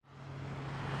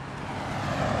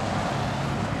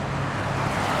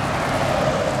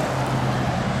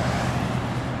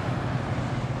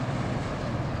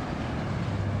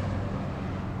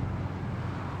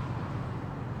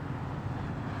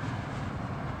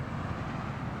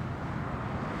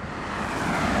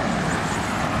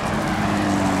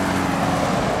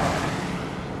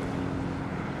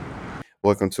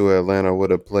Welcome to Atlanta, where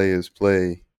the players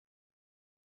play.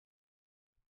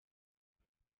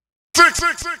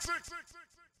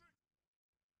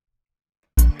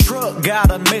 Truck got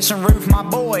a missing roof, my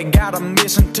boy got a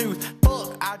missing tooth.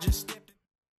 Fuck, I just stepped.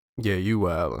 Yeah, you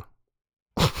wildin'.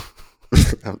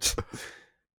 I'm just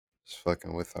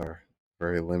fucking with our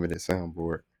very limited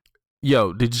soundboard.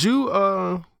 Yo, did you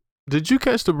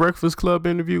catch the Breakfast Club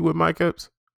interview with Mike Epps?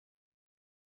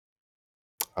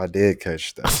 I did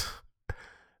catch that.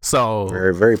 So,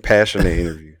 Very, very passionate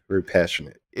interview. Very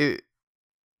passionate.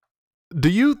 do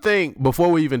you think, before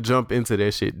we even jump into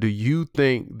that shit, do you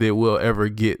think that we'll ever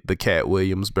get the Cat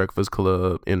Williams Breakfast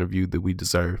Club interview that we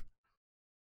deserve?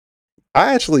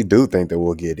 I actually do think that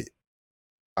we'll get it.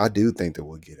 I do think that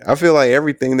we'll get it. I feel like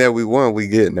everything that we want, we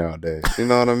get nowadays. You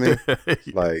know what I mean?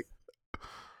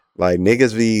 Like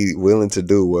niggas be willing to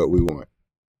do what we want.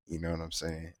 You know what I'm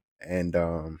saying? And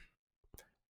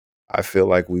I feel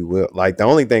like we will. Like the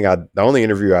only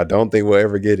interview I don't think we'll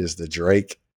ever get is the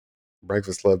Drake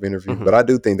Breakfast Club interview. Mhm. But I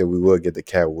do think that we will get the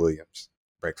Cat Williams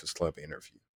Breakfast Club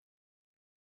interview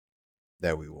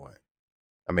that we want.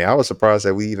 I mean, I was surprised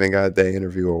that we even got that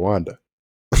interview with Wanda.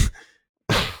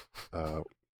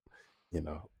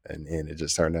 And it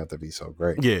just turned out to be so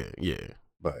great. Yeah.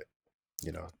 But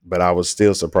but I was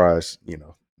still surprised,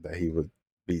 that he would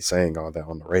be saying all that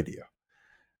on the radio.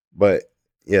 But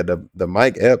yeah, the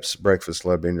Mike Epps Breakfast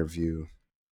Club interview,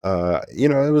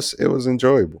 it was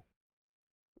enjoyable.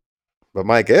 But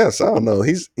Mike Epps, I don't know,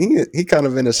 he kind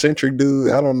of an eccentric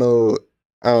dude. I don't know.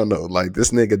 Like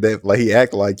this nigga, like he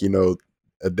act like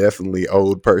a definitely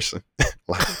old person.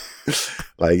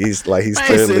 he's Man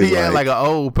clearly said he act like an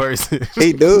old person.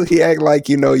 He act like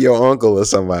your uncle or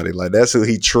somebody. Like that's who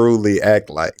he truly act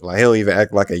like. Like he don't even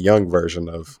act like a young version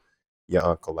of your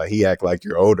uncle. Like he act like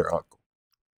your older uncle.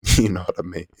 You know what I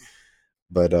mean?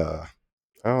 But I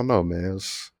don't know, man.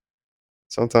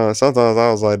 Sometimes I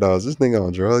was like, dog, is this nigga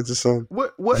on drugs or something?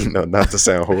 What? Not to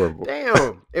sound horrible.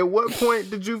 Damn. At what point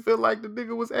did you feel like the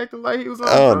nigga was acting like he was on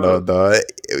I don't know, drugs?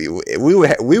 dog.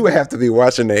 We would have to be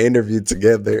watching the interview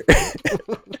together.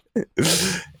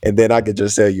 And then I could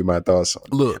just tell you my thoughts on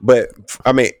it. Look. But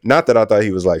I mean, not that I thought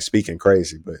he was like speaking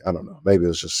crazy, but I don't know. Maybe it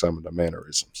was just some of the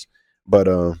mannerisms. But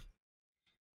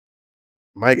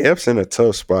Mike Epps in a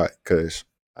tough spot because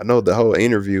I know the whole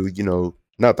interview,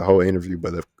 not the whole interview,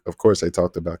 but of course they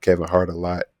talked about Kevin Hart a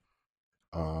lot,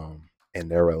 and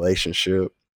their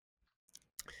relationship.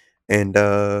 And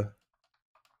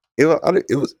it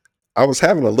was I was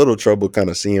having a little trouble kind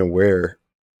of seeing where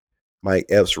Mike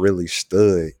Epps really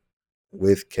stood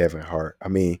with Kevin Hart. I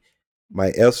mean,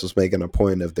 Mike Epps was making a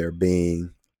point of there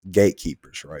being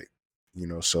gatekeepers, right?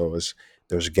 So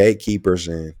there's gatekeepers,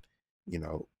 and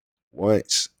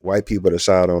once white people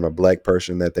decide on a black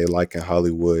person that they like in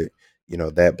Hollywood,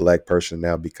 that black person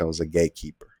now becomes a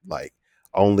gatekeeper.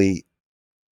 Only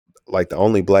the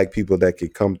only black people that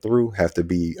could come through have to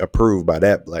be approved by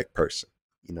that black person,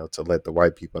 to let the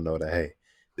white people know that, hey,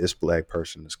 this black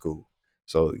person is cool.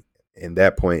 So in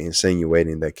that point,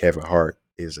 insinuating that Kevin Hart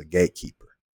is a gatekeeper,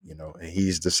 and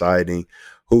he's deciding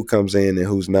who comes in and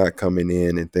who's not coming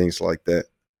in and things like that.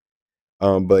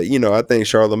 But I think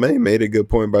Charlemagne made a good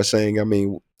point by saying, I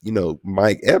mean,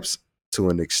 Mike Epps to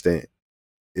an extent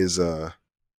is a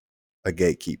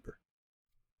gatekeeper,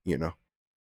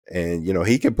 and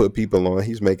he can put people on.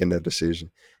 He's making that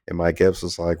decision, and Mike Epps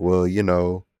was like, well,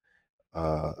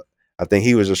 uh, I think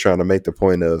he was just trying to make the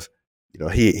point of,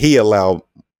 he allowed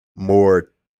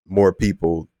more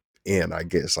people in. I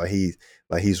guess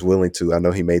he's willing to. I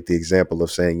know he made the example of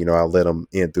saying, I let him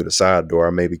in through the side door. I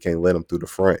maybe can't let him through the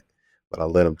front, but I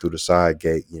let him through the side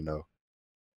gate.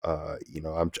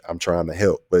 I'm trying to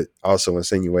help, but also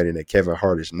insinuating that Kevin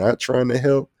Hart is not trying to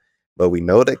help. But we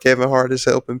know that Kevin Hart is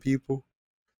helping people.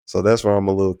 So that's why I'm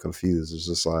a little confused. It's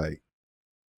just like,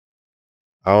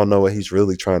 I don't know what he's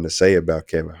really trying to say about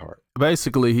Kevin Hart.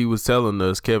 Basically, he was telling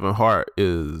us Kevin Hart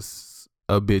is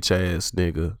a bitch ass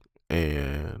nigga,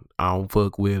 and I don't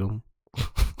fuck with him.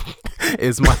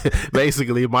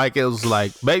 Basically Mike was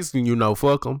like,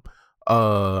 fuck him.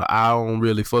 I don't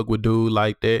really fuck with dude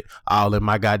like that. All in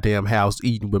my goddamn house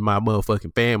eating with my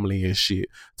motherfucking family and shit,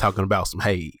 talking about some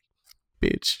hate,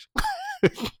 bitch.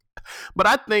 But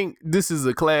I think this is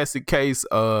a classic case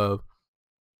of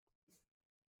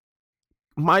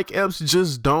Mike Epps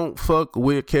just don't fuck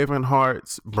with Kevin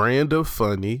Hart's brand of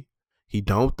funny. He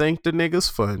don't think the nigga's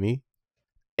funny,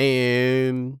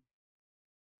 and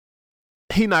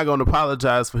he not gonna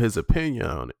apologize for his opinion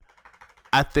on it.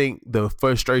 I think the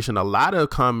frustration a lot of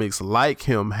comics like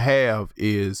him have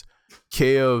is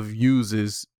Kev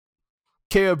uses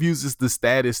the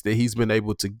status that he's been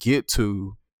able to get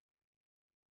to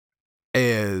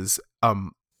as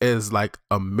like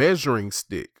a measuring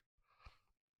stick.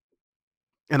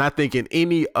 And I think in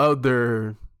any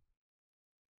other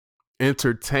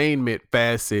entertainment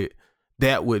facet,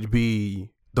 that would be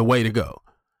the way to go.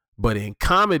 But in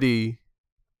comedy,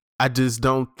 I just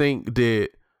don't think that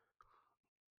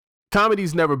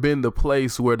comedy's never been the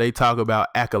place where they talk about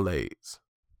accolades,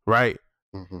 right?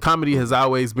 Mm-hmm. Comedy has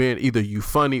always been either you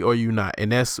funny or you not.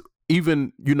 And that's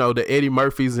even, the Eddie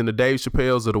Murphys and the Dave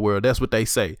Chappelles of the world. That's what they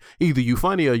say. Either you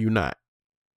funny or you not.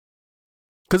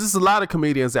 Because there's a lot of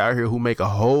comedians out here who make a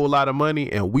whole lot of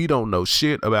money and we don't know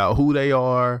shit about who they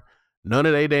are, none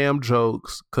of they damn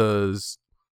jokes, because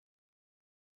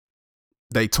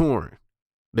they touring.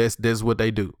 That's what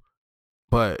they do.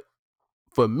 But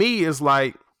for me, it's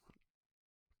like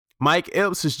Mike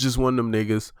Epps is just one of them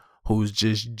niggas who's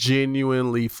just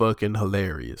genuinely fucking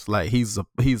hilarious. Like he's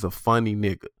a funny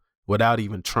nigga without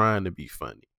even trying to be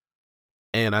funny.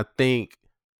 And I think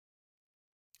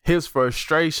his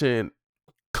frustration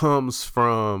comes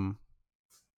from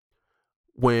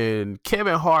when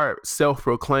Kevin Hart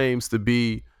self-proclaims to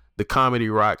be the comedy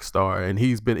rock star, and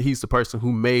he's the person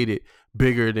who made it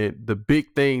bigger than the big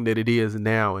thing that it is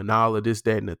now, and all of this,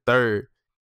 that, and the third.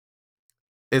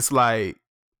 It's like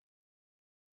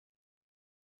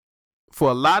for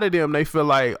a lot of them, they feel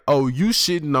like, oh, you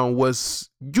shitting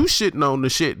on the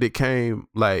shit that came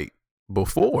like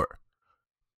before.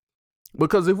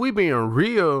 Because if we being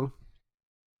real,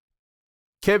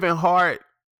 Kevin Hart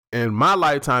in my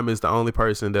lifetime is the only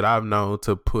person that I've known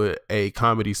to put a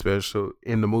comedy special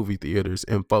in the movie theaters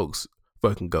and folks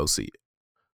fucking go see it.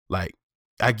 Like,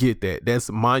 I get that. That's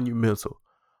monumental.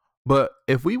 But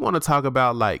if we want to talk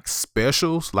about like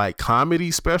specials, like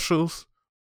comedy specials,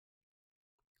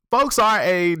 folks our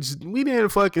age, we didn't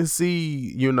fucking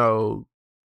see, the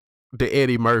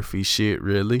Eddie Murphy shit,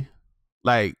 really.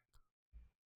 Like,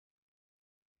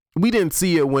 we didn't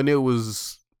see it when it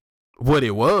was what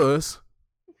it was.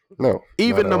 No.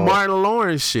 Even the Martin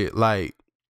Lawrence shit, like,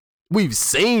 we've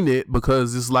seen it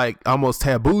because it's like almost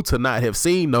taboo to not have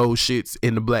seen those shits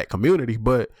in the black community.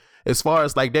 But as far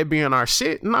as like that being our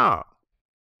shit, nah.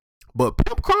 But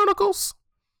Pimp Chronicles,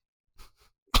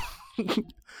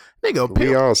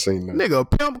 we all seen that.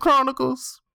 Nigga, Pimp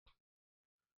Chronicles,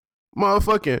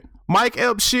 motherfucking Mike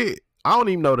Epps shit. I don't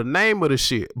even know the name of the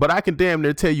shit, but I can damn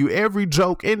near tell you every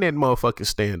joke in that motherfucking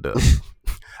stand up.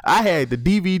 I had the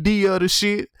DVD of the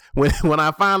shit. When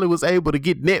I finally was able to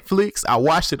get Netflix, I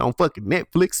watched it on fucking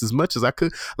Netflix as much as I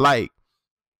could. Like,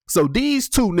 so these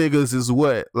two niggas is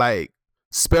what like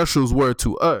specials were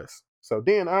to us. So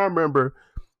then I remember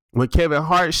when Kevin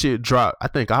Hart shit dropped, I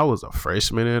think I was a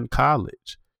freshman in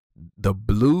college.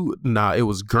 It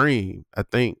was green. I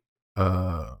think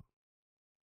Laugh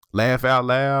Out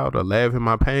Loud or Laugh in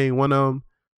My Pain, one of them.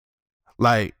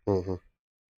 Like,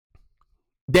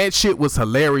 that shit was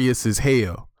hilarious as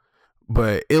hell.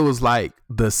 But it was like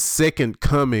the second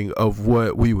coming of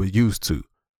what we were used to.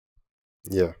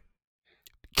 Yeah.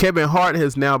 Kevin Hart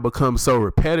has now become so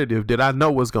repetitive that I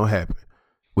know what's going to happen.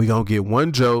 We're going to get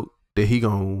one joke that he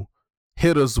going to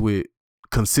hit us with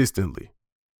consistently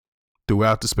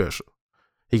throughout the special.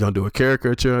 He going to do a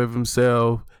caricature of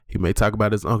himself. He may talk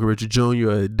about his Uncle Richard Jr.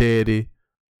 or daddy.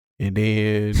 And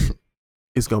then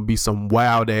it's going to be some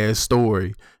wild ass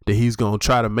story that he's going to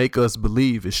try to make us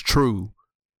believe is true.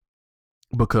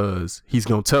 Because he's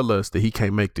going to tell us that he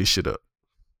can't make this shit up.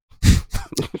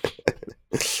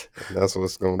 That's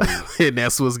what's going to do. And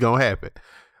that's what's going to happen.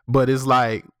 But it's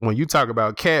like, when you talk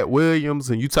about Cat Williams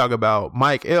and you talk about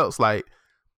Mike Epps, like,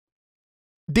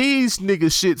 these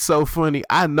niggas shit so funny,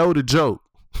 I know the joke.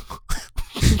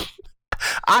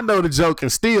 I know the joke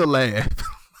and still laugh.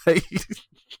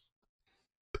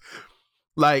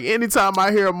 Like, anytime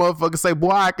I hear a motherfucker say,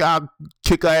 boy, I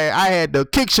kick her ass, I had to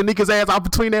kick Shanika's ass out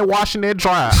between that washing and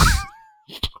dry.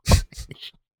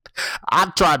 I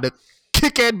tried to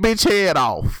kick that bitch head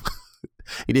off.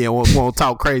 He didn't want to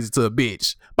talk crazy to a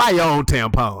bitch. Buy your own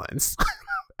tampons.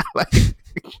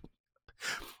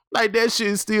 like that shit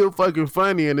is still fucking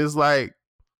funny. And it's like,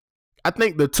 I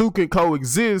think the two can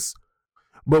coexist.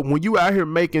 But when you out here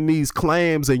making these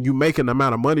claims and you making the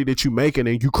amount of money that you making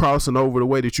and you crossing over the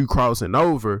way that you crossing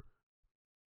over,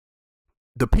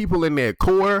 the people in that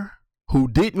core who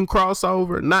didn't cross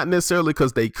over, not necessarily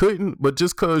because they couldn't, but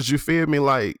just because, you feel me,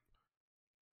 like,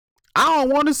 I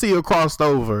don't want to see a crossed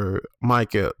over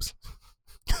Mike Epps.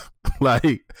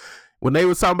 Like, when they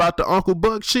was talking about the Uncle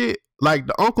Buck shit, like,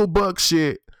 the Uncle Buck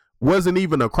shit wasn't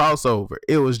even a crossover.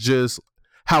 It was just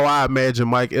how I imagine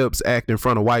Mike Epps act in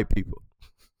front of white people.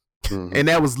 And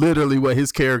that was literally what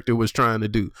his character was trying to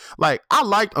do. Like, I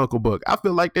liked Uncle Buck. I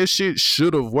feel like that shit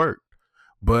should have worked.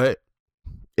 But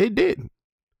It didn't.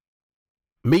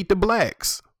 Meet the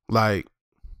Blacks. Like,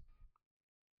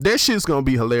 that shit's gonna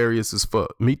be hilarious as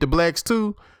fuck. Meet the Blacks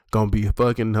too, gonna be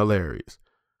fucking hilarious.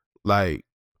 Like,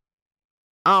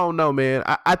 I don't know, man.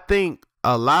 I think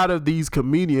a lot of these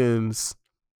comedians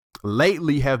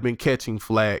lately have been catching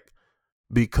flack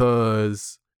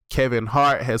because Kevin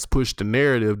Hart has pushed the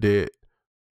narrative that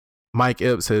Mike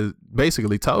Epps has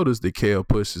basically told us that Kev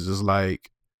pushes. Is like,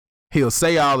 he'll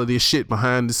say all of this shit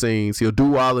behind the scenes. He'll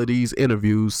do all of these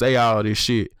interviews, say all of this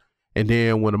shit. And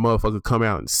then when a motherfucker come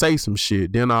out and say some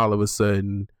shit, then all of a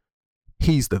sudden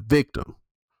he's the victim.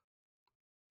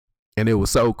 And it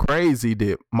was so crazy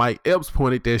that Mike Epps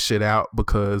pointed that shit out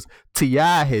because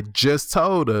T.I. had just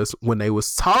told us when they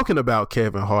was talking about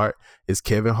Kevin Hart is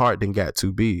Kevin Hart done got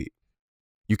too big.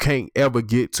 You can't ever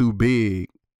get too big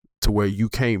to where you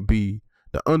can't be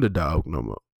the underdog no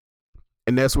more.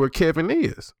 And that's where Kevin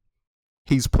is.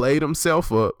 He's played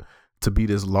himself up to be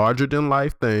this larger than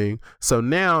life thing. So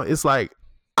now it's like,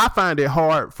 I find it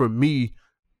hard for me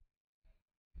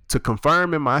to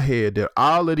confirm in my head that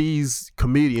all of these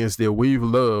comedians that we've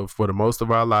loved for the most of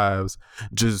our lives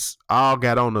just all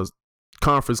got on a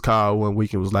conference call one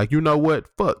week and was like, you know what?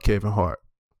 Fuck Kevin Hart.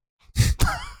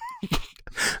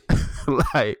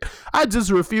 Like, I just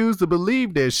refuse to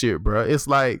believe that shit, bro. It's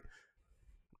like,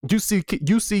 you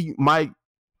see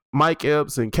Mike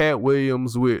Epps and Cat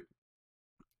Williams with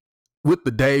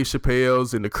the Dave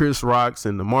Chappelles and the Chris Rocks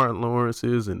and the Martin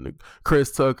Lawrences and the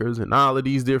Chris Tuckers and all of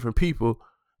these different people,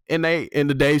 and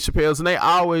the Dave Chappelles, and they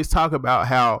always talk about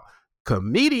how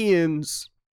comedians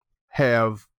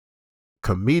have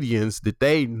comedians that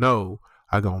they know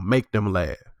are gonna make them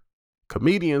laugh.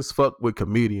 Comedians fuck with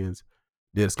comedians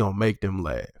that's gonna make them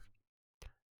laugh.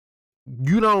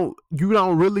 You don't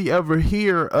really ever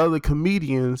hear other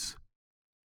comedians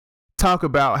talk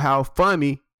about how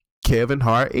funny Kevin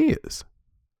Hart is.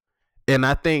 And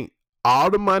I think all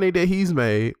the money that he's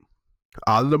made,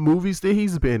 all of the movies that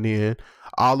he's been in,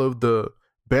 all of the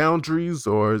boundaries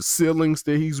or ceilings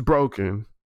that he's broken,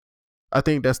 I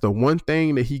think that's the one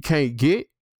thing that he can't get.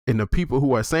 And the people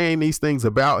who are saying these things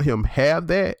about him have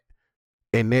that,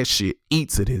 and that shit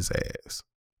eats at his ass.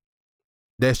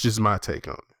 That's just my take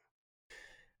on it.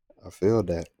 I feel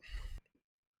that.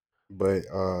 But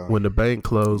when the bank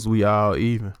closed, we all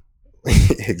even.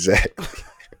 Exactly.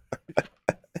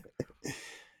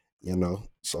 You know,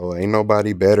 so ain't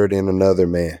nobody better than another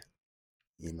man.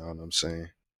 You know what I'm saying?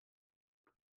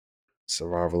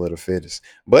 Survival of the fittest.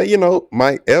 But you know,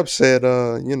 Mike Epps said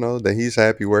you know, that he's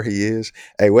happy where he is.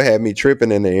 Hey, what had me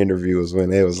tripping in the interview was when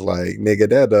they was like, nigga,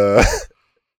 that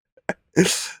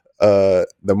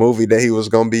the movie that he was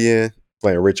gonna be in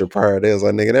playing Richard Pryor, they was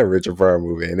like, nigga, that Richard Pryor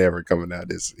movie ain't ever coming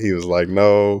out. He was like,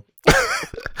 no.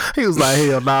 He was like,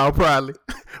 hell no, probably.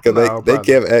 Because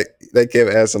they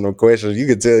kept asking him questions. You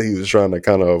could tell he was trying to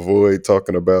kind of avoid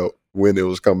talking about when it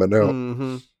was coming out.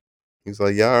 Mm-hmm. He's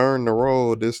like, yeah, I earned the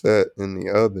role, this, that, and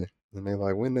the other. And they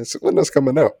like, when that's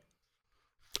coming out?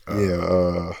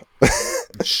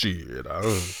 Shit,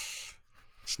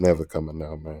 it's never coming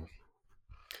out, man.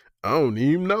 I don't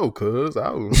even know, cuz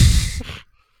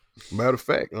matter of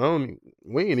fact,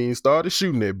 we ain't even started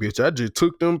shooting that bitch. I just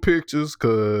took them pictures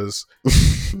cause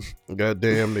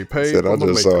goddamn they paid Said for I my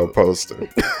just makeup. saw a poster.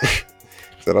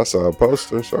 Said I saw a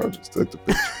poster, so I just took the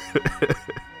picture.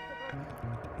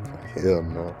 Hell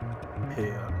no.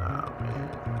 Hell nah,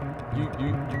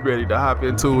 man. You ready to hop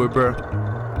into it, bro?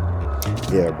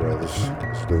 Yeah, bro.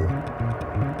 Let's do it.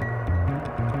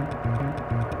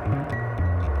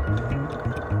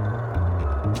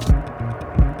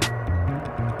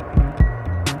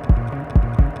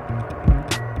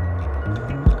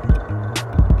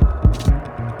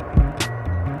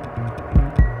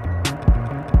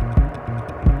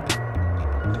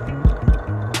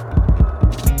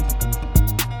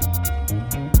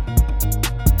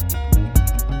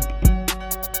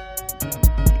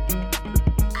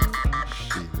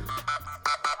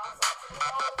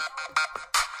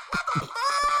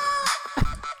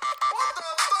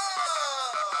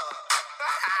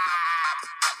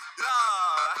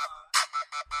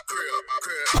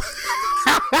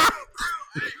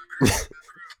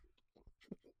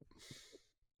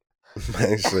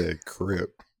 Man said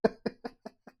crip.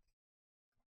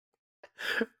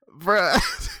 Bruh.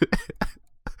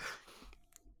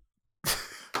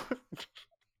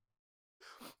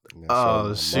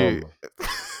 Oh shit.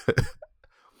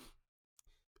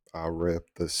 I rep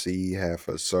the C half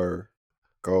a sir.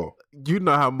 Go. You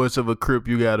know how much of a crip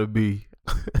you gotta be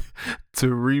to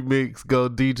remix Go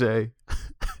DJ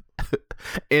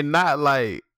and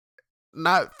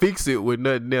not fix it with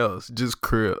nothing else. Just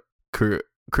crip.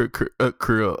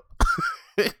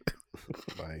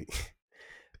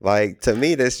 Like to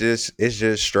me, it's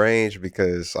just strange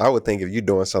because I would think if you're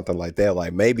doing something like that,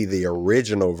 like maybe the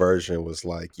original version was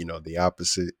like, the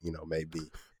opposite, maybe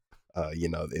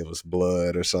it was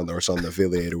blood or something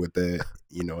affiliated with that,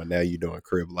 and now you're doing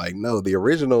crib. Like, no, the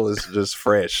original is just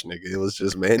fresh, nigga. It was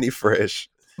just Manny Fresh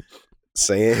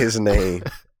saying his name,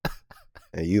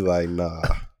 and you like, nah,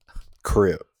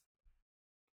 crib.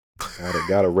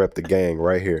 Gotta rep the gang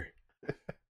right here.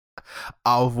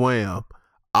 Off wham.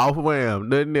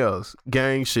 Nothing else.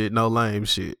 Gang shit, no lame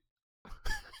shit.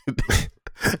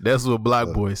 That's what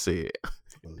Block Boy said.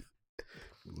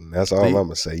 That's all I'm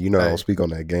gonna say. I don't speak on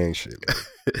that gang shit.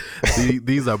 Like.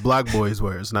 These are Block Boy's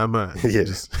words, not mine. Yeah.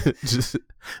 Just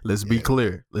let's be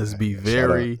clear. Let's be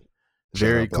very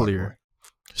clear.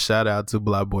 Shout out to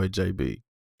Block Boy JB.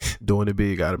 Doing it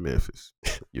big out of Memphis.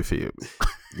 You feel me?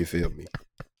 You feel me?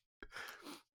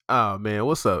 Oh man,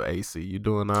 what's up, AC? You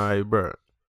doing all right, bro?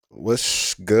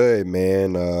 What's good,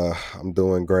 man? I'm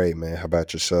doing great, man. How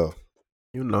about yourself?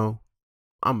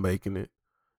 I'm making it.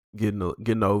 Getting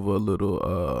over a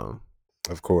little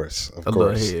of course.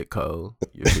 Little head cold.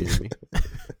 You feel me?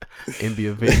 In the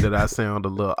event that I sound a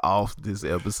little off this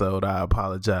episode, I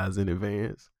apologize in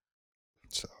advance.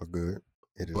 It's all good.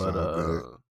 It is all good.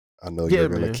 I know you're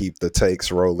gonna keep the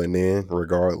takes rolling in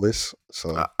regardless.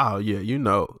 So oh yeah, you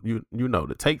know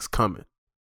the takes coming.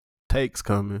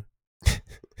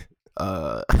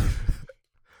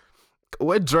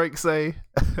 What Drake say?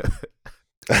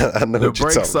 I know the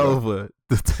break's over.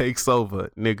 The take's over,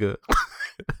 nigga.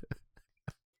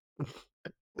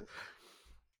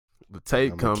 The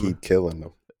take coming. Keep killing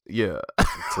them. Yeah.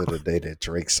 Until the day that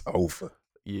Drake's over.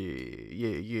 Yeah.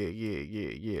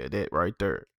 That right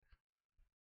there.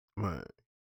 Man.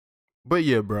 But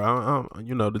yeah, bro.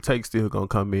 The take's still gonna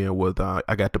come in with I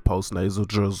got the post nasal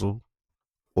drizzle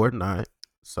or not.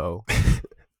 So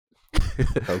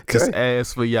okay. Just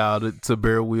ask for y'all to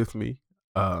bear with me.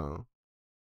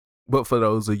 But for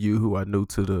those of you who are new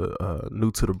to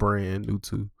the brand,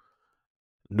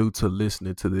 new to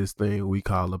listening to this thing we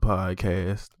call a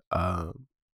podcast, I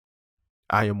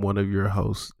am one of your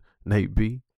hosts, Nate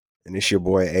B. And it's your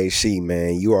boy AC,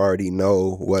 man. You already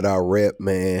know what I rep,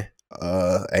 man.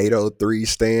 803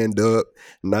 stand up,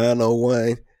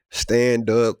 901 stand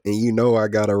up, and I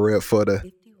got a rep for the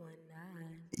 51.9.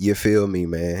 You feel me,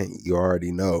 man? You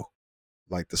already know,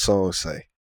 like the song say.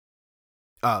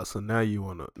 So now you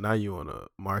wanna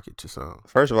market your song.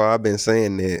 First of all, I've been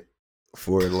saying that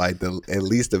for like at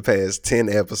least the past 10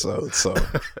 episodes. So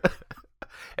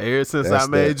ever since I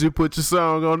made you put your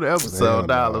song on the episode,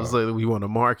 dollars later we want to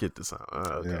market the song.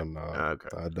 Okay. Yeah, no, okay.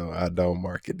 I don't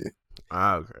market it.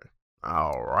 Okay.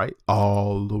 All right.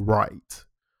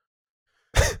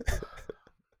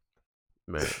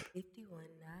 Man. 51.9.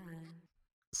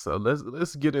 So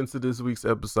let's get into this week's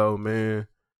episode, man.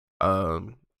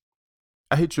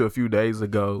 I hit you a few days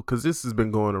ago because this has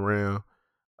been going around.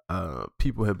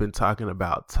 People have been talking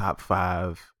about top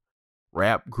 5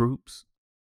 rap groups.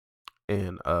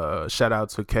 And shout out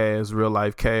to Kaz. Real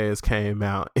Life Kaz came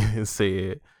out and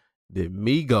said that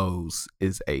Migos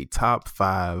is a top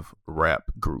 5 rap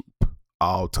group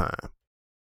all time.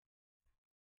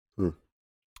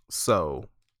 So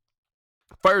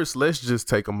first, let's just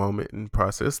take a moment and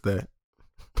process that.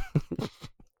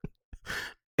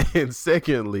 And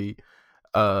secondly,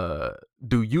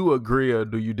 do you agree or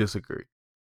do you disagree?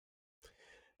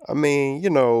 I mean,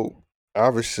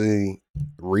 obviously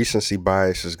recency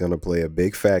bias is going to play a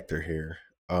big factor here.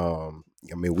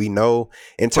 I mean, we know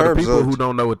in For terms the people of who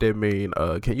don't know what that mean,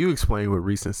 can you explain what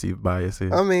recency bias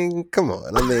is? I mean, come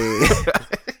on. I mean,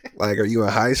 like, are you in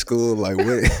high school? Like,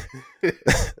 what?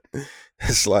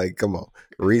 It's like, come on,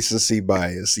 recency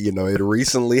bias. It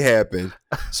recently happened,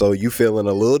 so you feeling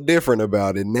a little different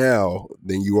about it now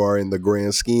than you are in the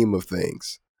grand scheme of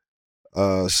things.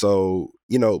 So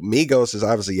Migos is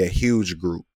obviously a huge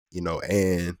group,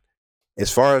 and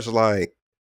as far as like,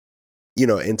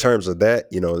 in terms of that,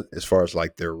 as far as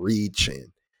like their reach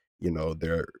and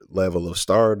their level of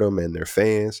stardom and their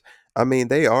fans, I mean,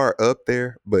 they are up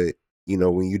there. But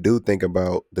when you do think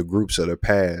about the groups of the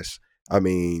past, I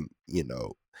mean,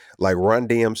 like Run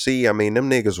DMC, I mean, them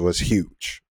niggas was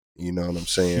huge. You know what I'm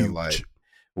saying? Huge. Like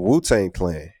Wu-Tang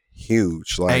Clan,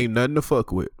 huge. Like ain't nothing to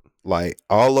fuck with. Like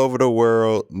all over the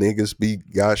world, niggas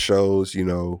got shows.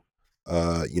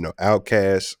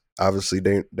 Outkast. Obviously,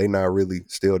 they not really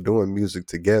still doing music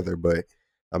together, but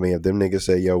I mean, if them niggas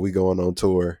say, "Yo, we going on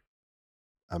tour,"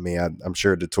 I mean, I'm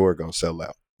sure the tour gonna sell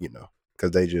out.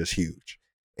 Because they just huge.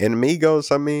 And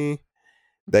Migos, I mean,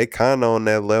 they kind of on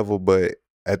that level, but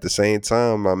at the same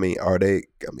time, I mean, are they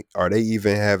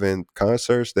even having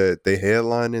concerts that they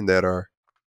headlining that are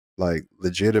like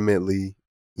legitimately,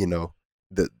 you know,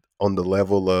 the on the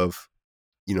level of,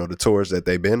 the tours that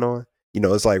they've been on?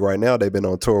 It's like right now they've been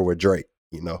on tour with Drake,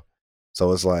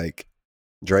 So it's like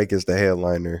Drake is the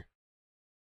headliner.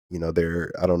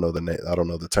 They're I don't know the name, I don't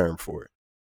know the term for it,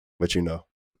 but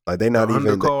like they The not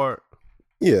even. undercard,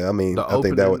 Yeah, I mean, the I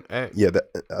think that would. opening act. Yeah,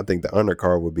 I think the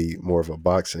undercard would be more of a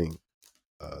boxing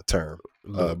term.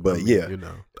 Look, I But mean,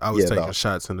 yeah, I was yeah, taking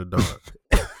shots in the dark.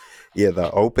 yeah,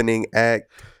 the opening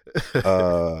act.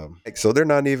 So they're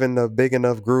not even a big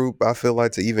enough group, I feel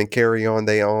like, to even carry on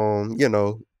their own,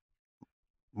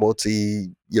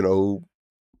 multi,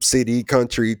 city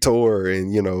country tour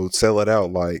and sell it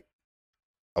out like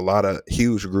a lot of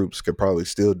huge groups could probably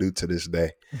still do to this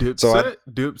day. So I,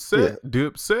 Dipset, yeah, Dipset,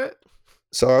 Dipset.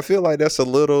 so I feel like that's a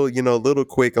little, little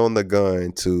quick on the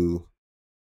gun to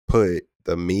put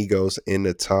the Migos in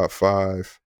the top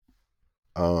 5.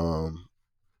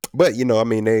 But I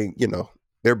mean,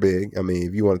 they're big. I mean,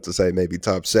 if you wanted to say maybe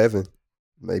top 7,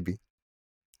 maybe,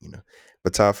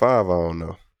 but top 5, I don't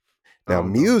know. I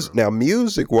don't know, bro. Now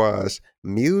music wise,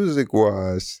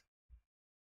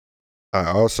 I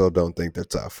also don't think they're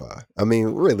top 5. I mean,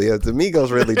 really, if the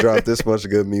Migos really dropped this much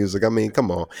good music, I mean,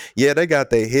 come on. Yeah, they got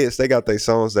their hits, they got their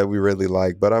songs that we really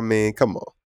like, but I mean, come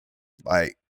on.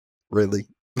 Like, really?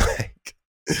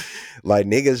 Like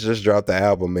niggas just dropped the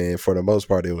album, man. For the most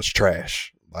part, it was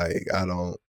trash. Like, I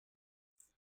don't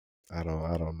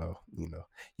know.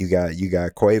 You got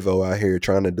Quavo out here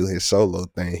trying to do his solo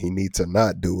thing. He needs to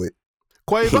not do it.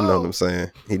 You know what I'm Quavo.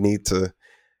 saying? He need to.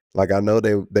 Like, I know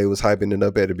they was hyping it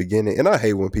up at the beginning, and I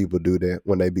hate when people do that,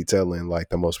 when they be telling like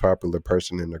the most popular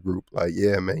person in the group, like,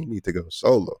 yeah, man, you need to go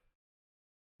solo.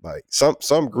 Like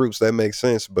some groups that make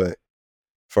sense, but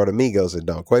for the Migos it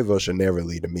don't. Quavo should never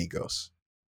lead the Migos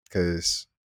because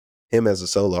him as a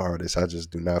solo artist, I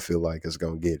just do not feel like it's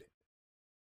gonna get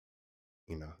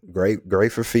it.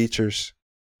 Great for features,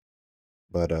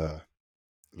 but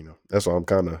that's why I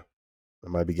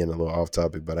might be getting a little off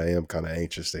topic, but I am kind of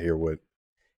anxious to hear what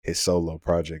his solo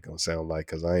project gonna sound like,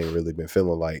 because I ain't really been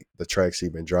feeling like the tracks he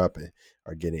been dropping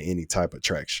are getting any type of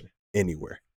traction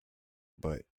anywhere.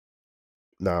 But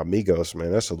nah, Migos,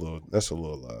 man, that's a little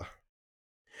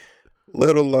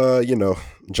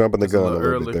jumping the It's a gun little a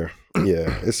little bit early. there.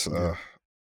 Yeah, it's Yeah.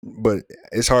 but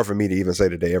it's hard for me to even say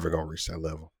that they ever gonna reach that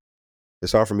level.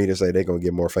 It's hard for me to say they're gonna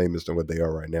get more famous than what they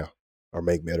are right now or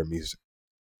make better music,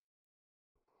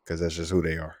 because that's just who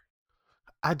they are.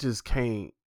 I just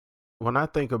can't. When I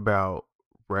think about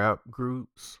rap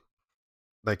groups,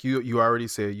 like you already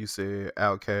said, you said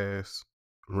Outkast,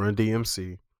 Run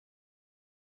DMC,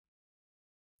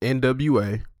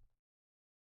 NWA,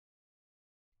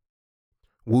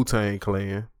 Wu-Tang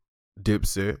Clan,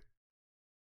 Dipset.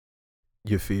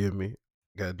 You feel me?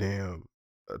 Goddamn,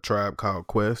 a Tribe Called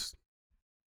Quest.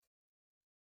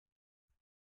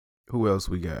 Who else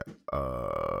we got?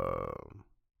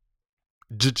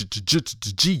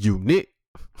 G Unit.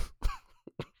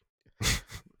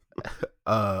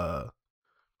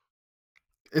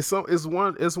 It's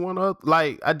one of,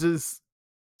 like, I just,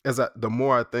 the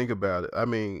more I think about it, I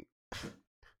mean,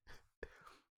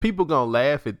 people gonna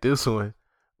laugh at this one,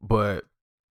 but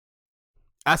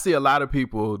I see a lot of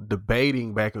people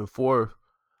debating back and forth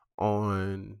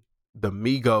on the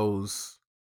Migos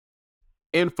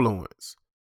influence.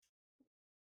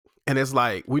 And it's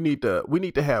like we need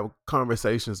to have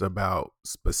conversations about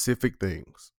specific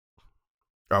things.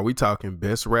 Are we talking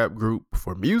best rap group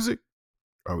for music?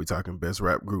 Are we talking best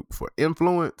rap group for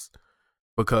influence?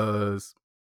 Because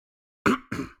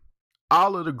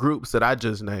all of the groups that I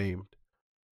just named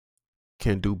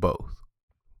can do both.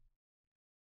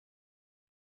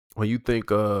 When you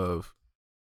think of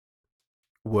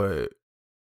what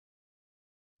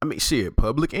I mean, shit,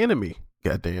 Public Enemy,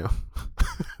 goddamn.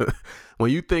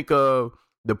 When you think of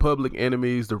the Public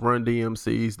Enemies, the Run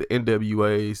DMCs, the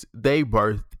NWAs, they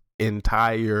birthed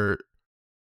entire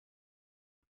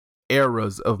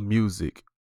eras of music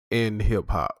in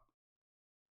hip hop.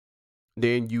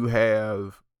 Then you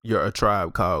have your A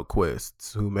Tribe Called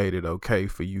Quests, who made it okay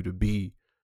for you to be,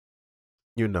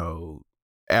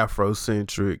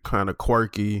 Afrocentric, kind of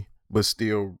quirky, but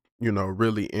still,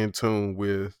 really in tune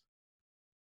with,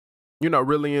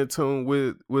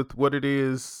 with what it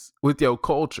is, with your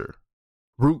culture,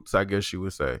 roots, I guess you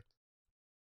would say.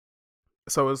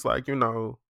 So it's like, and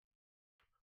like,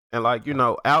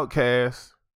 Outkast,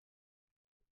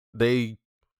 they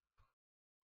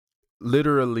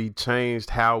literally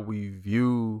changed how we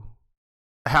view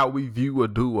a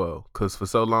duo, because for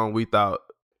so long we thought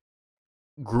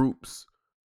groups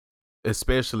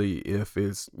especially if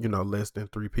it's, you know, less than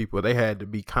 3 people. They had to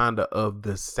be kind of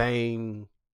the same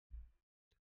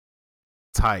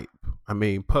type. I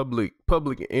mean, Public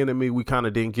Enemy, we kind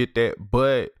of didn't get that,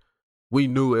 but we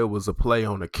knew it was a play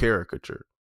on a caricature.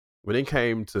 When it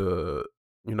came to,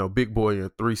 you know, Big Boy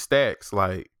and Three Stacks,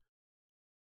 like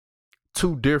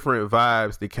two different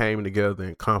vibes that came together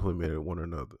and complemented one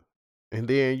another. And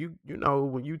then you know,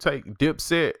 when you take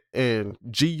Dipset and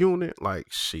G Unit, like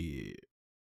shit,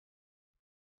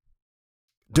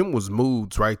 them was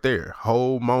moods right there.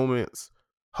 Whole moments,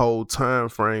 whole time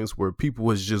frames where people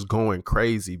was just going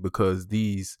crazy because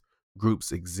these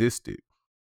groups existed.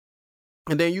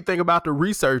 And then you think about the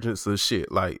resurgence of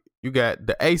shit. Like you got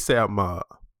the ASAP mob.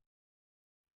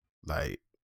 Like,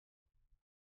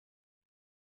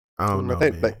 I don't But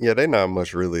know, man. yeah, they not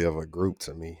much really of a group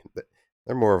to me.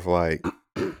 They're more of like,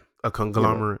 A you know,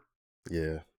 conglomerate.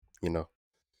 yeah, you know,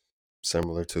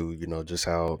 similar to, you know, just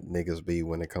how niggas be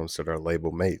when it comes to their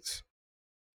label mates.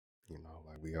 You know,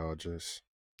 like we all just,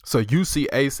 So you see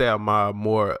ASAP mob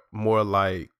more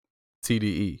like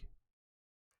TDE.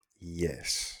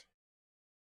 yes.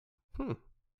 Hmm.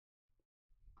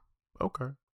 Okay.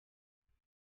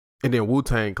 And then Wu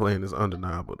Tang Clan is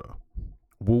undeniable though.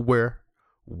 Woo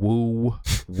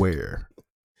where,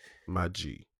 my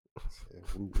G.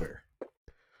 Where?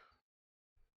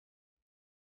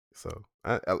 So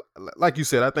I like you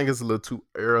said, I think it's a little too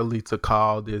early to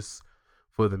call this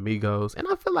for the Migos, and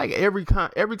I feel like every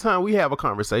time we have a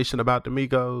conversation about the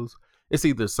Migos, it's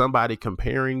either somebody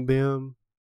comparing them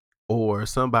or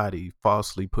somebody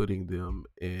falsely putting them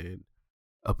in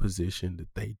a position that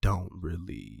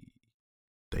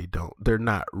they're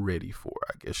not ready for,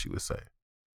 I guess you would say.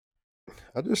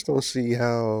 I just don't see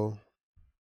how.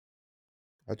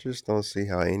 I just don't see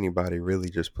how anybody really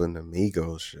just putting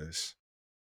Amigos just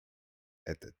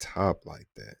at the top like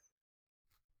that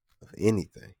of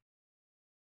anything.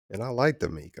 And I like the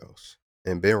Migos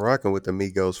and been rocking with the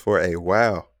Migos for a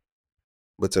while.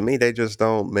 But to me, they just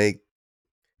don't make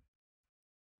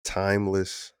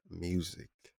timeless music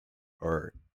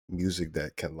or music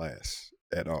that can last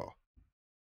at all.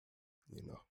 You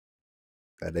know,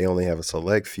 that they only have a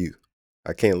select few.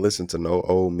 I can't listen to no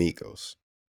old Migos.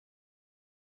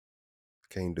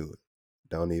 Can't do it.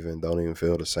 Don't even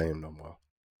feel the same no more.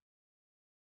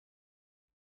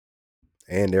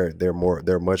 And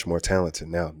they're much more talented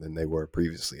now than they were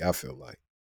previously. I feel like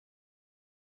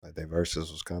their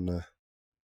verses was kind of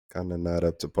not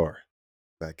up to par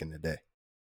back in the day.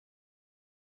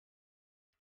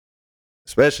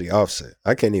 Especially Offset.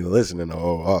 I can't even listen to no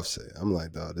old Offset. I'm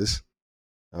like, dog, this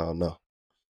I don't know.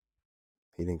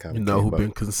 He didn't kind You of know who came up.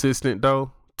 been consistent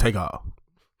though? Take Off.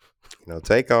 You know,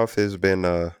 Takeoff has been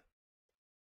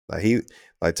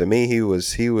like to me he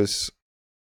was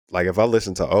like if I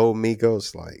listen to old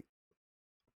Migos, like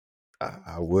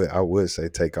I would say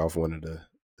Takeoff one of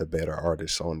the better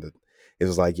artists on the. It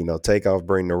was like, you know, Takeoff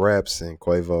bring the raps and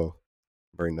Quavo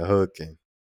bring the hook, and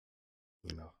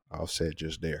you know, Offset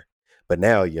just there. But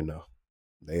now, you know,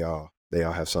 they all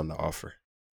have something to offer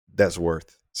that's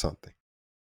worth something,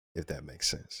 if that makes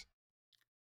sense.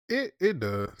 It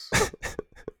does.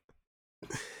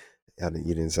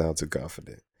 You didn't sound too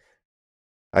confident.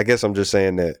 I guess I'm just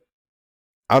saying that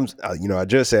you know, I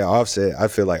just said Offset. I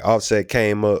feel like Offset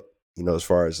came up, you know, as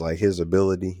far as like his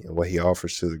ability and what he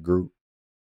offers to the group.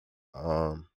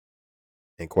 Um,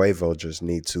 and Quavo just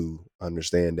need to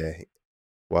understand that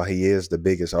while he is the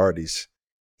biggest artist,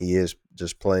 he is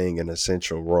just playing an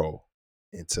essential role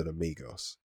into the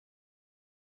Migos.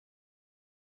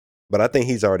 But I think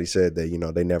he's already said that, you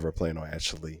know, they never plan on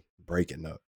actually breaking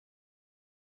up.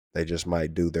 They just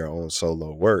might do their own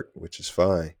solo work, which is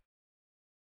fine.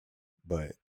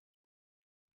 But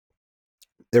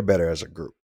they're better as a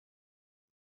group.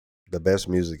 The best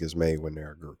music is made when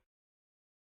they're a group.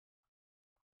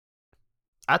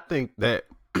 I think that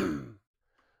I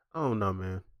don't know,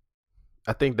 man.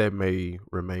 I think that may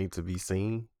remain to be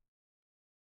seen.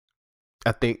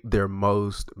 I think their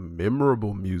most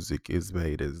memorable music is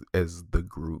made as the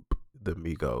group, the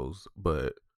Migos,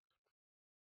 but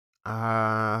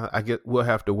I get we'll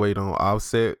have to wait on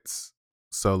Offset's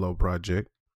solo project.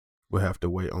 We'll have to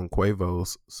wait on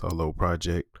Quavo's solo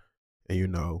project, and you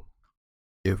know,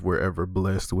 if we're ever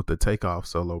blessed with the Takeoff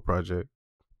solo project,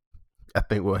 I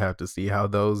think we'll have to see how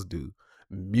those do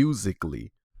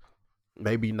musically.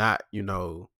 Maybe not, you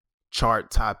know,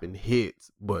 chart topping hits,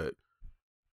 but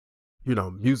you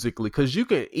know, musically, because you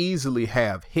can easily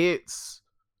have hits,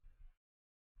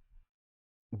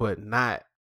 but not,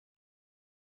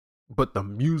 but the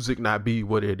music not be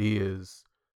what it is,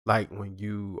 like when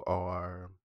you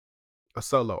are a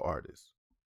solo artist.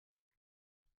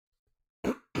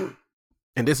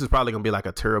 and this is probably gonna be like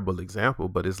a terrible example,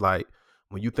 but it's like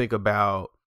when you think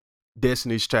about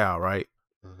Destiny's Child, right?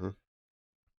 Mm-hmm.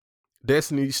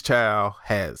 Destiny's Child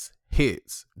has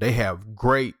hits. They have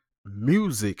great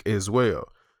music as well.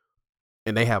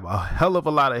 And they have a hell of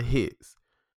a lot of hits.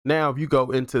 Now, if you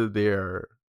go into their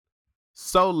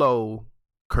solo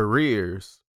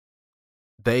careers,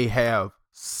 they have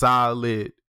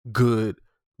solid, good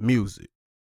music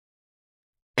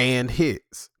and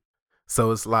hits.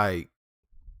 So it's like,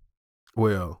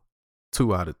 well,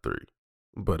 2 out of 3.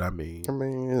 But I mean, To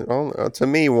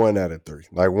me, 1 out of 3.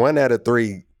 Like 1 out of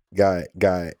 3 got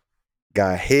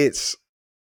hits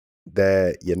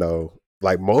that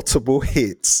like multiple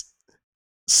hits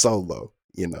solo.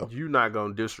 you're not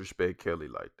gonna disrespect Kelly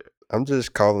like that. I'm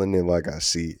just calling it like I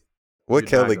see it. What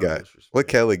You're not Kelly gonna got? What disrespect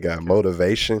Kelly got? Kelly.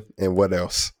 Motivation and what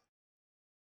else?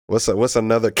 What's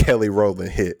another Kelly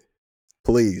Rowland hit?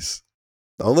 Please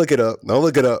don't look it up. Don't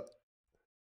look it up.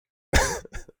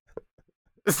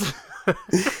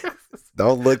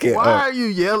 Don't look it Why up. are you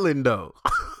yelling though?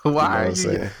 Why are you?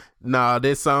 Saying? Nah,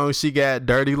 this song she got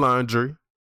Dirty Laundry.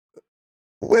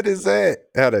 What is that?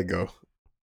 How'd that go?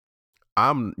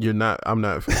 I'm not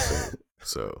finna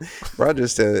so Bro,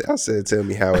 I said tell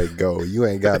me how it go. You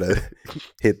ain't gotta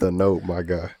hit the note, my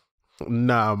guy.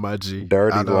 Nah, my G.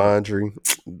 Dirty Laundry.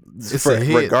 It's a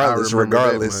hit.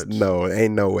 Regardless, no,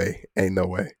 ain't no way.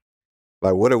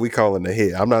 Like, what are we calling a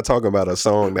hit? I'm not talking about a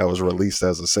song that was released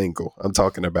as a single. I'm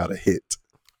talking about a hit.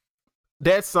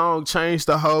 That song changed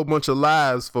a whole bunch of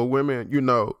lives for women,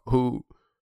 who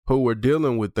were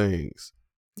dealing with things.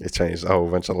 It changed a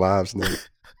whole bunch of lives, nigga.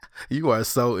 You are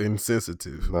so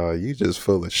insensitive. No, you just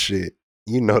full of shit.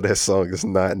 You know that song is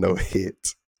not no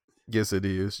hit. Yes, it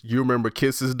is. You remember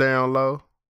Kisses Down Low?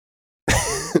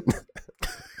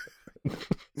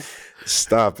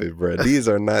 Stop it, bro. These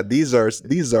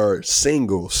are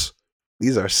singles.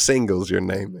 These are singles you're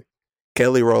naming.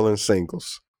 Kelly Rowland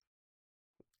singles.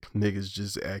 Niggas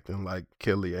just acting like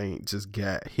Kelly ain't just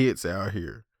got hits out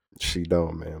here. She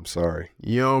don't, man. I'm sorry.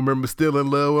 You don't remember Still in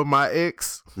Love with My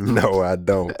Ex? No, I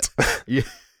don't. Yeah.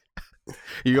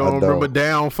 You don't remember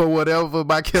Down for Whatever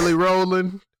by Kelly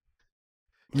Rowland?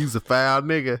 You's a foul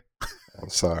nigga. I'm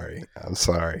sorry.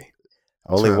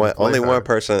 Only one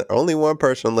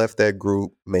person left that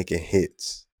group making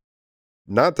hits.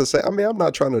 Not to say, I'm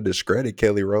not trying to discredit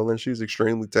Kelly Rowland. She's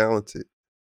extremely talented.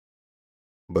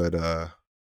 But I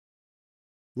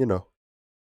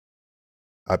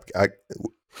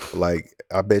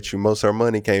bet you most of her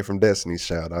money came from Destiny's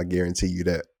Child. I guarantee you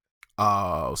that.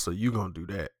 Oh, so you gonna do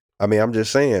that? I mean, I'm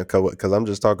just saying, because I'm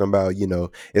just talking about,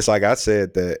 it's like I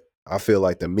said that I feel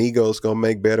like the Migos gonna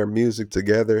make better music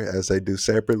together as they do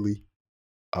separately.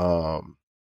 And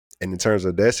in terms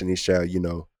of Destiny's Child,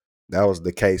 that was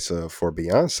the case for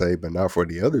Beyonce, but not for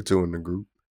the other two in the group.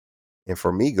 And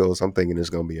for Migos, I'm thinking it's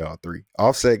gonna be all three.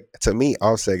 Offset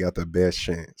got the best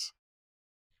chance.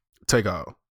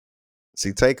 Takeoff.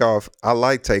 See, Takeoff, I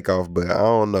like Takeoff, but I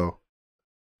don't know.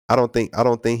 I don't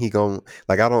think he gonna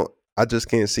I just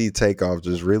can't see Takeoff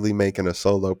just really making a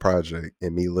solo project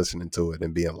and me listening to it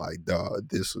and being like, dog,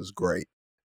 this was great.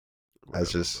 I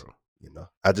just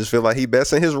feel like he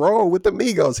best in his role with the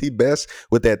Migos. He best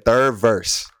with that third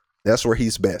verse. That's where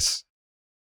he's best.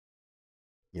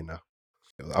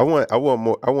 I want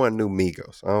new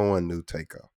Migos. I don't want new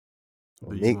Takeoff.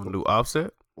 Do you want new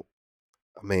Offset?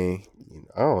 I mean,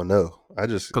 I don't know.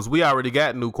 Because we already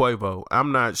got new Quavo.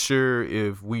 I'm not sure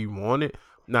if we want it.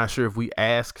 Not sure if we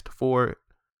asked for it.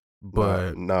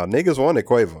 But niggas wanted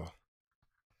Quavo.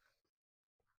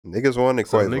 Niggas wanted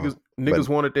Quavo. Niggas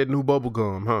wanted that new bubble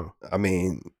gum, huh? I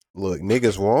mean, look,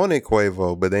 niggas wanted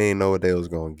Quavo, but they ain't know what they was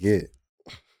gonna get.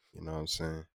 You know what I'm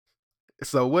saying?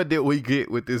 So what did we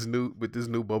get with this new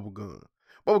bubble gum?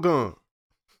 Bubble gum.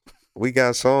 We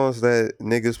got songs that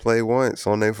niggas play once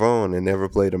on their phone and never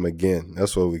played them again.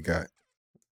 That's what we got.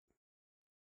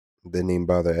 Didn't even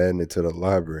bother adding it to the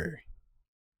library.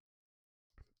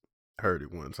 Heard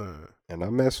it one time. And I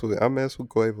mess with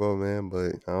Quavo, man,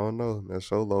 but I don't know. That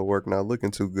solo work not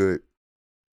looking too good.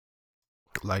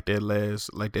 Like that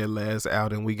last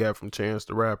outing we got from Chance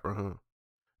the Rapper, huh?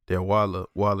 That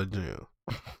Walla Jam.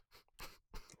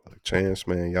 Chance,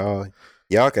 man,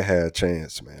 y'all can have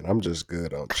Chance, man. I'm just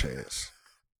good on Chance.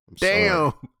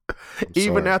 Damn.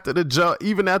 Even after the Joe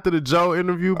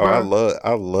interview, bro.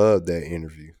 I love that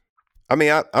interview. I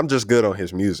mean, I'm just good on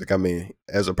his music. I mean,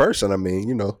 as a person,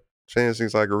 Chance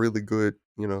seems like a really good,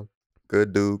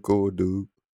 good dude, cool dude.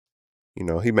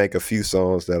 He make a few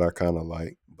songs that I kind of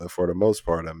like, but for the most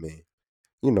part, not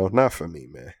for me,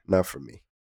 man. Not for me.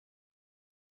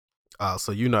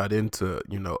 So you're not into,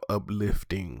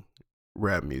 uplifting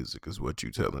rap music is what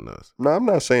you telling us. No, I'm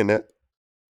not saying that.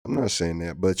 I'm not saying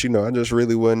that. But, I just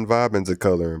really wasn't vibing to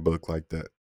Coloring Book like that.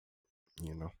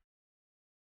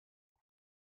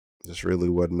 Just really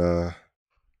wasn't, I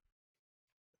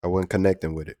wasn't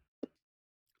connecting with it.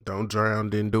 Don't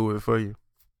Drown didn't do it for you?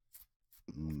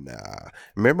 Nah.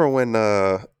 Remember when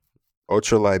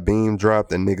Ultralight Beam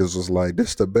dropped and niggas was like,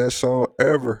 this the best song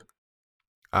ever?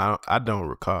 I don't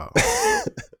recall.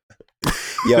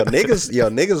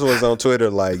 Niggas was on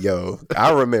Twitter like,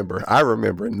 I remember,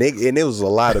 nigga, and it was a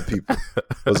lot of people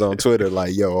was on Twitter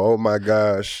like, oh my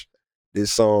gosh,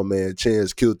 this song, man,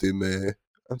 Chance killed it, man.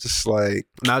 I'm just like,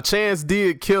 now Chance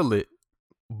did kill it,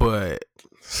 but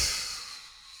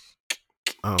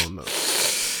I don't know.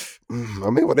 I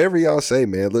mean, whatever y'all say,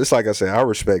 man. It's like I said, I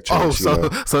respect Chance.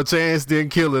 So Chance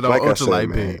didn't kill it on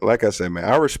Ultralight Beam. Like I said, man,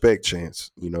 I respect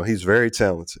Chance. He's very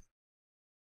talented.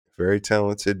 Very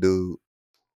talented dude.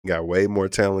 Got way more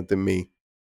talent than me.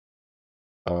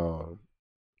 But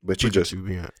look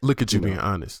at you being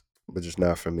honest. But just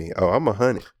not for me. Oh, I'm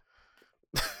 100.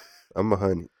 I'm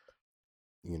 100.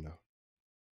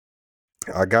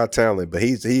 I got talent, but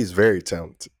he's very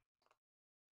talented.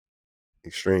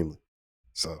 Extremely.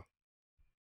 So,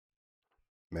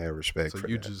 mad respect for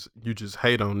that. You just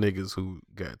hate on niggas who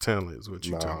got talent is what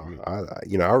you telling me.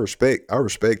 I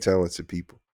respect talented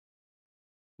people.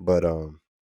 But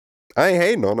I ain't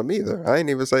hating on them either. I ain't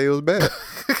even say it was bad.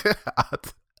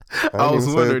 I was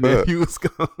wondering if you was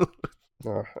going.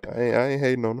 No, I ain't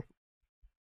hating on them.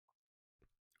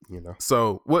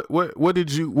 So what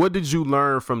did you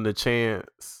learn from the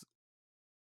Chance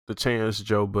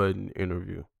Joe Budden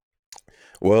interview?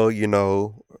 Well,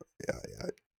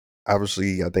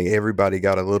 obviously, I think everybody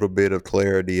got a little bit of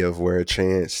clarity of where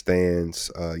Chance stands.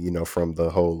 From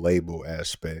the whole label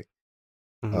aspect.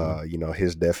 Mm-hmm.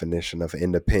 His definition of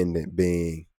independent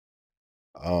being,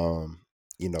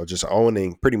 just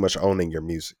pretty much owning your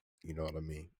music. You know what I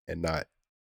mean, and not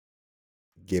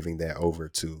giving that over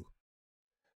to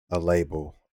a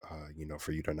label,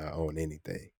 for you to not own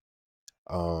anything.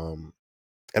 And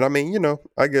I mean,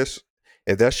 I guess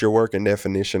if that's your working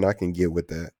definition, I can get with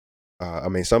that. I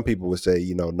mean, some people would say,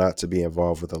 not to be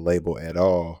involved with a label at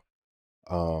all,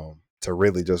 to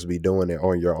really just be doing it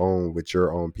on your own with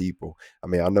your own people. I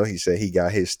mean, I know he said he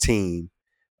got his team.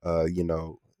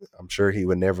 I'm sure he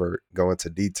would never go into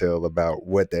detail about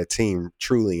what that team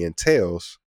truly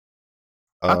entails.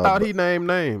 I thought he named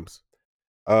names.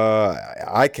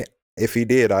 I can. If he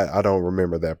did, I don't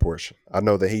remember that portion. I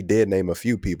know that he did name a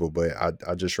few people, but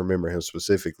I just remember him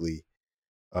specifically,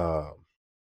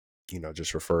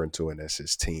 just referring to it as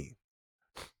his team.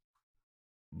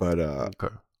 But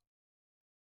okay.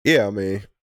 Yeah, I mean,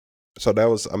 so that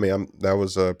was, that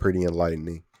was pretty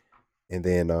enlightening. And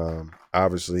then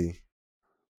obviously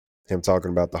him talking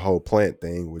about the whole plant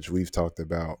thing, which we've talked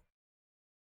about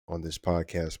on this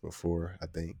podcast before, I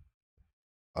think.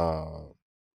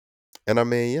 And I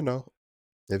mean,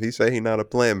 if he say he not a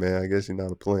plant, man, I guess he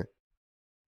not a plant.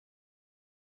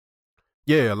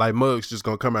 Yeah, like Muggs just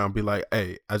gonna come out and be like,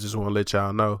 "Hey, I just want to let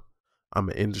y'all know I'm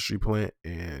an industry plant,"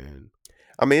 and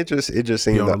I mean, it just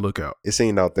seemed be on the lookout. It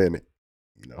seemed authentic,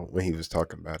 when he was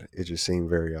talking about it. It just seemed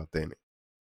very authentic.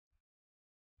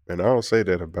 And I don't say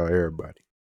that about everybody,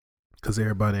 because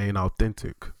everybody ain't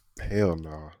authentic. Hell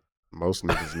no, most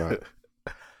niggas not.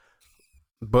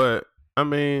 But I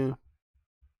mean,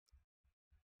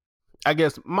 I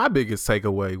guess my biggest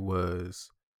takeaway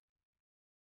was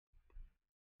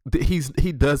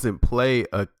he doesn't play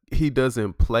a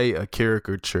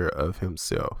caricature of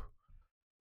himself.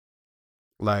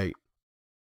 Like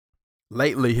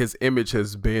lately, his image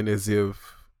has been as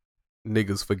if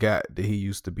niggas forgot that he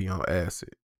used to be on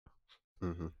acid.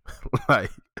 Mm-hmm.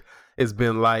 Like it's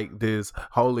been like this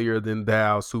holier than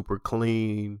thou, super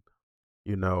clean.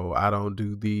 I don't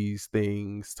do these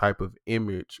things type of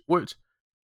image. Which,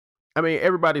 I mean,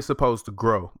 everybody's supposed to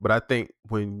grow, but I think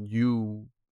when you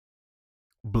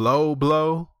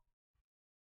blow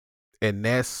and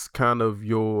that's kind of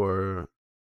your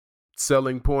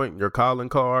selling point, your calling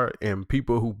card, and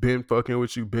people who been fucking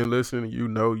with you, been listening, you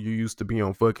used to be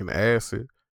on fucking acid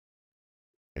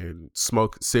and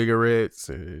smoke cigarettes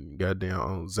and goddamn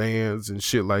on Xans and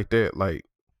shit like that. Like,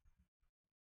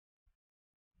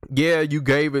 yeah, you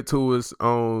gave it to us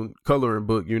on Coloring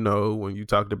Book, when you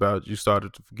talked about you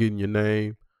started forgetting your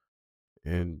name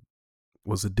and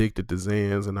was addicted to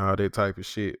Xans and all that type of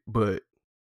shit. But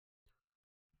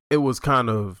it was kind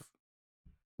of,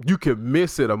 you could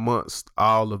miss it amongst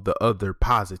all of the other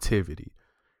positivity.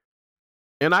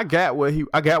 And I got where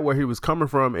he was coming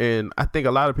from, and I think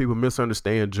a lot of people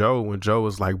misunderstand Joe when Joe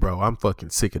was like, "Bro, I'm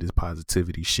fucking sick of this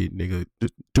positivity shit, nigga.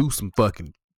 Do some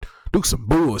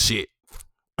bullshit."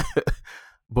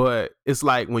 But it's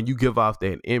like when you give off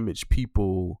that image,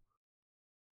 people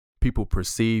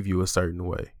perceive you a certain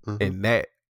way, and that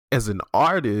as an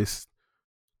artist,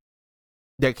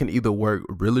 that can either work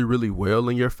really, really well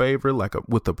in your favor, like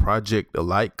with a project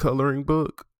alike coloring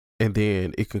book, and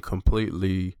then it can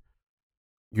completely,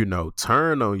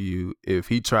 turn on you if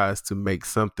he tries to make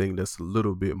something that's a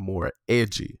little bit more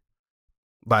edgy.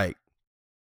 Like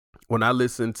when I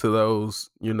listen to those,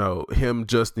 him,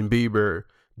 Justin Bieber,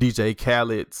 DJ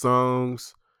Khaled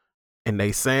songs, and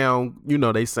they sound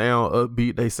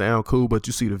upbeat, they sound cool, but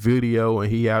you see the video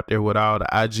and he out there with all the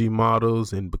IG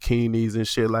models and bikinis and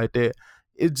shit like that.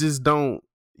 It just don't,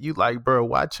 you like, bro,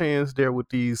 why Chance there with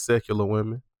these secular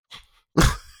women?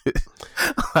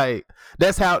 Like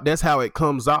that's how it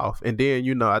comes off. And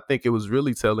then, I think it was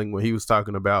really telling when he was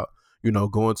talking about,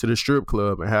 going to the strip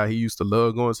club and how he used to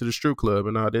love going to the strip club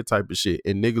and all that type of shit.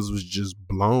 And niggas was just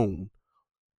blown.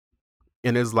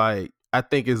 And it's like, I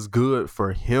think it's good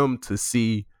for him to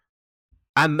see.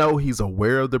 I know he's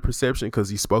aware of the perception because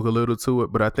he spoke a little to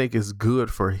it, but I think it's good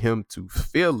for him to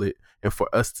feel it and for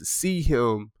us to see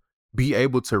him be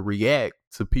able to react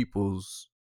to people's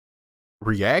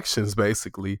reactions,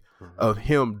 basically, of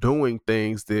him doing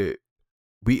things that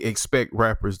we expect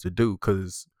rappers to do,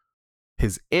 because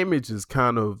his image is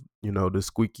kind of, the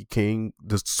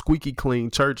squeaky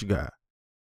clean church guy.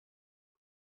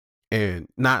 And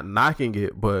not knocking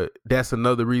it, but that's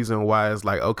another reason why it's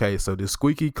like, okay, so this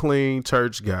squeaky clean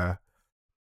church guy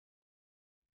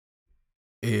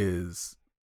is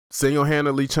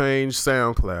single-handedly changed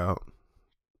SoundCloud,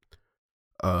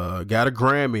 got a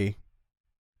Grammy,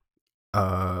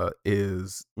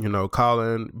 is,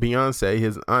 calling Beyonce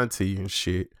his auntie and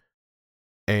shit,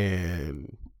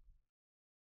 and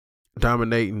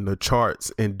dominating the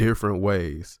charts in different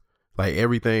ways. Like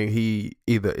everything he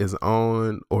either is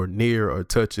on or near or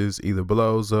touches either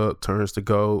blows up, turns to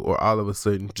gold, or all of a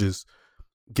sudden just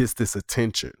gets this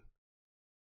attention.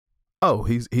 Oh,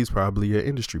 he's probably an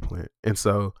industry plant. And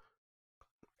so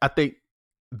I think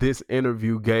this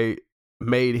interview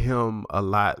made him a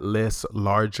lot less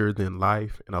larger than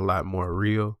life and a lot more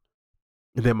real.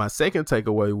 And then my second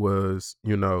takeaway was,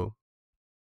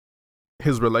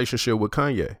 his relationship with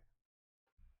Kanye.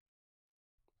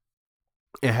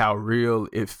 And how real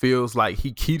it feels like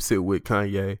he keeps it with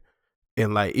Kanye.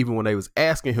 And like, even when they was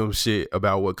asking him shit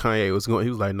about what Kanye was going, he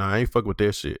was like, nah, I ain't fucking with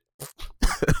that shit.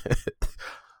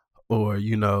 Or,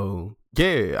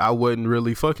 yeah, I wasn't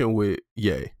really fucking with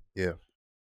Ye. Yeah.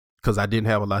 Because I didn't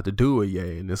have a lot to do with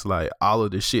Ye. And it's like all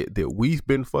of the shit that we've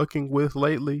been fucking with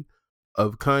lately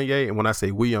of Kanye. And when I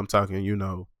say we, I'm talking,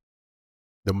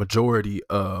 the majority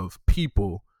of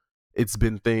people, it's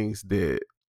been things that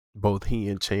both he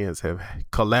and Chance have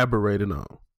collaborated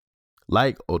on,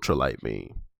 like Ultralight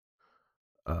Beam,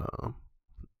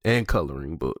 and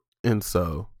Coloring Book. And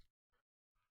so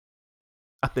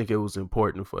I think it was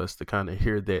important for us to kind of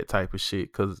hear that type of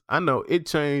shit, because I know it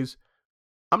changed.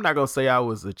 I'm not going to say I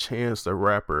was a Chance the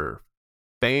Rapper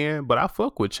fan, but I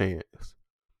fuck with Chance.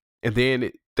 And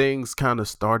then things kind of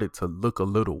started to look a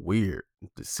little weird.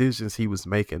 Decisions he was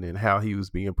making and how he was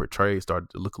being portrayed started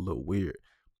to look a little weird.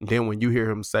 And then when you hear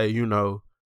him say,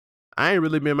 I ain't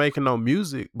really been making no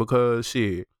music because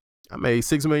shit, I made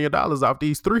 $6 million off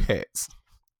these 3 hats.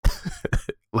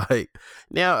 Like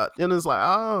now, and it's like,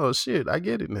 oh shit, I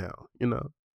get it now, I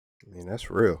mean, that's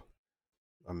real.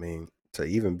 I mean, to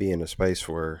even be in a space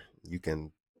where you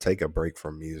can take a break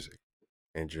from music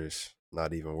and just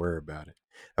not even worry about it.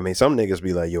 I mean, some niggas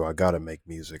be like, yo, I gotta make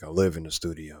music. I live in the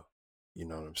studio. You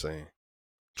know what I'm saying?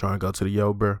 Trying to go to the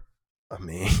yo, bro. I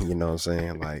mean, you know what I'm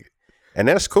saying? Like, and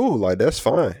that's cool. Like, that's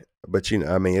fine. But,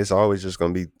 I mean, it's always just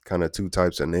going to be kind of two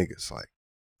types of niggas. Like,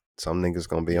 some niggas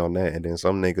going to be on that. And then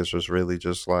some niggas just really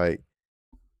just like,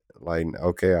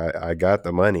 okay, I got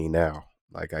the money now.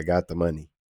 Like, I got the money.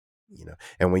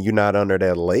 And when you're not under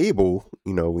that label,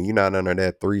 when you're not under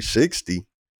that 360,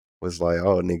 was like,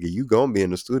 oh, nigga, you gonna be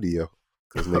in the studio.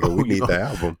 Because, nigga, we need the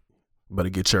album. Better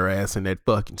get your ass in that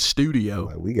fucking studio.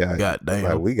 Like, we got, goddamn.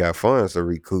 Like, we got funds to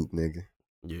recoup, nigga.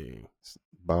 Yeah.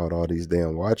 Bought all these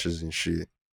damn watches and shit.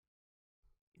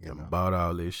 Bought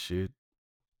all this shit.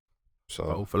 So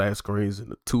 4 flat screens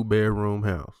in a 2-bedroom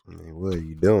house. I mean, what are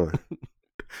you doing?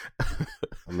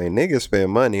 I mean, niggas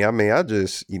spend money. I mean, I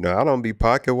just, I don't be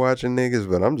pocket watching niggas,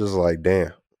 but I'm just like,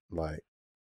 damn. Like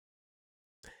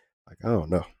I don't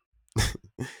know.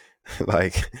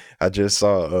 Like, I just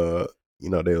saw,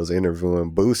 they was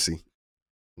interviewing Boosie,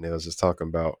 and they was just talking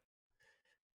about,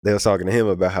 they was talking to him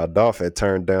about how Dolph had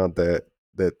turned down that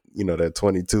that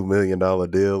 $22 million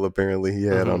deal apparently he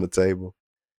had on the table.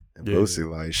 And Yeah. Boosie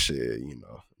like, shit,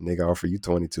 nigga offer you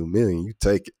 22 million, you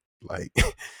take it. Like,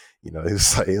 he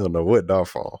was like, he don't know what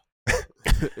Dolph on.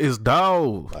 It's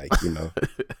dog. Like,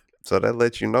 so that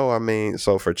lets you know, I mean,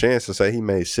 so for Chance to say he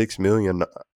made $6 million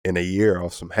in a year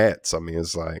off some hats, I mean,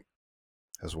 it's like,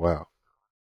 that's wow.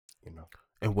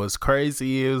 And what's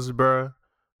crazy is, bruh,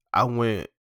 I went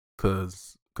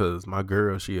cause my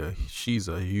girl, she's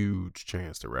a huge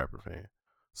Chance the Rapper fan.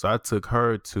 So I took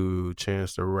her to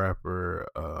Chance the Rapper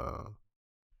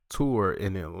tour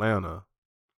in Atlanta.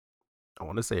 I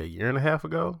want to say a year and a half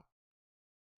ago.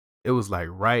 It was like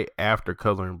right after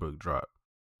Coloring Book dropped.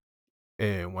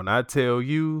 And when I tell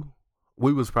you,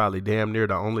 we was probably damn near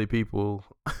the only people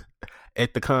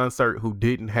at the concert who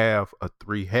didn't have a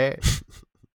 3 hat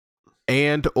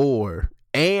and or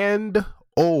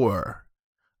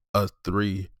a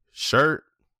 3 shirt,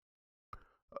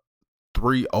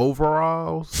 3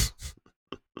 overalls,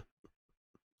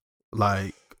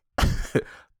 like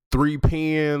 3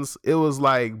 pens. It was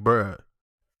like, bruh.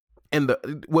 And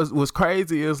what's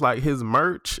crazy is like his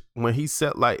merch when he's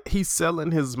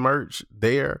selling his merch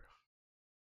there,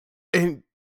 and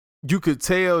you could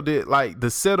tell that like the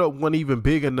setup wasn't even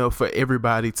big enough for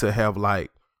everybody to have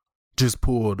like just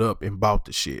pulled up and bought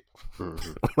the shit.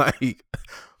 Like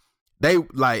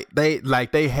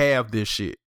they have this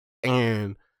shit,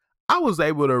 and I was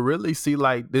able to really see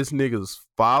like this nigga's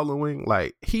following.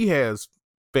 Like he has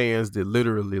fans that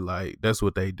literally like that's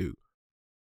what they do.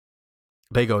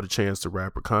 They go to Chance the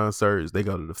Rapper concerts. They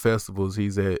go to the festivals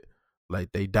he's at.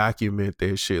 Like they document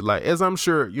their shit. Like as I'm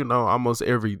sure almost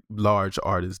every large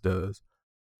artist does.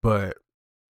 But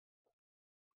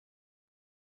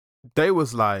they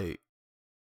was like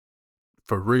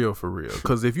for real.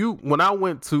 Because when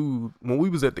we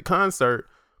was at the concert,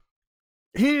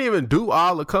 he didn't even do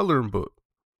all the Coloring Book,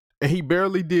 and he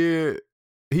barely did.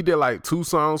 He did like 2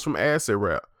 songs from Acid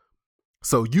Rap.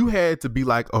 So you had to be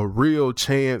like a real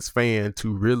Chance fan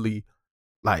to really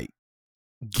like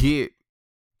get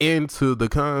into the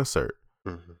concert.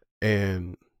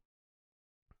 And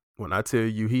when I tell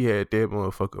you he had that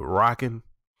motherfucker rocking,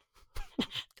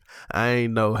 I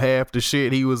ain't know half the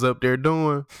shit he was up there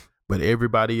doing, but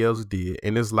everybody else did.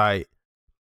 And it's like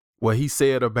what he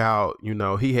said about,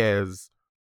 he has,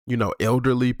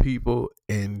 elderly people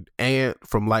and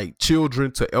from like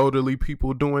children to elderly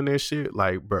people doing that shit.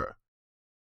 Like, bruh,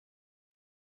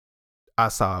 I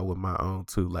saw it with my own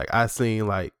too. Like I seen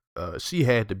like she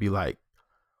had to be like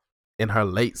in her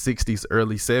late 60s,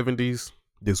 early 70s.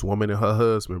 This woman and her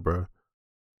husband, bro.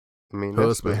 I mean,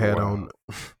 Husband had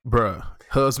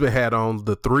on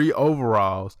the 3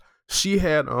 overalls. She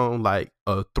had on like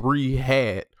a 3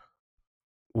 hat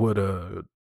with a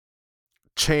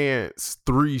Chance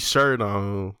 3 shirt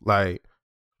on, like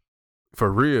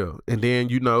for real. And then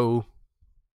you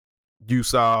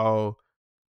saw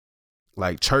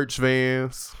like church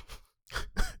vans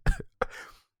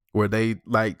where they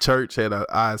like church had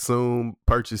I assume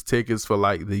purchased tickets for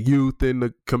like the youth in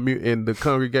the in the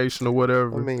congregation or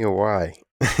whatever. I mean, why?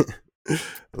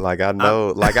 I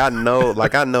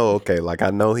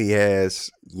know he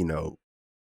has,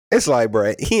 it's like,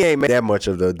 bro, he ain't made that much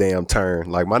of the damn turn.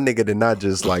 Like my nigga did not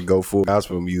just like go full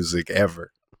gospel music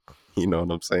ever. You know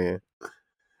what I'm saying?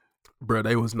 Bro,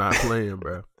 they was not playing,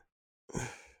 bro.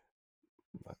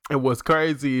 And what's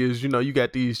crazy is, you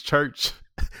got these church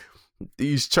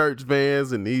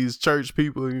vans and these church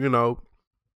people,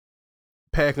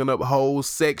 packing up whole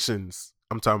sections.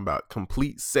 I'm talking about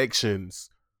complete sections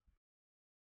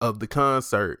of the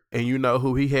concert. And you know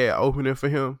who he had opening for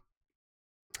him?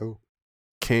 Who?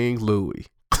 King Louis.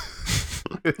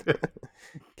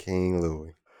 King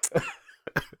Louis.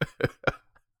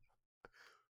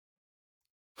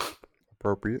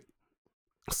 Appropriate.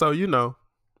 So,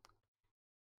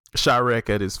 Chirac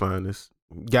at his finest.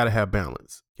 Gotta have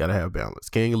balance.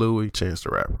 King Louis, Chance the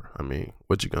Rapper. I mean,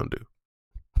 what you gonna do?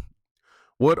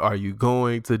 What are you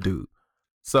going to do?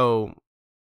 So,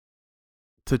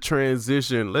 to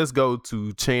transition, let's go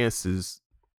to Chance's.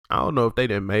 I don't know if they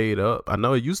done made up. I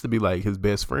know it used to be like his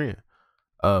best friend.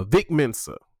 Vic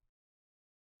Mensa.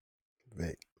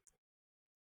 Vic.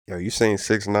 Yo, you seen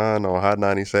 6ix9ine on Hot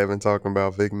 97 talking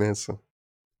about Vic Mensa?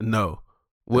 No.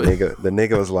 What? The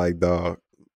nigga was like, dog,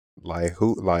 like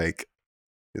who, like,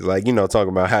 he's like, talking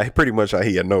about how pretty much how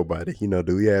he a nobody.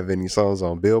 Do we have any songs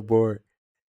on Billboard?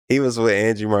 He was with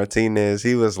Angie Martinez.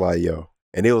 He was like, yo,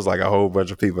 and it was like a whole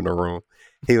bunch of people in the room.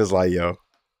 He was like, yo,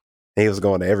 and he was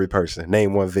going to every person.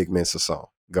 Name one Vic Mensa song.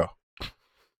 Go.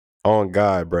 On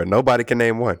God, bro. Nobody can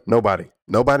name one. Nobody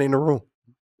in the room.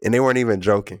 And they weren't even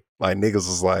joking. Like niggas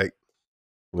was like,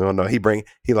 we don't know. He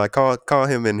like call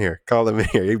him in here. Call him in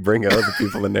here. He bringing other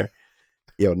people in there.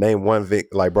 Yo, name one Vic.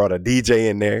 Like brought a DJ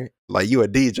in there. Like you a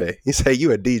DJ. He say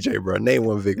you a DJ, bro. Name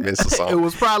one Vic Mensa It song,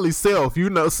 was probably Self.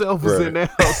 Self was in bro.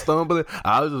 there stumbling.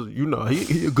 I was just,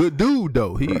 he a good dude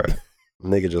though. Right.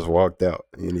 Nigga just walked out.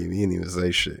 He didn't even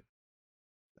say shit.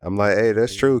 I'm like, hey,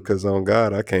 that's true, because on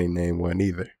God, I can't name one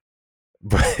either.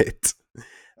 But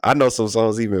I know some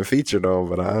songs even featured on,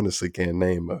 but I honestly can't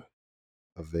name a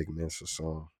Vic Mensa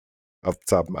song off the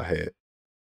top of my head.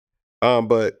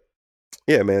 But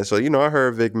yeah, man. So I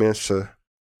heard Vic Mensa,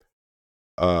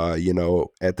 at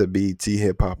the BET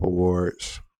Hip Hop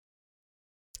Awards.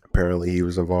 Apparently, he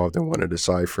was involved in one of the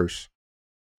ciphers.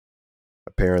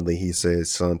 Apparently, he said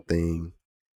something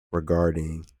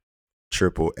regarding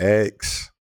Triple X.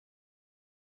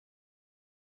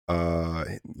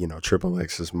 Triple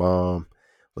X's mom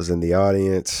was in the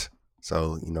audience.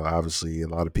 So, obviously a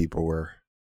lot of people were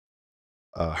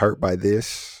hurt by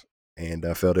this and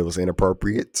felt it was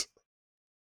inappropriate.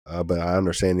 But I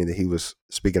understand that he was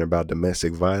speaking about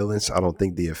domestic violence. I don't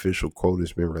think the official quote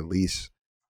has been released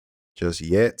just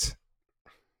yet.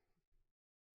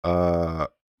 I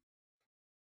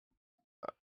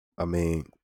mean,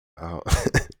 uh,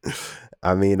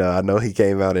 I know he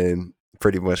came out and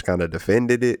pretty much kind of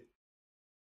defended it.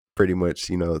 Pretty much,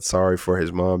 sorry for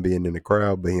his mom being in the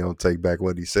crowd, but he don't take back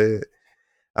what he said.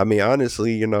 I mean,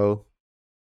 honestly,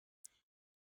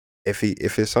 if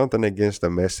it's something against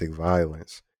domestic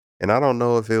violence, and I don't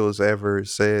know if it was ever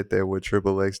said that what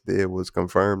Triple X did was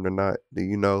confirmed or not. Do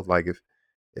you know, like if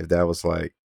that was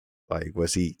like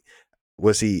was he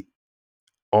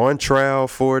on trial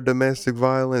for domestic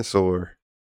violence, or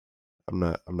I'm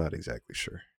not exactly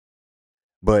sure.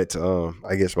 But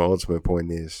I guess my ultimate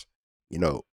point is, you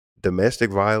know, domestic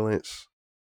violence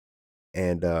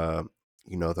and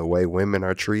the way women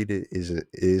are treated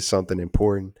is something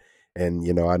important.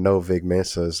 And I know Vic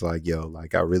Mensa is like, yo,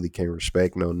 like I really can't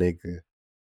respect no nigga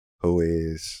who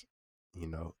is, you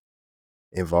know,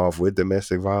 involved with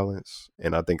domestic violence.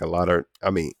 And I think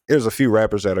there's a few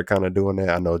rappers that are kind of doing that.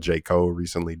 I know J. Cole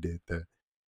recently did that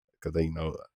because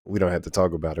we don't have to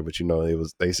talk about it, but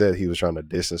they said he was trying to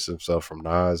distance himself from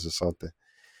Nas or something.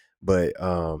 But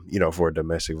for a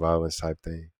domestic violence type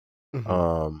thing.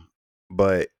 Mm-hmm.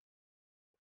 But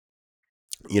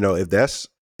if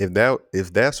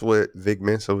that's what Vic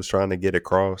Mensa was trying to get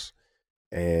across,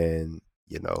 and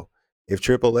if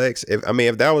Triple X, if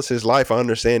that was his life, I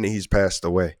understand that he's passed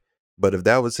away. But if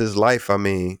that was his life,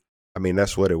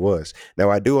 that's what it was. Now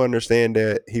I do understand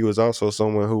that he was also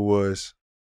someone who was,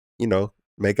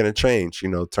 making a change,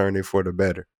 turning for the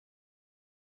better.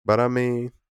 But I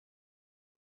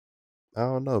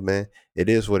don't know, man. It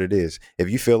is what it is. If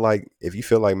you feel like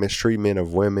mistreatment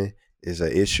of women is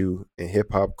an issue in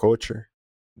hip hop culture,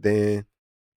 then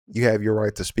you have your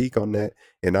right to speak on that.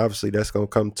 And obviously that's gonna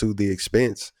come to the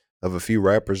expense of a few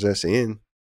rappers that's in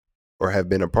or have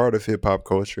been a part of hip hop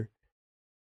culture.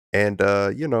 And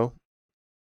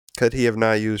could he have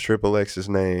not used Triple X's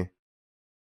name?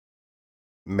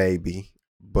 Maybe.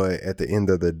 But at the end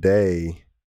of the day,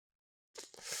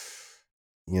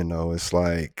 it's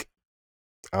like,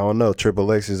 I don't know.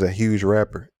 Triple X is a huge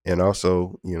rapper, and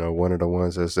also, one of the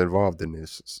ones that's involved in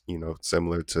this.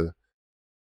 Similar to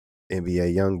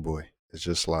NBA YoungBoy. It's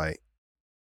just like,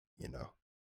 you know,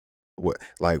 what,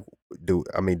 like, do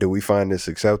we find this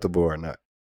acceptable or not?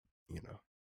 You know,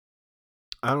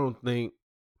 I don't think.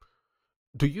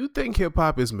 Do you think hip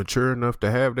hop is mature enough to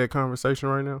have that conversation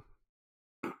right now?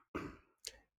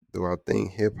 do I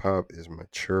think hip hop is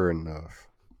mature enough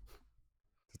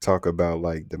to talk about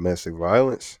like domestic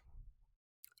violence?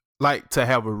 Like to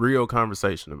have a real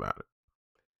conversation about it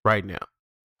right now?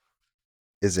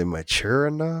 Is it mature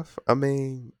enough? Of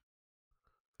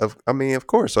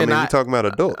course. And We talking about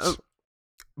adults.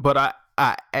 but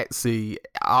I see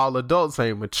all adults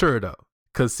ain't mature though.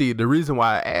 Cause see, the reason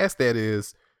why I asked that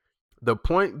is the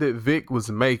point that Vic was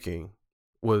making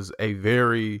was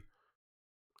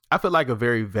I feel like a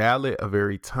very valid, a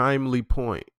very timely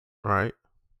point, right?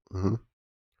 Mm-hmm.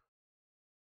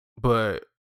 But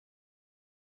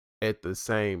at the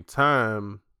same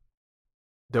time,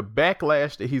 the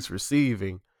backlash that he's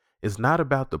receiving is not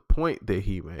about the point that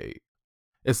he made.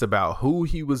 It's about who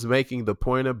he was making the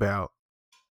point about,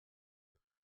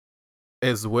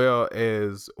 as well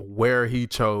as where he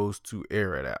chose to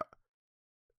air it out.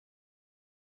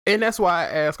 And that's why I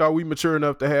ask, are we mature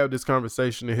enough to have this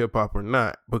conversation in hip hop or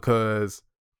not? Because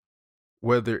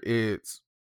whether it's,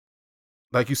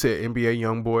 like you said, NBA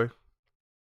YoungBoy,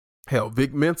 hell,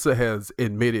 Vic Mensa has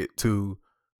admitted to,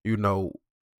 you know,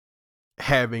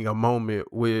 having a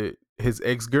moment with his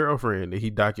ex-girlfriend that he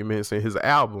documents in his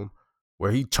album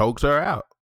where he choked her out.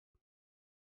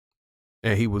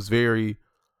 And he was very,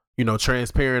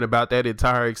 transparent about that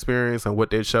entire experience and what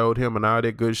that showed him and all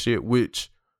that good shit, which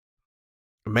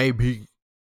may be,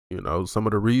 some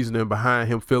of the reasoning behind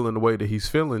him feeling the way that he's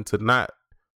feeling, to not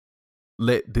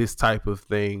let this type of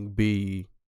thing be,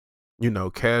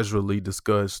 casually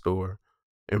discussed or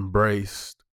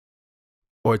embraced,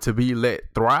 or to be let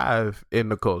thrive in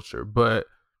the culture. But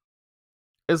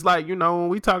it's like, when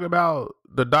we talk about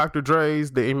the Dr.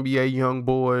 Dre's, the NBA young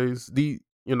boys,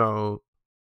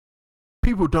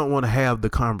 people don't want to have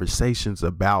the conversations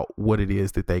about what it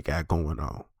is that they got going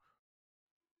on.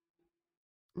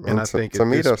 And I think to at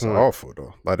me, this that's point, awful,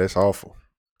 though. Like, that's awful,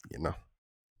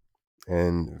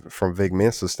 And from Vic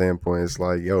Mensa's standpoint, it's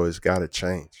like, yo, it's got to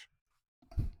change.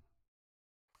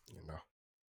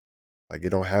 Like, it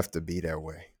don't have to be that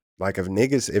way. Like, if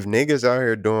niggas out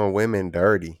here doing women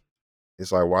dirty,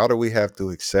 it's like, why do we have to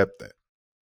accept that?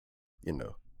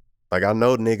 Like, I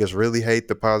know niggas really hate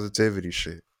the positivity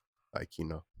shit. Like,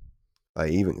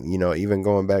 like even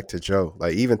going back to Joe,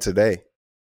 like even today,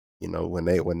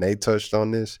 when they touched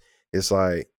on this, it's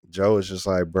like Joe is just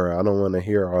like, bro, I don't want to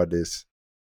hear all this,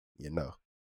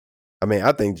 I mean,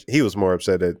 I think he was more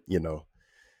upset at,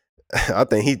 I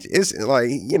think it's like,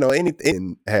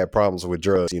 anything had problems with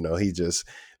drugs, he just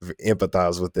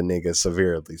empathized with the nigga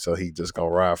severely. So he just gonna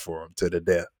ride for him to the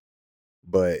death.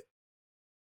 But,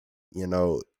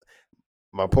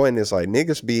 my point is, like,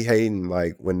 niggas be hating,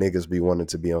 like, when niggas be wanting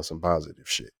to be on some positive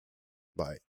shit.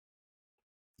 Like,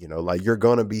 like, you're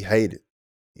gonna be hated,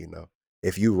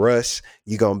 if you rush,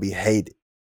 you're gonna be hated.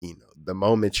 The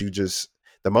moment you just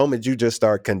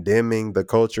start condemning the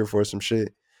culture for some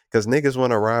shit, because niggas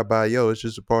want to ride by, yo, it's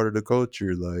just a part of the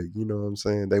culture. Like, you know what I'm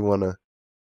saying? They want to,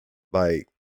 like,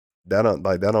 that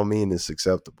don't mean it's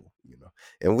acceptable,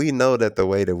 And we know that the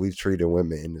way that we've treated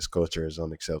women in this culture is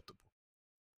unacceptable.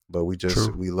 But we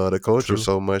love the culture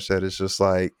so much that it's just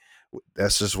like,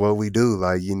 that's just what we do.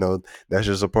 Like, that's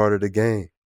just a part of the game.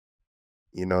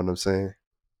 You know what I'm saying?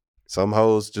 Some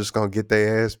hoes just gonna get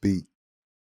their ass beat.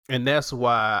 And that's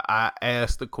why I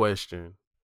asked the question,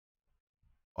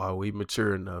 are we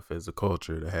mature enough as a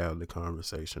culture to have the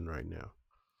conversation right now?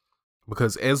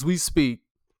 Because as we speak,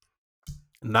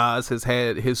 Nas has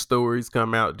had his stories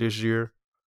come out this year.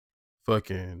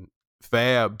 Fucking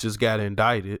Fab just got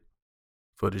indicted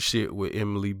for the shit with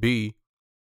Emily B.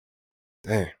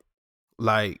 Damn.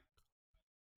 Like,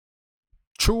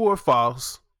 true or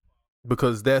false?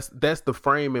 Because that's the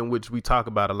frame in which we talk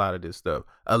about a lot of this stuff.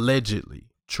 Allegedly,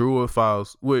 true or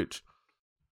false? Which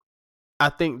I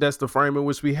think that's the frame in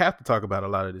which we have to talk about a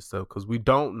lot of this stuff, because we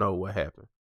don't know what happened.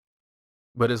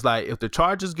 But it's like, if the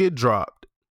charges get dropped,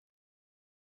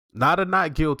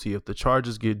 not guilty, if the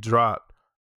charges get dropped,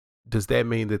 does that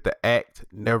mean that the act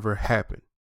never happened?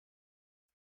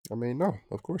 I mean, no,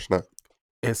 of course not.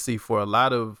 And see, for a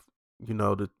lot of,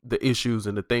 the issues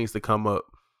and the things that come up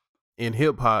in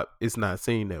hip hop, it's not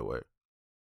seen that way.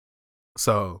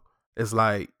 So it's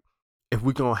like, if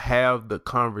we're going to have the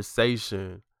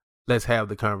conversation, let's have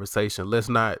the conversation. Let's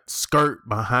not skirt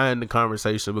behind the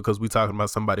conversation because we're talking about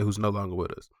somebody who's no longer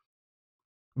with us.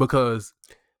 Because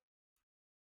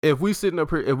if we sitting up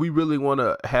here, if we really want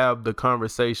to have the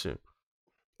conversation,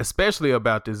 especially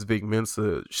about this Vic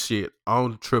Mensa shit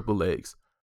on Triple X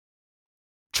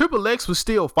was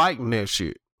still fighting that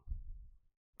shit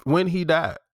when he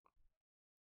died.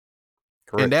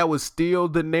 Correct. And that was still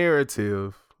the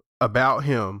narrative about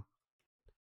him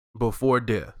before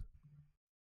death.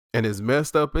 And as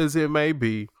messed up as it may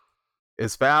be,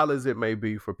 as foul as it may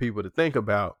be for people to think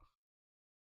about,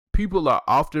 people are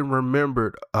often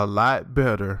remembered a lot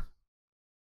better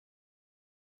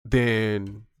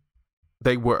than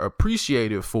they were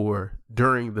appreciated for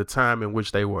during the time in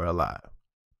which they were alive.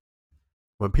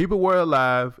 When people were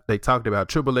alive, they talked about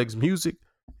Triple X music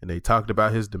and they talked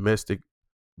about his domestic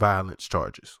violence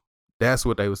charges. That's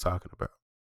what they was talking about.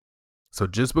 So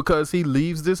just because he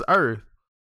leaves this earth,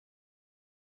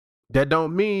 that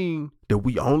don't mean that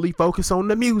we only focus on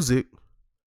the music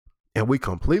and we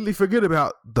completely forget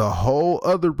about the whole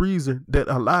other reason that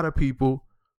a lot of people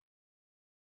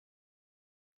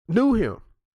knew him.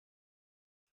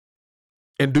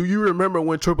 And do you remember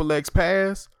when Triple X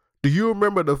passed? Do you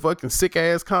remember the fucking sick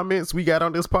ass comments we got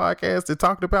on this podcast that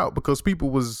talked about because people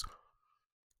was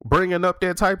bringing up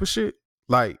that type of shit?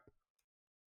 Like,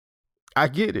 I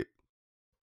get it.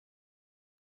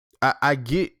 I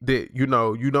get that, you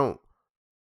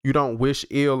don't wish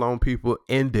ill on people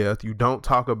in death. You don't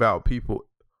talk about people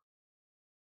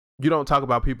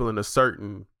in a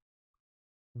certain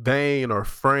vein or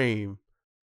frame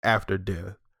after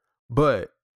death.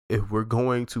 But if we're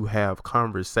going to have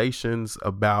conversations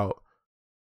about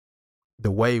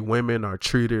the way women are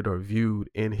treated or viewed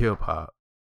in hip hop,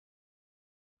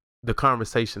 the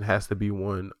conversation has to be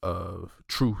one of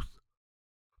truth.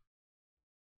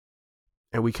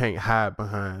 And we can't hide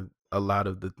behind a lot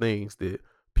of the things that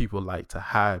people like to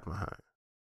hide behind.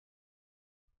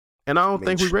 And I don't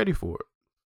think we're ready for it.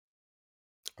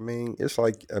 It's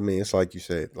like you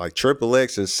said, like Triple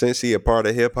X is, since he a part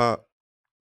of hip hop,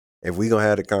 if we gonna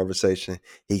have a conversation,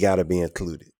 he gotta be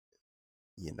included,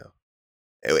 you know,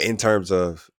 in terms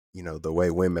of, you know, the way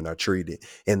women are treated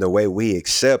and the way we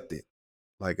accept it,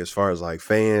 like as far as like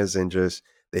fans and just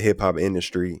the hip hop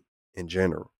industry in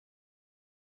general,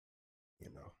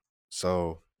 you know.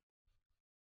 So,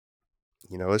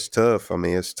 you know, it's tough.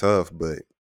 It's tough, but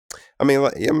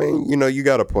you know, you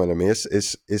got a point.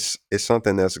 It's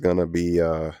something that's gonna be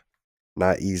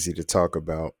not easy to talk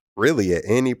about really at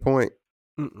any point.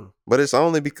 Mm-mm. But it's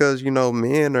only because, you know,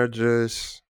 men are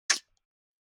just,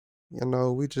 you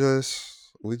know, we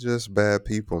just bad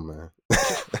people, man.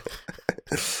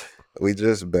 We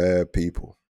just bad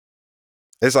people.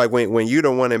 It's like when you're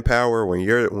the one in power, when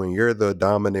you're the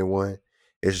dominant one,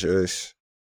 it's just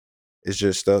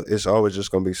stuff. It's always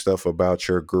just gonna be stuff about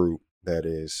your group that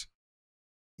is,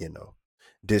 you know,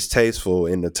 distasteful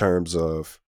in the terms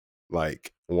of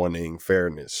like wanting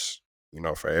fairness, you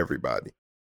know, for everybody.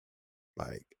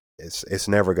 Like it's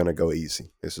never gonna go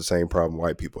easy. It's the same problem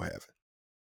white people have,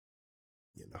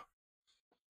 you know.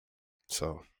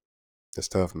 So it's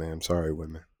tough, man. I'm sorry,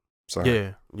 women.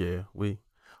 Sorry. Yeah. We,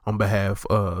 on behalf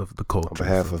of the On culture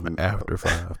behalf of from After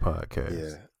Five Podcast,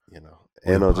 yeah, you know,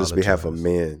 we and on just behalf of apologize.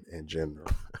 men in general.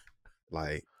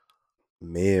 Like,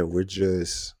 men, we're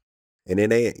just, and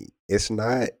it's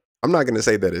not, I'm not gonna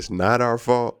say that it's not our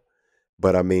fault,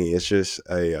 but it's just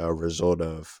a result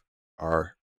of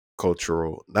our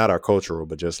cultural, not our cultural,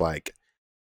 but just like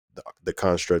the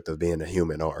construct of being a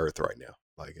human on earth right now.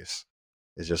 Like it's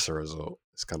just a result.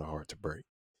 It's kind of hard to break.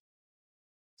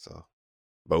 So,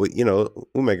 but we, you know,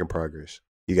 we're making progress.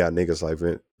 You got niggas like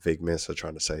Vic Mensa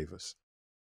trying to save us.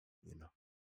 You know,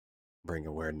 bring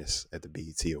awareness at the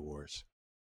BET Awards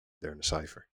during the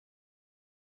cipher,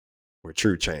 where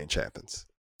true change happens.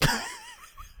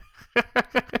 You know.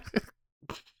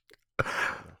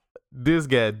 This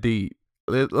got deep.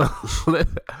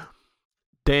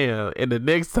 Damn. And the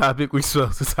next topic we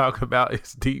supposed to talk about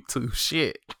is deep too.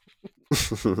 Shit.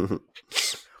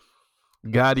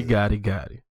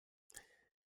 Gotti.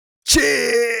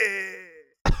 Shit!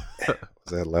 Was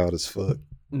that loud as fuck?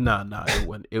 Nah, it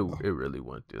wasn't. It really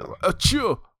wasn't.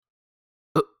 Achoo!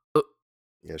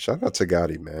 Yeah, shout out to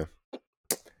Gotti, man.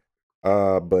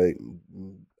 But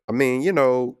you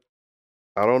know,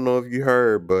 I don't know if you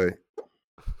heard, but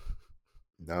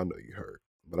I know you heard,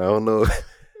 but I don't know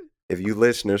if you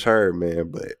listeners heard,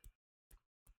 man. But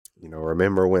you know,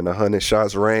 remember when 100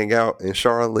 shots rang out in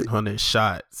Charlotte? 100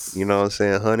 shots. You know what I'm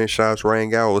saying? 100 shots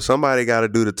rang out. Well, somebody got to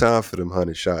do the time for them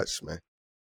 100 shots, man.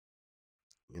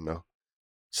 You know,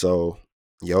 so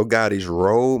Yo Gotti's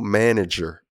road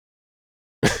manager,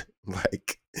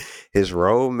 like his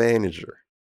road manager,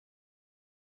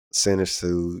 sentenced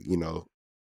to, you know,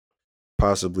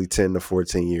 possibly 10 to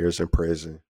 14 years in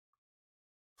prison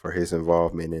for his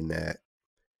involvement in that.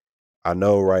 I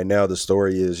know right now the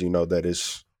story is, you know, that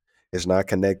it's not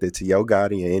connected to Yo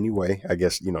Gotti in any way. I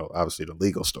guess, you know, obviously the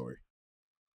legal story.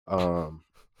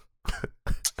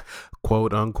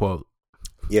 Quote unquote.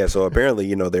 Yeah, so apparently,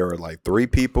 you know, there were like three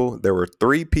people. There were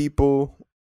three people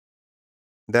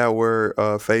that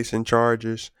were facing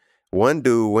charges. One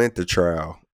dude went to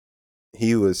trial.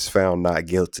 He was found not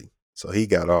guilty, so he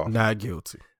got off. Not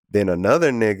guilty. Then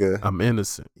another nigga, I'm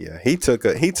innocent. yeah, he took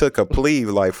a plea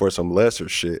like for some lesser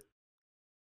shit.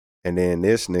 And then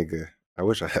this nigga, I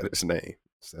wish I had his name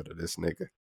instead of this nigga.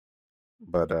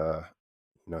 But you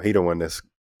know, he the one this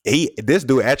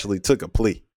dude actually took a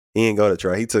plea. He didn't go to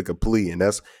trial. He took a plea, and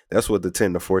that's what the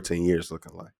 10 to 14 years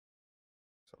looking like.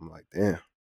 So I'm like, damn.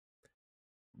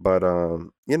 But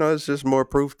you know, it's just more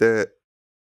proof that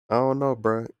I don't know,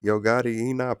 bro. Yo Gotti,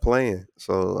 he not playing.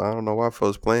 So I don't know why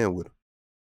folks playing with him.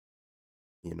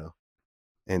 You know.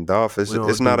 And Dolph, We it's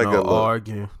don't do not a no good look.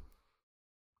 arguing.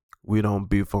 We don't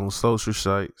beef on social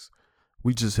sites.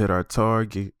 We just hit our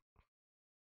target.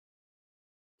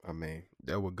 I mean,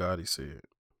 That's what Gotti said.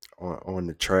 on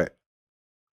the track.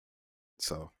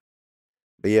 So,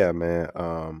 but yeah, man.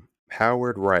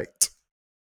 Howard Wright,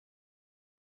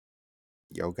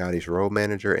 Yo Gotti's road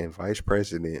manager and vice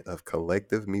president of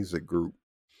Collective Music Group.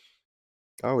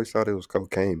 I always thought it was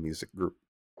Cocaine Music Group.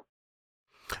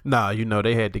 Nah,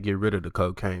 they had to get rid of the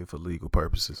cocaine for legal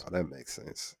purposes. Oh, that makes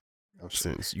sense. I'm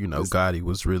sure. Since, This, Gotti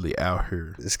was really out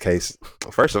here. this case,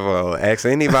 first of all, ask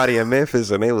anybody in Memphis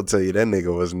and they will tell you that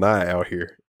nigga was not out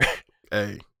here.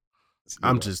 Hey,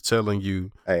 I'm just telling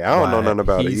you. Hey, I don't know nothing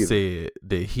about it He either. said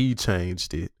that he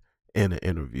changed it in an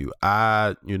interview.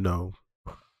 I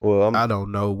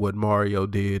don't know what Mario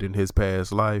did in his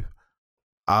past life.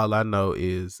 All I know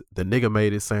is the nigga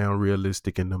made it sound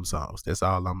realistic in them songs. That's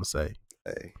all I'm gonna say.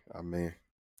 Hey, I mean,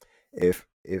 if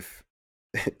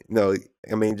no,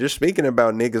 I mean, just speaking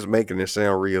about niggas making it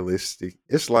sound realistic,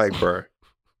 it's like, bro,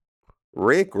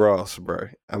 Rick Ross, bro.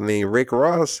 I mean, Rick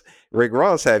Ross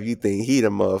have you think he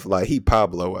the muff like he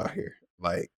Pablo out here,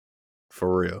 like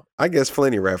for real. I guess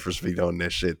plenty rappers be on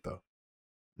that shit though.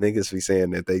 Niggas be saying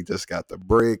that they just got the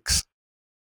bricks.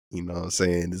 You know what I'm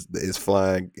saying? It's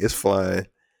flying.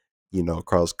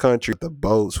 Cross country, the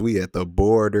boats, we at the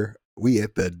border, we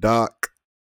at the dock.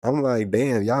 I'm like,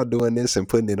 damn, y'all doing this and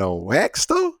putting it on wax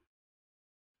though?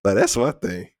 Like, that's my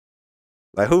thing.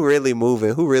 Like, who really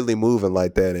moving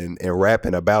like that and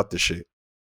rapping about the shit?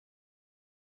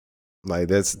 Like,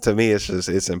 that's, to me,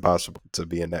 it's impossible to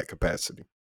be in that capacity.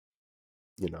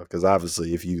 Because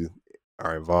obviously if you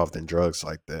are involved in drugs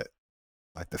like that,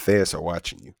 like the feds are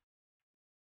watching you.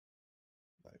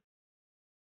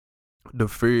 The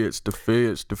feds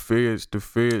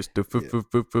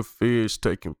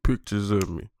taking pictures of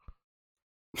me.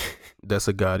 That's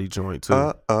a Gotti joint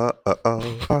too.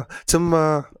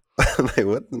 Tomorrow. Like,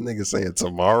 what the niggas saying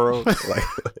tomorrow? Like,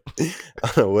 I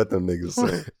don't know what them niggas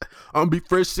saying. I'm be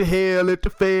fresh to hell if the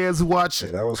fans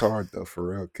watching. Yeah, that was hard though.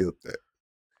 Pharrell killed that.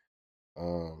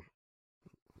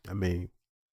 I mean,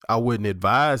 I wouldn't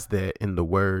advise that in the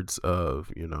words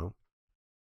of, Who?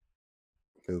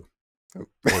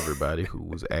 everybody who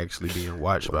was actually being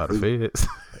watched by the feds.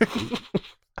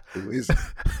 Who is it?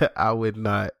 I would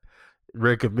not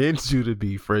recommend you to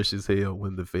be fresh as hell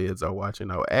when the feds are watching.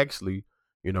 I would actually,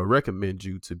 recommend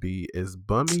you to be as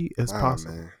bummy as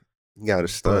possible. Man. You gotta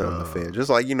stun on the feds. Just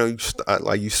like, you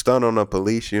stun on the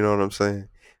police, you know what I'm saying?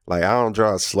 Like, I don't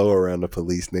drive slow around the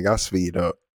police, nigga. I speed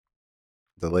up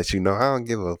to let you know I don't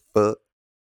give a fuck.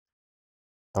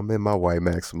 I'm in my white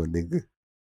Maxima, nigga.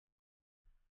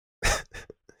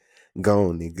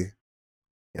 Gone, nigga.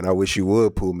 And I wish you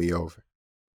would pull me over.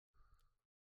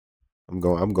 I'm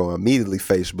going immediately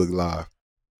Facebook Live.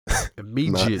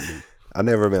 Immediately. I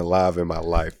never been live in my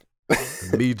life.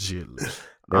 Immediately.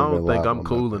 I don't think I'm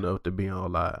cool enough to be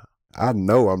on live. I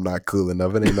know I'm not cool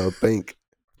enough. It ain't no think.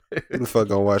 Who the fuck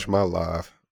gonna watch my live?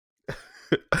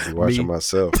 I'm watching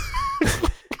myself.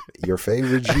 Your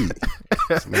favorite G.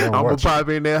 I'm gonna pop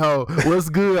in that hole. What's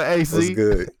good, AC? What's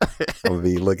good? I'm gonna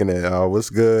be looking at what's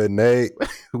good, Nate.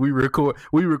 We record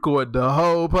the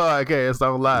whole podcast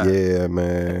on live. Yeah,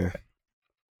 man.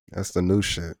 That's the new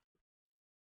shit.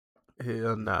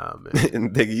 Hell nah, man.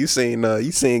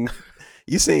 Nigga,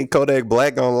 you seen Kodak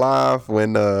Black on live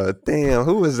when damn,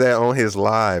 who was that on his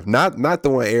live? Not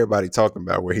the one everybody talking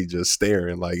about where he just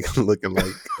staring like looking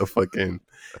like a fucking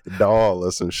doll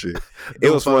or some shit. It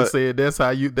was one said that's how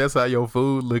your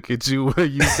food look at you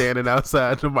when you standing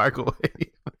outside the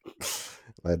microwave.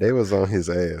 Like, they was on his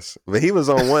ass. But he was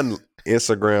on one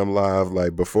Instagram live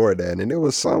like before that, and it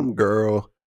was some girl.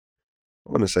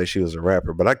 I want to say she was a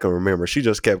rapper, but I can't remember. She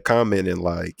just kept commenting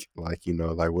like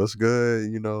what's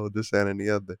good, this, that, and the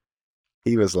other.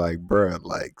 He was like, bruh,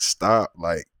 like, stop,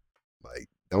 like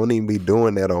don't even be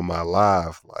doing that on my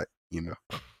live, like, And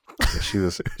she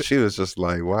was just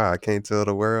like, wow, I can't tell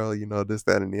the world, this,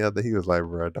 that, and the other. He was like,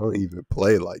 bruh, don't even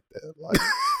play like that, like,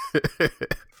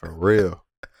 for real.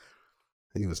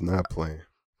 He was not playing.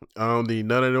 I don't need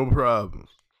none of them problems.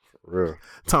 Real.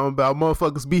 Talking about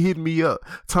motherfuckers be hitting me up.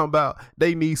 Talking about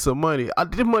they need some money.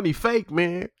 This money fake,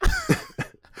 man.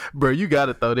 Bro, you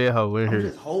gotta throw that hoe in here. I'm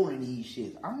just holding these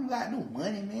shits. I don't got no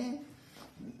money, man.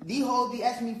 These hoes be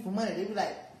asking me for money. They be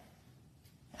like,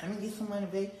 let me get some money,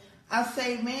 babe. I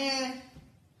say, man,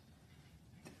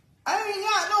 I ain't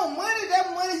got no money.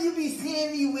 That money you be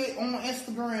seeing me with on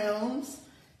Instagrams,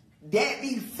 that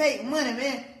be fake money,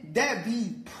 man. That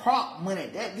be prop money.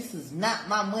 This is not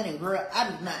my money, girl. I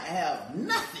do not have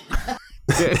nothing.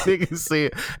 That nigga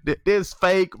said that this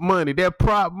fake money, that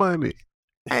prop money.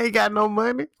 I ain't got no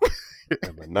money.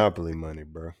 That monopoly money,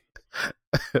 bro.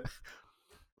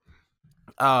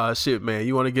 Shit, man.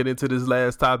 You want to get into this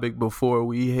last topic before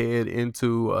we head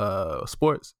into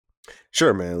sports?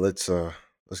 Sure, man. Let's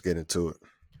get into it.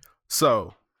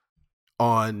 So,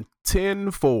 on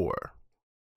 10/4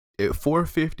 at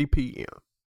 4:50 p.m.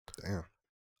 Damn.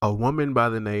 A woman by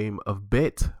the name of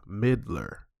Bette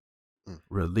Midler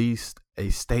released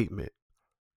a statement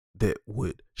that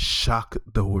would shock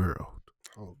the world.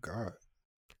 Oh God.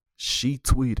 She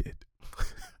tweeted.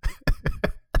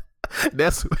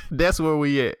 That's where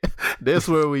we at. That's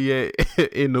where we at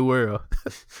in the world.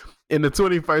 In the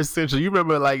 21st century. You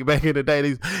remember like back in the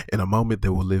day, in a moment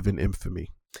that will live in infamy.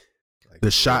 Like,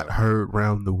 The shot heard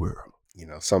round the world. You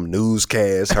know, some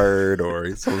newscast heard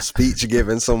or some speech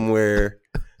given somewhere.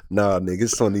 Nah, nigga,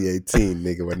 it's 2018,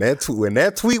 nigga. When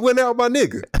that tweet went out, my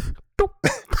nigga,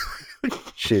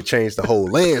 shit changed the whole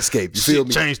landscape. You feel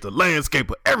me? Changed the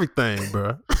landscape of everything,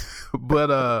 bro.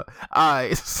 But all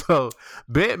right. So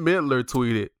Bette Midler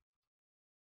tweeted,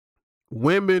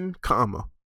 "Women, comma."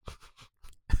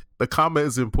 The comma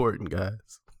is important,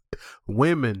 guys.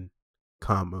 Women,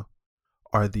 comma,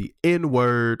 are the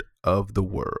N-word of the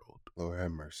world. Lord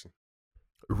have mercy.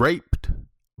 Raped,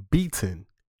 beaten,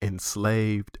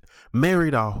 enslaved,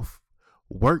 married off,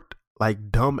 worked like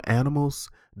dumb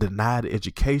animals, denied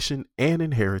education and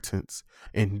inheritance,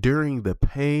 enduring the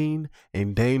pain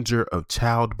and danger of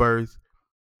childbirth,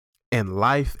 and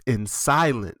life in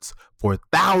silence for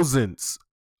thousands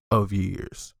of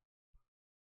years.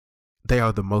 They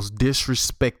are the most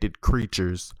disrespected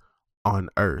creatures on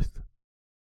earth.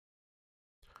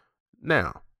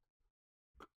 Now,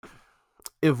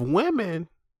 if women,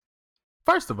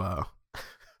 first of all,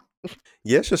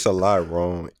 yeah, it's just a lot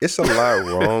wrong. It's a lot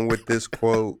wrong with this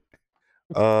quote.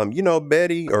 You know,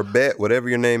 Betty or Bet, whatever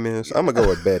your name is. I'm gonna go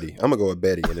with Betty.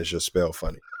 And it's just spelled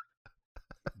funny.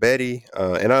 Betty,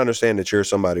 and I understand that you're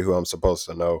somebody who I'm supposed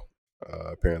to know.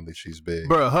 Apparently, she's big.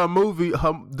 Bro, her movie,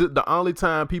 the only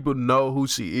time people know who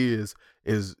she is,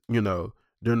 you know,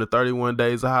 during the 31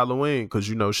 days of Halloween, because,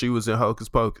 you know, she was in Hocus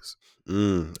Pocus.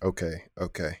 Okay.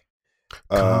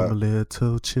 Come,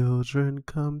 little children,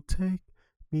 come take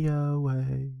me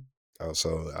away. Oh,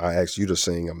 so I asked you to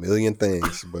sing a million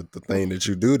things, but the thing that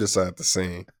you do decide to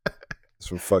sing is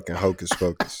from fucking Hocus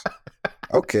Pocus.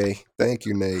 Okay, thank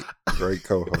you, Nate. Great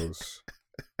co-host.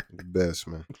 The best,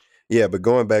 man. Yeah, but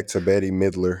going back to Bette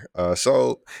Midler.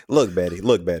 So look, Betty.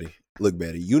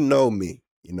 You know me.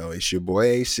 You know, it's your boy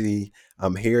AC.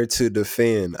 I'm here to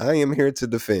defend. I am here to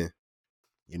defend.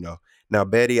 You know. Now,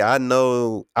 Betty, I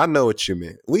know what you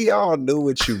meant. We all knew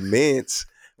what you meant.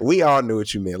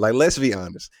 Like, let's be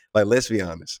honest.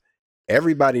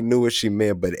 Everybody knew what she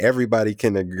meant, but everybody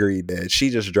can agree that she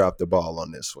just dropped the ball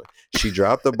on this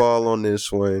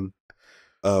one.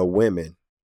 Women,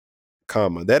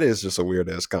 comma. That is just a weird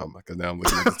ass comma because now I'm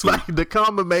looking at the tweet. Like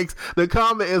the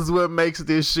comma is what makes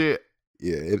this shit.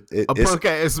 Yeah, a punk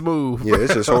ass move. Yeah,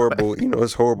 it's just horrible. You know,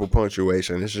 it's horrible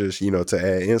punctuation. It's just, you know, to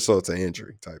add insult to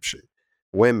injury type shit.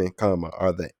 Women, comma,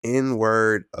 are the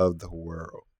N-word of the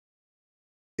world.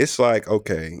 It's like,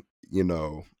 okay, you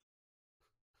know,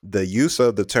 the use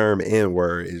of the term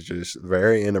N-word is just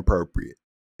very inappropriate.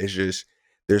 It's just,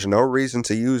 there's no reason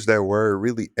to use that word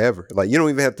really ever. Like, you don't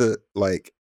even have to,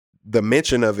 like, the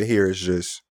mention of it here is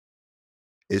just,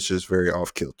 it's just very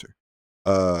off kilter.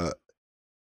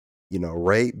 You know,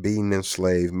 rape, beaten,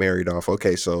 enslaved, married off.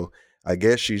 Okay, so I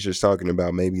guess she's just talking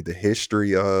about maybe the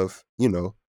history of, you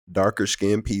know, darker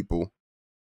skinned people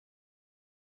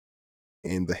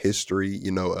and the history,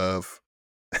 you know, of,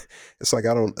 it's like,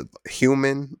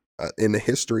 human in the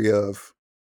history of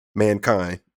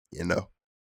mankind, you know,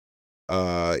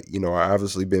 are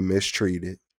obviously been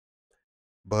mistreated.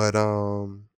 But I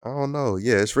don't know.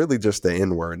 Yeah, it's really just the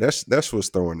N-word. That's what's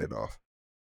throwing it off.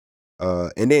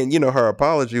 And then, you know, her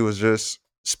apology was just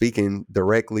speaking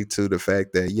directly to the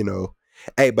fact that, you know,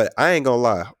 hey, but I ain't gonna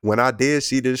lie. When I did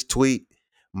see this tweet,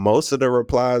 most of the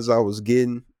replies I was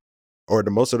getting, or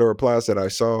most of the replies that I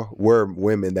saw were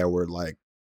women that were like,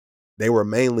 they were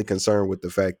mainly concerned with the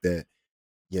fact that,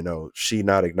 you know, she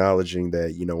not acknowledging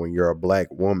that, you know, when you're a black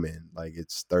woman, like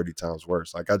it's 30 times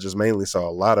worse. Like I just mainly saw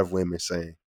a lot of women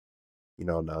saying, you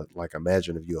know, not like,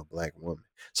 imagine if you're a black woman.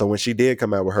 So when she did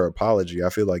come out with her apology, I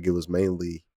feel like it was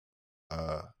mainly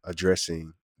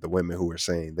addressing the women who were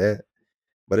saying that.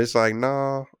 But it's like,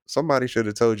 nah, somebody should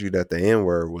have told you that the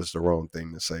N-word was the wrong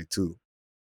thing to say too.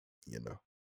 You know,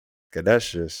 cause that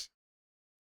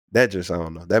just, I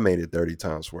don't know, that made it 30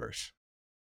 times worse.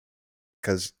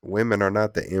 Cause women are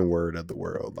not the N-word of the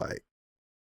world. Like,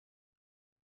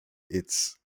 it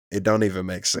don't even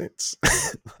make sense.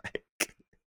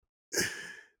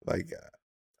 like,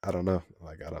 I don't know.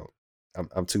 Like,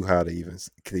 I'm too high to even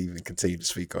continue to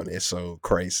speak on it. It's so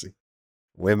crazy.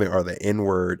 Women are the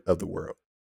N-word of the world.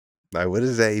 Like, what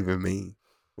does that even mean?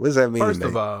 What does that mean? First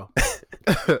of all,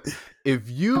 if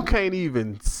you can't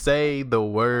even say the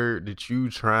word that you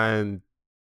trying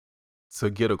to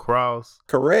get across,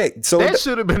 correct. So that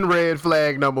should have been red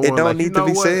flag number one. It don't need to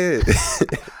be said.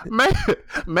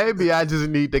 maybe I just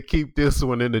need to keep this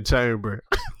one in the chamber.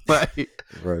 Like,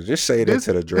 Bro, just say that this,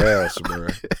 to the drafts, bro.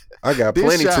 I got this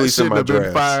plenty shot tweets in shouldn't my have been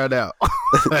drafts. fired out.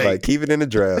 Like, keep it in the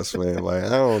drafts, man. Like, I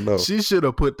don't know. She should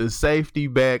have put the safety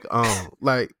back on.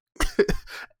 Like,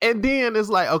 and then it's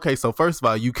like, okay, so first of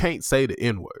all, you can't say the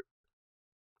N-word.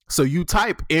 So you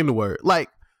type N-word. Like,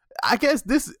 I guess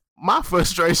my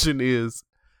frustration is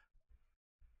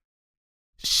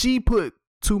she put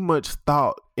too much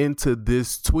thought into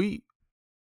this tweet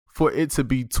for it to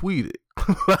be tweeted.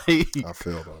 Like, I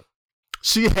feel that.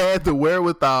 She had the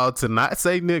wherewithal to not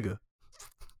say nigga.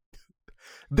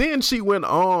 Then she went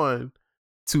on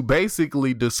to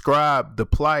basically describe the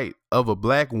plight of a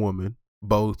black woman,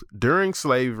 both during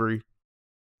slavery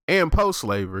and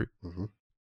post-slavery. Mm-hmm.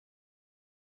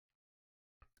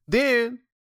 Then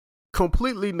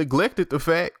completely neglected the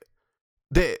fact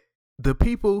that the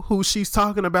people who she's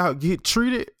talking about get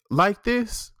treated like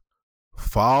this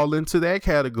fall into that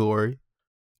category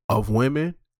of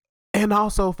women and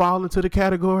also fall into the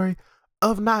category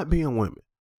of not being women.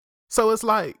 So it's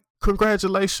like,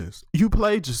 congratulations, you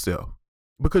played yourself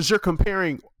because you're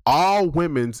comparing all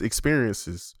women's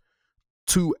experiences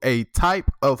to a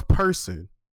type of person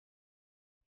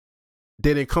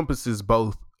that encompasses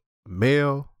both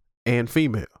male and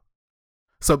female.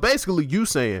 So basically you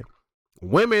saying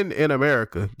women in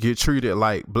America get treated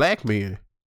like black men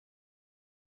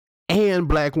and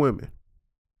black women.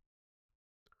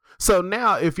 So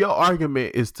now if your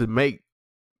argument is to make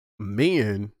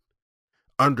men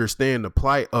understand the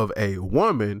plight of a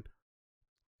woman,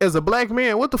 as a black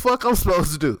man, what the fuck I'm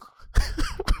supposed to do?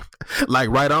 Like,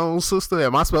 right on, sister,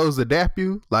 am I supposed to dap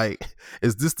you? Like,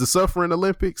 is this the suffering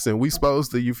Olympics and we supposed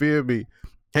to, you feel me,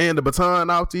 hand the baton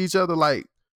out to each other? Like,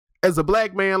 as a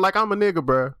black man, like, I'm a nigga,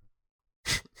 bro.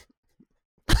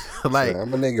 Like,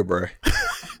 I'm a nigga, bro.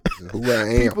 Who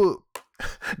I am.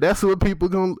 That's what people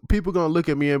gonna look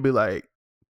at me and be like,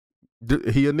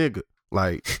 he a nigga.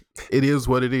 Like, it is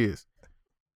what it is.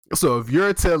 So if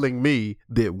you're telling me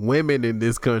that women in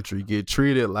this country get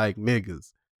treated like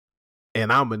niggas,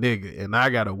 and I'm a nigga, and I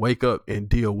gotta wake up and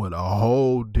deal with a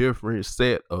whole different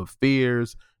set of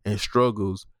fears and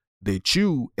struggles that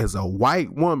you, as a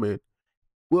white woman,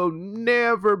 will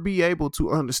never be able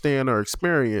to understand or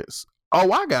experience,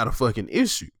 oh, I got a fucking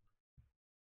issue.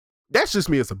 That's just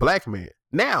me as a black man.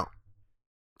 Now,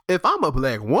 if I'm a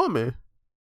black woman,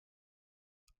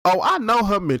 oh, I know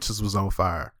her mentions was on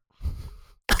fire.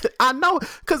 I know,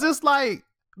 because it's like,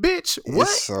 bitch, what?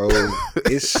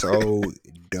 It's so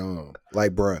dumb.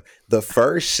 Like, bruh, the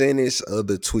first sentence of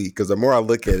the tweet, because the more I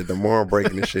look at it, the more I'm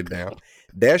breaking this shit down.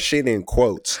 That shit in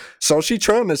quotes. So she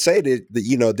trying to say that,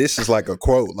 you know, this is like a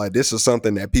quote. Like, this is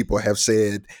something that people have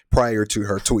said prior to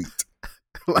her tweet.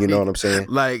 Like, you know what I'm saying?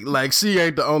 Like she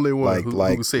ain't the only one who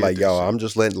said like, this yo, shit. I'm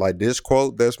just letting, like, this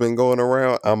quote that's been going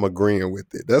around, I'm agreeing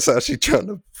with it. That's how she trying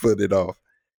to put it off.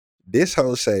 This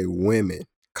hoe say women,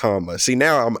 comma. See,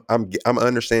 now I'm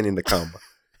understanding the comma.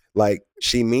 Like,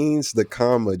 she means the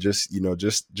comma just, you know,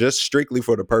 just strictly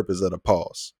for the purpose of the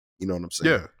pause. You know what I'm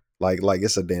saying? Yeah. Like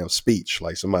it's a damn speech.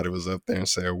 Like somebody was up there and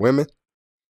said, women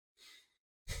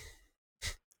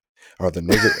are the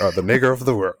nigger of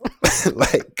the world.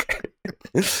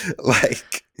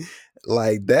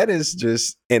 like that is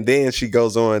just, and then she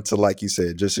goes on to, like you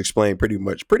said, just explain pretty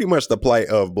much the plight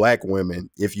of black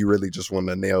women if you really just want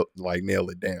to nail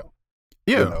it down.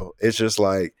 Yeah. You know, it's just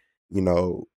like, you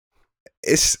know,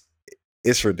 it's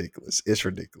ridiculous. It's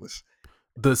ridiculous.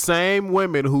 The same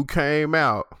women who came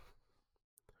out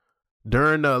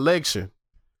during the election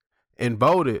and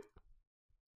voted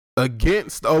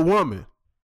against a woman.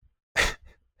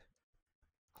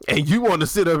 And you want to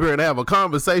sit up here and have a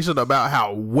conversation about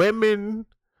how women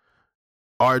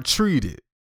are treated.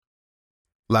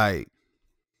 Like,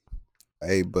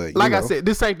 hey, but like I said,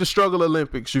 this ain't the struggle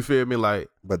Olympics, you feel me? Like,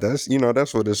 but that's, you know,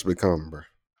 that's what it's become, bro.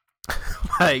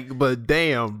 Like, but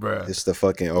damn, bro. It's the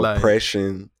fucking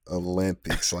oppression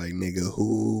Olympics. Like, nigga,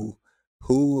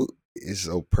 who is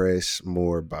oppressed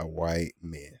more by white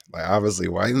men? Like, obviously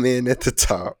white men at the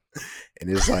top. And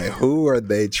it's like, who are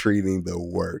they treating the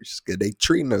worst? Because they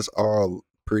treating us all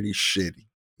pretty shitty.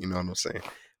 You know what I'm saying?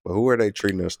 But who are they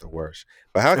treating us the worst?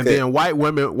 But how? And then white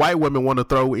women want to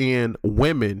throw in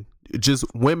women, just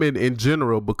women in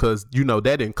general, because, you know,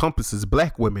 that encompasses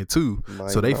black women too.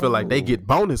 Like, so they feel like they get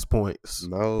bonus points.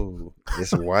 No,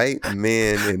 it's white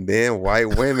men and then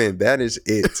white women. That is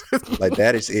it. Like,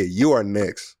 that is it. You are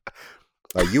next.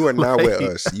 Like, you are not with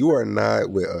us. You are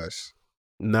not with us.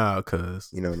 Nah, cuz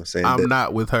You know what I'm saying? I'm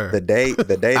not with her. The day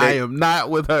I am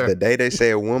not with her. the day they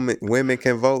said women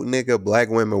can vote, nigga, black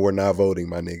women were not voting,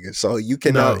 my nigga. So you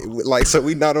cannot so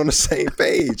we not on the same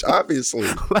page, obviously.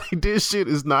 Like this shit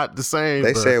is not the same.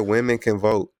 They bro. said women can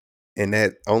vote, and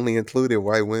that only included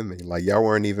white women. Like y'all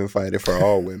weren't even fighting for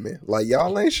all women. Like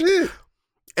y'all ain't shit.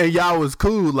 And y'all was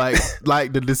cool. Like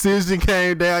the decision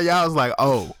came down. Y'all was like,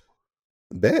 oh,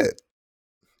 Bet.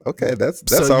 Okay, that's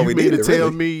so all you we mean needed. to tell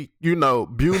Really. me,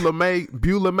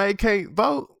 Beulah May can't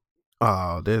vote?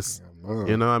 Oh, that's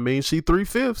you know what I mean. She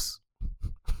 3/5.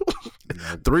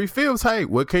 3/5. Hey,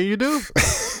 what can you do?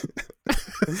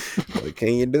 What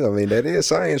can you do? I mean, that is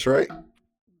science, right?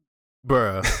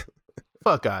 Bruh.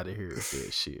 Fuck out of here with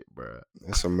that shit, bruh.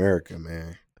 That's America,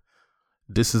 man.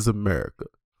 This is America.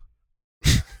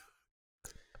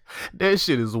 That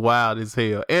shit is wild as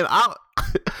hell. And I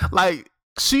like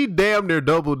she damn near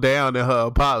doubled down in her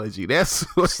apology. That's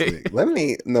what let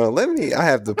me I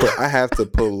have to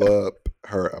pull up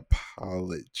her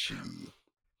apology.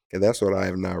 And that's what I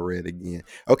have not read again.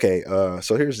 Okay,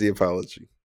 so here's the apology.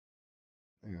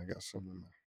 I got something in my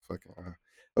fucking eye.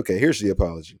 Okay, here's the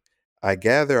apology. I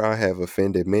gather I have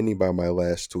offended many by my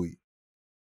last tweet.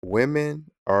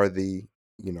 Women are the,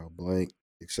 blank,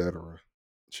 etc.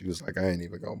 She was like, I ain't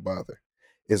even gonna bother.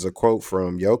 Is a quote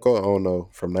from Yoko Ono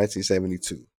from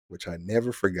 1972, which I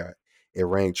never forgot. It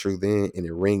rang true then and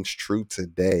it rings true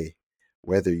today,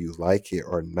 whether you like it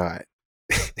or not.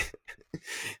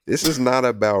 This is not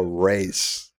about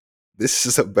race. This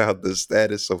is about the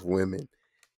status of women,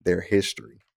 their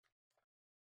history.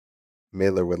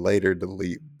 Miller would later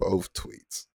delete both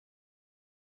tweets.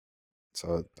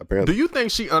 So apparently, do you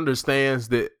think she understands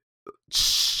that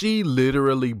she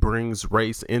literally brings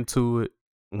race into it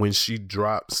when she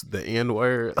drops the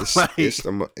N-word? it's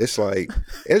like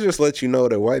it just lets you know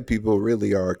that white people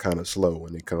really are kind of slow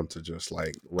when it comes to just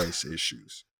like race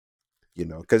issues,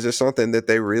 because it's something that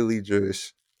they really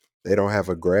they don't have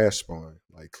a grasp on,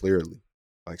 like clearly.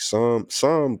 Like some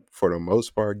for the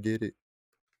most part get it,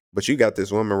 but you got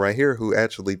this woman right here who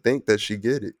actually think that she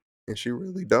get it, and she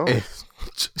really don't.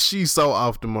 She's so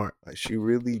off the mark. Like she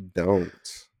really don't.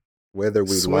 Whether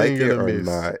we Swing like and it a or miss.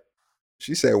 not.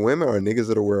 She said women are niggas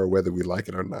of the world whether we like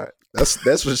it or not.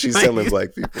 That's what she's telling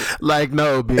black people. Like,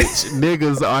 no, bitch.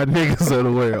 Niggas are niggas of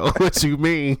the world. What you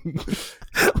mean?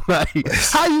 Like,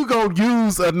 how you gonna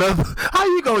use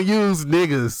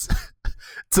niggas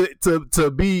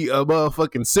to be a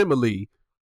motherfucking simile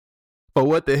for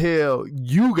what the hell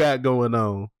you got going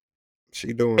on?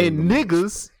 She doing and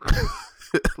niggas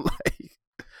like,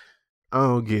 I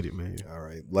don't get it, man. All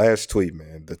right. Last tweet,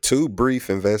 man. The too brief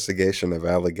investigation of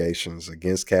allegations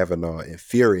against Kavanaugh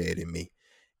infuriated me.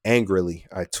 Angrily,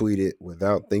 I tweeted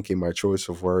without thinking my choice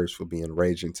of words would be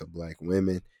enraging to black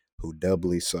women who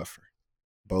doubly suffer,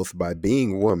 both by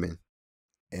being women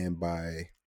and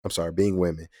being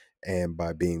women and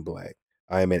by being black.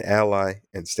 I am an ally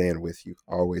and stand with you.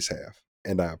 Always have.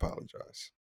 And I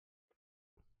apologize.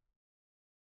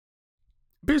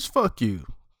 Bitch, fuck you.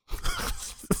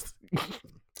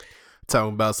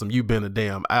 Talking about you been a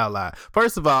damn ally.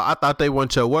 First of all, I thought they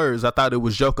weren't your words. I thought it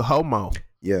was Yokohomo.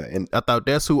 Yeah, and I thought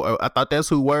that's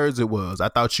who words it was. I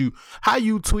thought how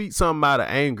you tweet something out of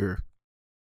anger.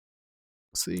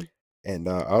 See? And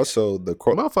also the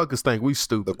quote, motherfuckers think we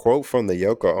stupid. The quote from the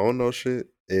Yoko Ono shit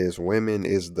is "Women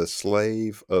is the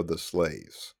slave of the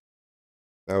slaves."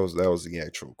 That was the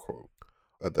actual quote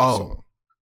of that song.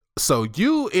 So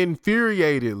you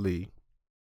infuriatedly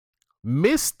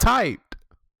mistyped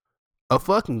a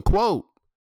fucking quote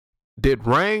that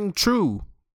rang true.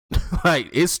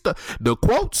 Like the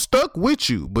quote stuck with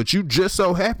you, but you just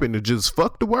so happened to just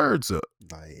fuck the words up.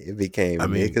 Like it became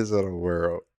niggas of the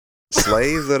world.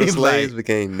 Slaves of the slaves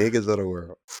became niggas of the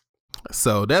world.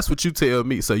 So that's what you tell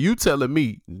me. So you telling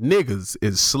me niggas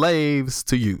is slaves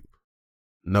to you.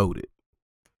 Noted.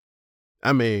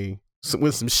 I mean,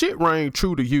 when some shit rang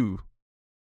true to you,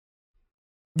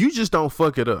 you just don't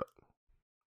fuck it up.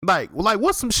 Like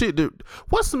what's some shit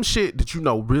that you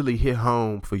know really hit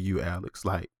home for you, Alex?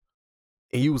 Like,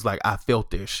 and you was like, I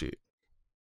felt that shit.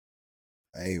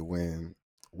 Hey, when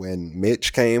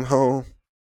Mitch came home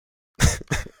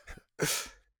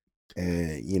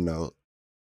and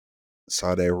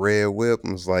saw that red whip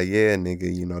and was like, yeah,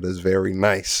 nigga, that's very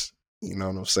nice. You know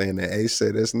what I'm saying? And Ace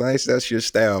said, that's nice. That's your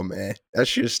style, man.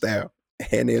 That's your style.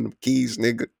 Hand in them keys,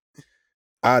 nigga.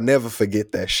 I'll never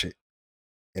forget that shit.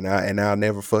 And I'll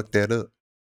never fuck that up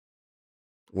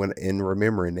when in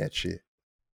remembering that shit.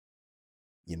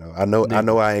 I know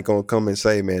I ain't gonna come and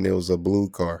say, man, it was a blue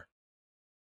car.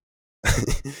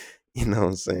 You know what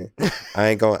I'm saying? I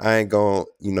ain't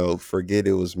gonna, forget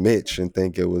it was Mitch and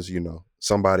think it was,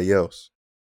 somebody else.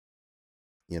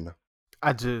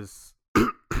 I just,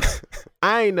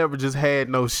 I ain't never just had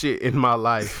no shit in my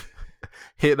life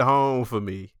hit home for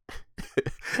me,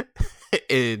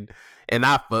 and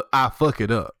I fuck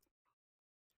it up.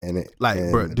 And it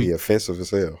Like, bro, be offensive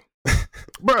as hell.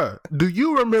 Bruh, do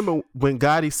you remember when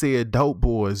Gotti said dope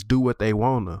boys do what they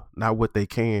wanna, not what they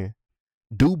can?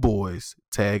 Do boys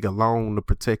tag along to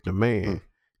protect the man.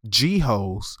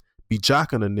 G-hoes be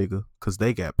jocking a nigga cause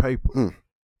they got paper.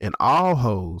 And all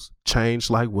hoes change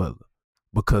like weather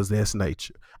because that's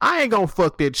nature. I ain't gonna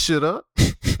fuck that shit up.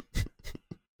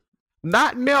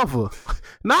 Not never.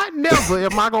 Not never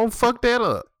am I gonna fuck that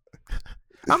up.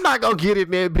 I'm not gonna get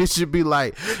in there, bitch, and be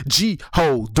like,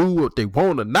 G-hoes do what they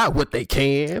wanna, not what they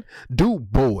can. Do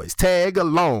boys tag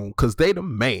along cause they the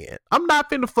man. I'm not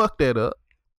finna fuck that up.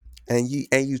 And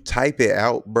you type it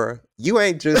out, bro. You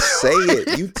ain't just say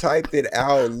it. You typed it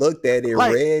out, looked at it,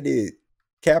 Like, read it,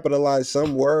 capitalized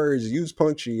some words, use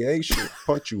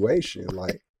punctuation.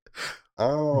 Like,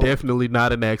 oh, definitely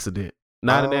not an accident.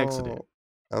 Not an accident.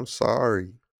 I'm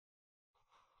sorry.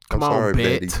 Come I'm on,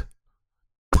 sorry, Bet.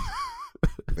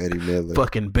 Betty Miller.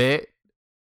 Fucking Bet.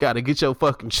 Gotta get your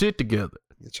fucking shit together.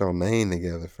 Get your name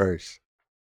together first,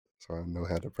 so I know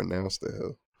how to pronounce the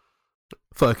hell.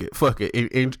 Fuck it.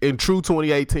 In true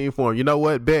 2018 form, you know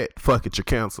what? Bet. Fuck it, you're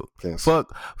canceled. Fuck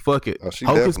it. Oh, she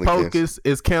Hocus definitely Pocus canceled.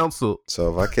 is canceled.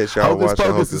 So if I catch y'all Hocus watching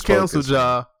Pocus Hocus is canceled, Pocus,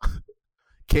 y'all.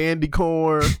 Candy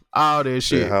corn, all that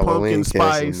shit. Halloween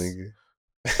Pumpkin spice. nigga.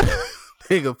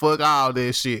 Nigga, fuck all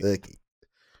that shit. Lucky.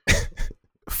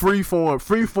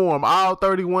 Freeform, all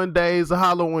 31 days of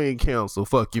Halloween cancel.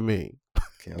 Fuck you mean?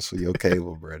 Cancel your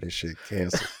cable, bro. This shit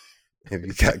cancel. If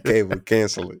you got cable,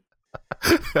 cancel it.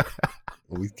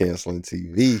 We canceling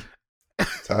TV.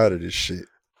 Tired of this shit.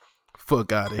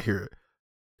 Fuck out of here.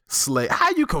 Slave. How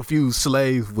you confuse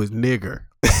slave with nigger?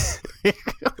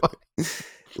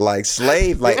 Like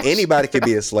slave, like anybody could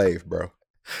be a slave, bro.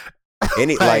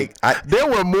 There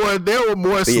were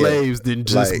more slaves than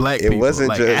just black people. It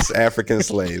wasn't just African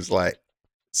slaves. Like,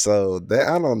 so that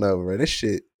I don't know, bro. This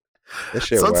shit.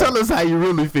 So wild. Tell us how you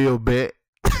really feel, Bet.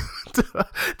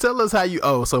 Tell us how you.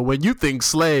 Oh, so when you think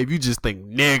slave, you just think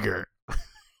nigger.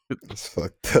 It's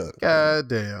fucked up. God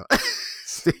damn.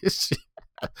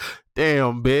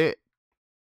 Damn, Bet.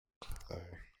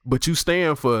 But you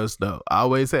stand for us though. I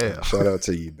always have. Shout out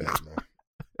to you, Bet, man.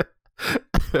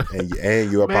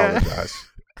 And you apologize.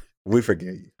 We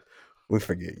forgive you.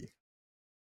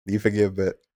 Do you forgive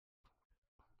Bet?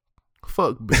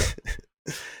 Fuck Bet.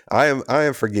 I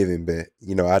am forgiving Bet.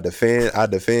 I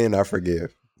defend, I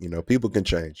forgive. People can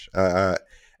change.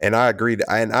 And I agree.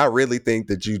 And I really think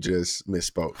that you just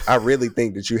misspoke. I really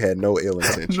think that you had no ill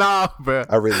intention. Nah, bro.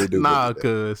 I really do. Nah,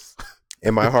 cuz.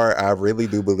 In my heart, I really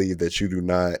do believe that you do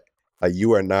not, like,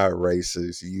 you are not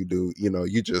racist. You do,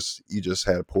 you just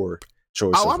had a poor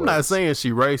choice. Oh, I'm not saying she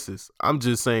racist. I'm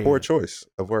just saying poor choice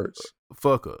of words.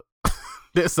 Fuck her.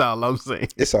 That's all I'm saying.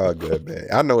 It's all good, man.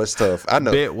 I know it's tough. I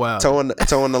know towing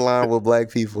the line with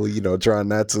black people, trying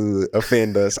not to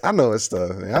offend us. I know it's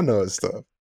tough, man. I know it's tough.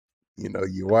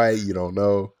 You white, you don't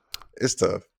know. It's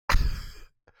tough.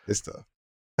 It's tough.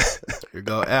 Here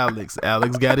go Alex.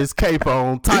 Alex got his cape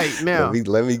on tight now.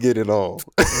 Let me get it on.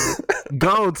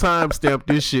 Go timestamp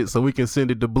this shit so we can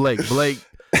send it to Blake.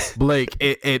 Blake,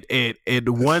 at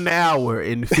 1 hour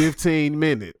and 15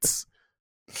 minutes,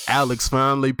 Alex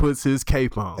finally puts his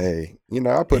cape on. Hey,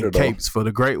 I put it on. Capes for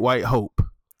the Great White Hope.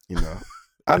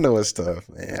 I know it's tough,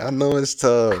 man. I know it's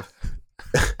tough.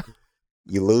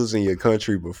 You losing your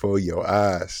country before your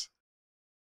eyes.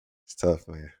 It's tough,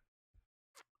 man.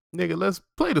 Nigga, let's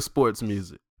play the sports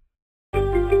music. A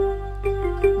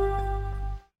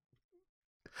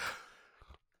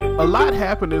lot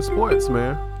happened in sports,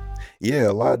 man. Yeah,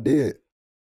 a lot did.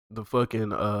 The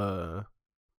fucking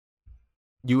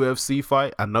UFC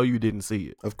fight. I know you didn't see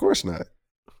it. Of course not.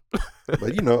 But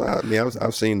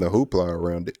I've seen the hoopla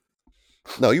around it.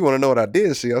 No, you want to know what I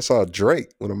did see? I saw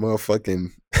Drake with a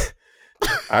motherfucking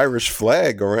Irish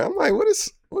flag around. I'm like, what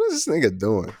is this nigga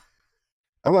doing?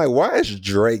 I'm like, why is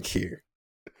Drake here?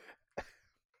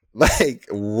 Like,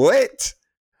 what?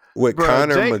 With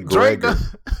Conor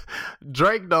McGregor.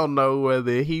 Drake don't know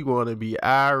whether he want to be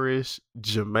Irish,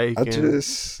 Jamaican,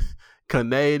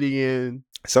 Canadian.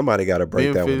 Somebody got to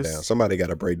break Memphis. that one down. Somebody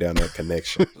got to break down that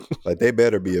connection. Like, they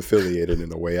better be affiliated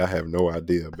in a way I have no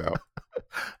idea about.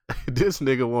 This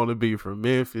nigga want to be from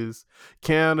Memphis,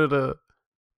 Canada,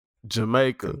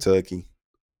 Jamaica,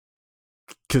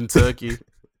 Kentucky,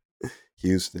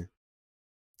 Houston.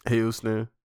 The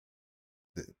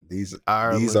These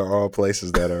Ireland. are all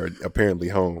places that are apparently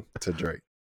home to Drake.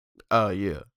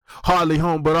 Yeah. Hardly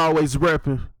home, but always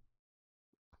repping.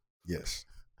 Yes.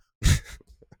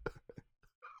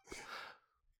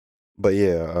 But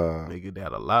yeah, Nigga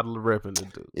got a lot of repping to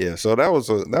do. yeah. So that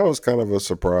was kind of a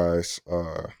surprise.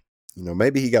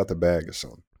 Maybe he got the bag or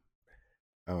something.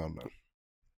 I don't know.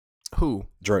 Who?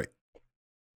 Drake.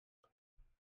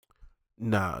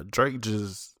 Nah, Drake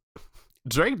just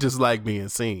like being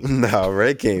seen. No, bro,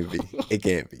 it can't be. It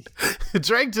can't be.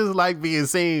 Drake just like being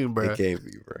seen, bro. It can't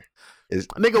be, bro.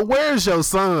 Nigga, where's your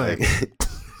son?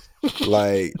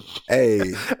 Like,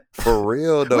 hey, for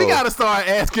real though. We gotta start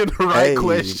asking the right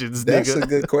questions, that's nigga. That's a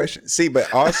good question. See,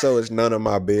 but also it's none of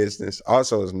my business.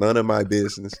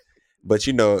 But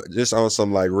just on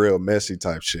some like real messy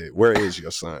type shit. Where is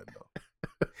your son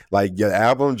though? Like your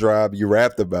album dropped, you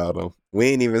rapped about him. We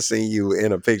ain't even seen you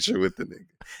in a picture with the nigga.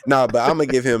 Nah, but I'm gonna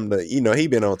give him he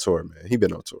been on tour, man. He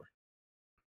been on tour.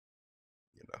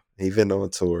 He been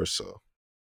on tour, so.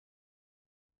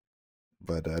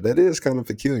 But that is kind of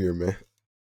peculiar, man.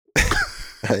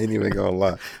 I ain't even gonna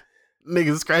lie.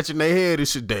 Niggas scratching their head and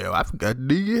shit. Damn, I forgot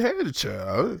you had a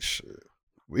child. Shit.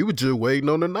 We were just waiting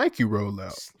on the Nike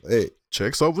rollout. Hey,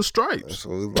 checks over stripes. That's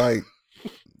what it's like.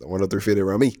 The 103 fit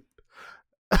around me.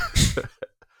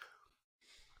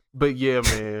 But yeah,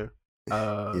 man.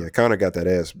 Yeah, Connor got that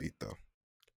ass beat though.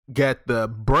 Got the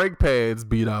brake pads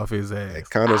beat off his ass. Hey,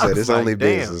 Connor said it's only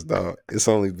business, dog. It's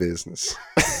only business.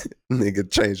 Nigga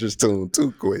changed his tune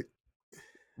too quick.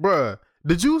 Bruh,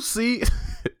 did you see?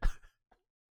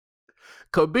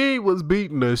 Khabib was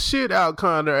beating the shit out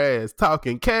Connor ass,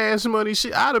 talking cash money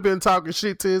shit. I'd have been talking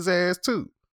shit to his ass too.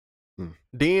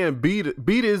 Then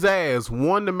beat his ass,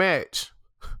 won the match,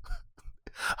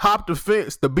 hopped the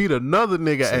fence to beat another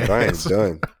nigga ass. I ain't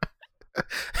done.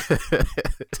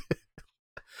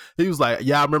 He was like,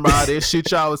 y'all remember all that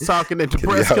shit y'all was talking at the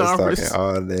press conference? Talking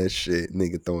all that shit.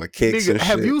 Nigga throwing kicks and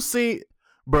have shit.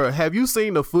 Have you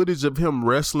seen the footage of him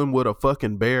wrestling with a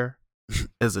fucking bear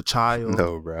as a child?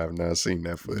 No, bro. I've not seen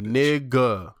that footage.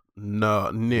 Nigga. No,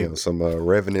 nigga. Some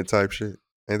Revenant type shit.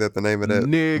 Ain't that the name of that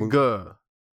nigga movie?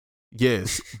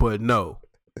 Yes, but no.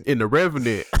 In the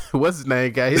Revenant, what's his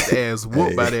name? Got his ass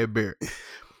whooped by that bear.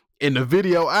 In the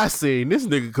video I seen, this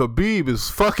nigga Khabib is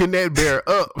fucking that bear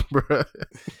up, bro.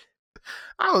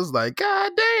 I was like,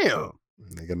 God damn.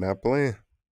 Nigga not playing.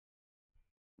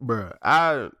 Bro,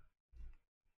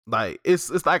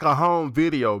 it's like a home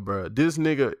video, bro. This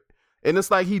nigga, and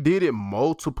it's like he did it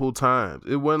multiple times.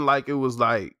 It wasn't like it was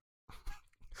like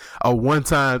a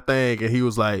one-time thing and he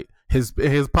was like, his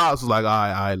pops was like, all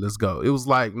right, let's go. It was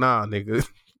like, nah, nigga.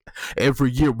 Every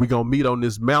year we gonna meet on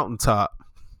this mountaintop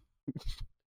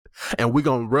and we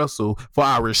gonna wrestle for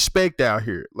our respect out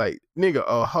here. Like, nigga,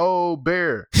 a whole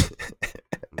bear.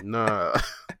 Nah.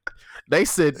 They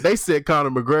said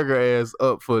Conor McGregor ass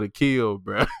up for the kill,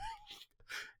 bro.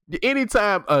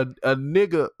 Anytime a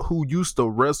nigga who used to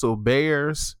wrestle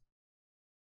bears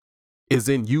is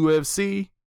in UFC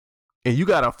and you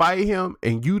gotta fight him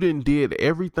and you did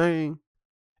everything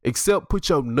except put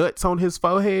your nuts on his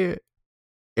forehead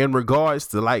in regards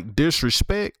to like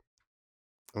disrespect.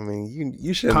 I mean,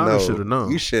 you should Conor know. Should know.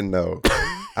 You should know.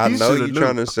 I know you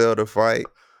trying to sell the fight,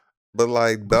 but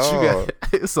like, dog,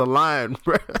 it's a line,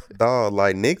 bro. Dog,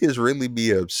 like niggas really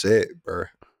be upset, bro.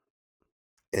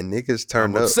 And niggas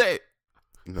turn up. Upset.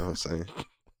 You know what I'm saying?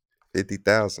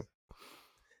 50,000.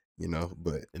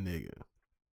 But nigga.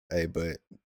 Hey, but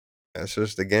that's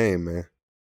just the game, man.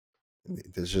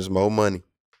 There's just more money.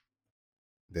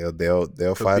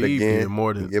 They'll fight again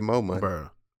and get more money. Bro.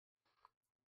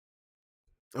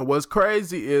 And what's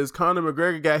crazy is Conor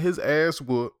McGregor got his ass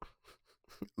whooped,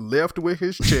 left with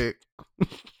his check.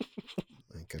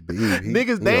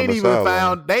 Niggas, they didn't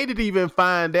even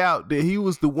find out that he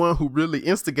was the one who really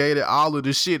instigated all of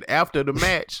the shit after the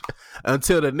match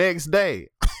until the next day.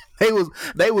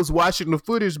 They was watching the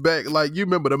footage back, like, you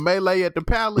remember the melee at the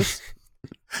palace?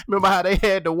 Remember how they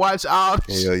had to watch all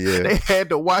the shit? Yeah. They had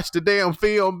to watch the damn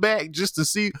film back just to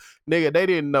see. Nigga, they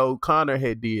didn't know Conor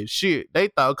had did shit. They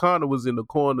thought Conor was in the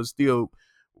corner still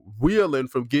wheeling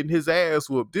from getting his ass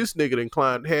whooped. This nigga done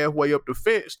climbed halfway up the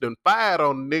fence, done fired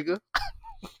on the nigga.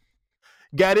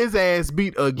 Got his ass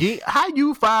beat again. How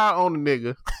you fire on the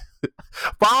nigga?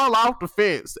 Fall off the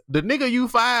fence. The nigga you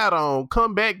fired on,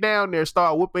 come back down there,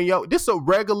 start whooping yo. This a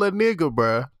regular nigga,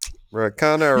 bruh. Bro,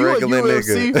 Conor a regular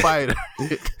UFC nigga. Fighter.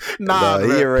 Nah,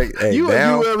 he you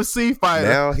now, a UFC fighter.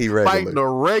 Now he regular. Fighting a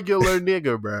regular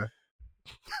nigga, bruh.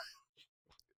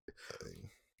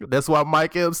 That's why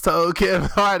Mike Epps told Kevin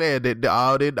Hart that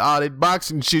all that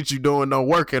boxing shit you doing don't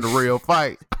work in a real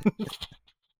fight.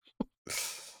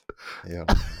 Yeah.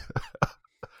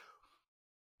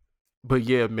 But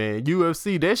yeah, man,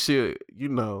 UFC, that shit, you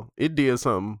know, it did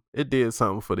something. It did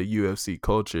something for the UFC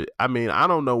culture. I mean, I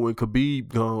don't know when Khabib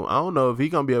gone. I don't know if he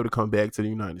gonna be able to come back to the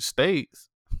United States.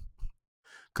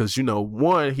 Cause you know,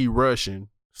 one, he Russian,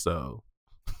 so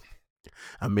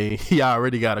I mean, he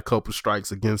already got a couple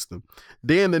strikes against him.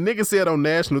 Then the nigga said on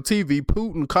national TV,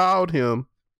 Putin called him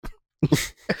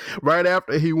right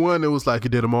after he won. It was like he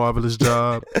did a marvelous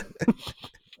job.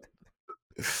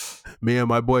 Me and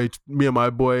my boy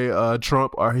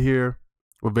Trump are here.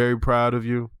 We're very proud of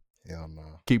you. Hell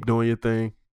no. Keep doing your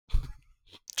thing.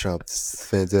 Trump's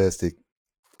fantastic.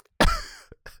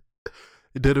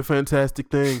 He did a fantastic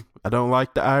thing. I don't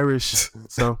like the Irish,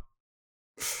 so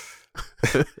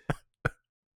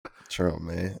Trump,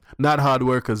 man. not hard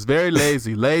workers, very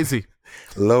lazy,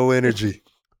 Low energy.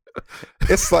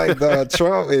 It's like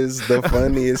Trump is the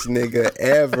funniest nigga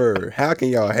ever. How can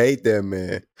y'all hate that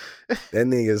man? That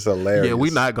nigga's hilarious. Yeah, we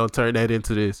not gonna turn that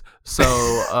into this.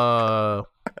 So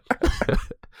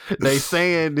they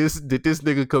saying that this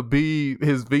nigga Khabib,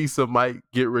 his visa might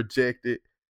get rejected.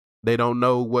 They don't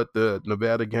know what the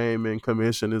Nevada Gaming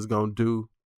Commission is gonna do.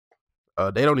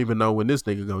 They don't even know when this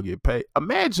nigga gonna get paid.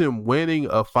 Imagine winning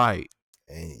a fight.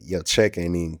 And your check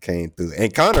ain't even came through.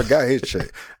 And Conor got his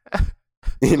check.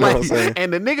 You know what I'm saying?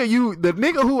 And the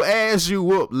nigga who asked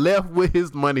you up left with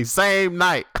his money same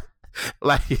night.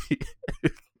 Like,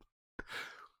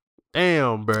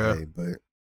 damn, bro. Hey, but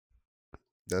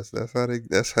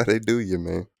that's how they do you,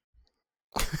 man.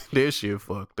 This shit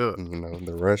fucked up. You know,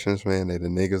 the Russians, man, they the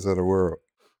niggas of the world.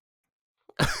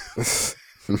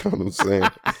 You know what I'm saying?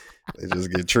 They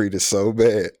just get treated so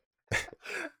bad.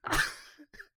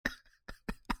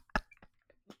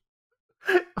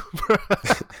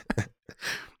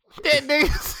 That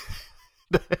niggas,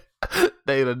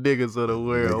 they the niggas of the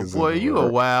world. Niggas Boy, of the you world.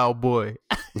 a wild boy.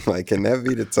 Like, can that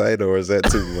be the title, or is that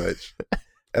too much?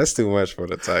 That's too much for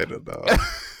the title, dog.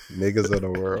 Niggas of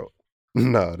the world.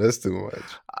 No, that's too much.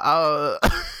 I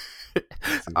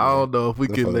don't know if we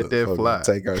can let that fly.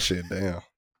 Take our shit down.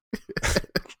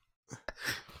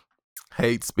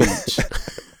 Hate speech.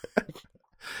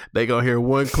 They gonna hear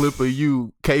one clip of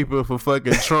you caping for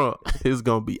fucking Trump. It's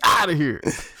gonna be out of here.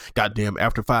 Goddamn,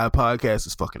 After 5 podcast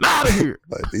is fucking out of here.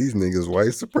 Like, these niggas white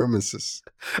supremacists.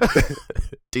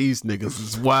 These niggas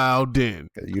is wild in.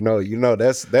 You know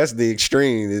that's the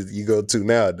extreme is you go to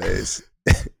nowadays.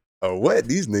 Oh, what?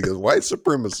 These niggas white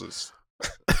supremacists.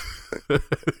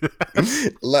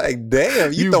 Like,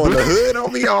 damn, you throwing the hood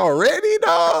on me already,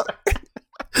 dog?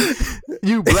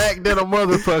 You black than a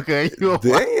motherfucker.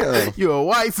 Damn. You a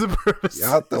white supremacist.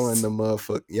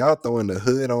 Y'all throwing the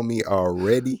hood on me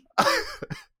already?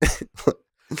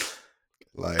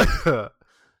 Like,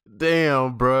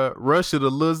 damn, bruh. Russia,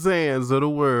 the Lizannes of the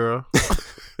world.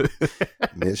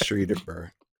 mistreated, bro.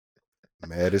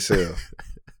 Mad as hell.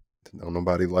 Don't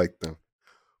nobody like them.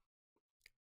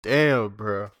 Damn,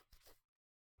 bro.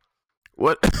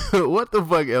 What the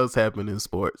fuck else happened in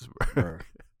sports, bro?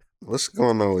 What's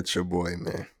going on with your boy,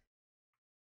 man?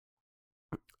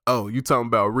 Oh, you talking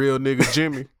about real nigga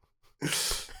Jimmy?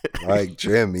 Like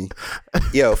Jimmy.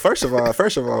 Yo, first of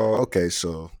all, okay,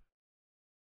 so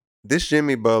this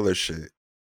Jimmy Butler shit,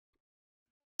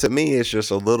 to me, it's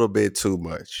just a little bit too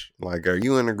much. Like, are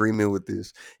you in agreement with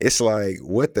this? It's like,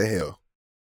 what the hell?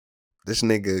 This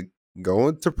nigga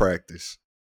going to practice.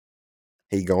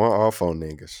 He going off on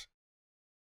niggas.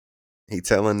 He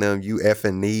telling them, you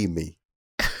effing need me.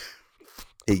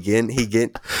 He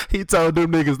told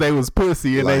them niggas they was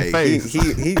pussy in like, their face.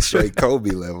 He straight Kobe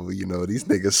level, you know. These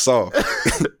niggas soft.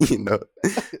 You know.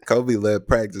 Kobe led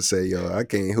practice say, yo, I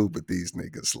can't hoop with these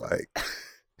niggas. Like,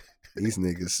 these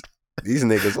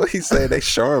niggas, what he say? They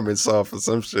Charmin soft or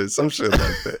some shit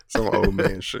like that. Some old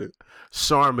man shit.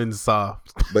 Charmin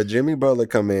soft. But Jimmy Butler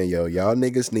come in, yo, y'all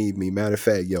niggas need me. Matter of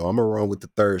fact, yo, I'm gonna run with the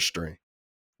third string.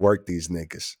 Work these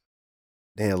niggas.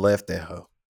 Then left that hoe.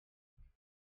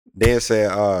 Then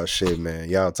said, oh shit, man.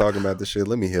 Y'all talking about this shit?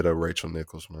 Let me hit up Rachel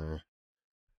Nichols, man.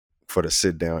 For the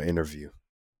sit down interview.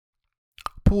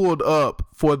 Pulled up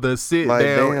for the sit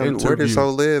down interview. Where does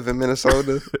hoe live in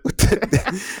Minnesota?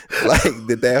 Like,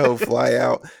 did that hoe fly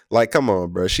out? Like, come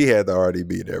on, bro. She had to already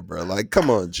be there, bro. Like, come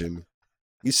on, Jimmy.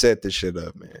 You set this shit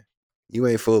up, man. You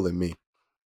ain't fooling me.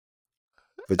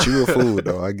 But you a fool,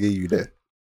 though. I give you that.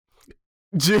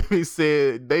 Jimmy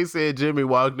said, they said Jimmy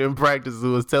walked in practice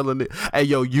and was telling it, hey,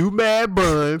 yo, you mad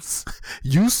buns,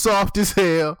 you soft as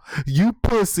hell, you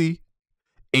pussy,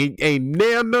 ain't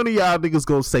now none of y'all niggas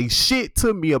gonna say shit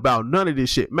to me about none of this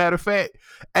shit. Matter of fact,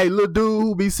 hey, little dude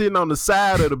who be sitting on the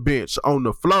side of the bench on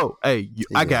the floor, hey,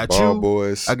 I got you,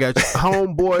 boys. I got you,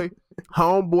 homeboy,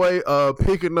 Homeboy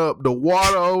picking up the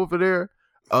water over there.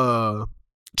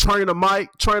 Trainer Mike,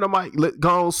 let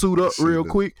go on suit up real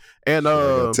quick. And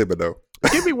Thibodeau.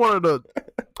 give me one of the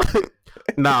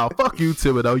nah, fuck you,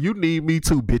 Thibodeau. You need me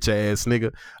too, bitch ass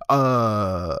nigga.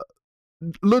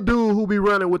 Little dude who be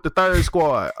running with the third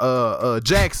squad,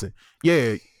 Jackson.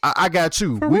 Yeah, I got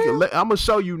you. I'm gonna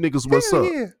show you niggas what's up.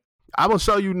 Yeah. I'm gonna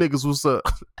show you niggas what's up.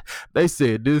 They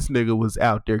said this nigga was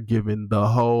out there giving the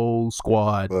whole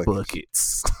squad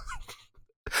buckets.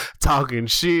 Talking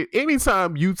shit.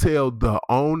 Anytime you tell the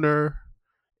owner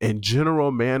and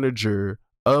general manager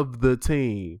of the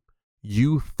team,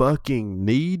 you fucking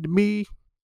need me,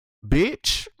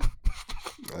 bitch.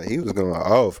 He was going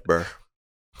off, bro.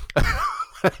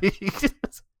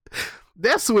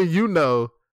 That's when you know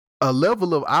a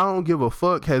level of I don't give a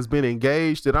fuck has been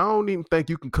engaged that I don't even think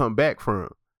you can come back from.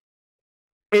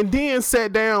 And then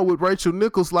sat down with Rachel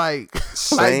Nichols like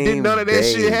didn't none of that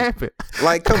shit happen.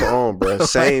 Like, come on, bro.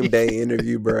 Same day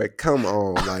interview, bro. Come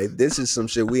on. Like, this is some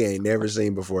shit we ain't never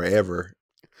seen before ever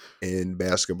in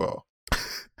basketball.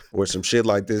 Where some shit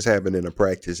like this happened in a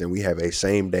practice and we have a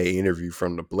same day interview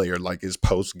from the player like it's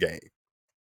post game.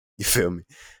 You feel me?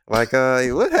 Like,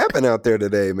 what happened out there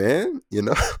today, man? You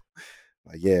know?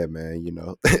 Like, yeah, man, you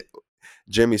know.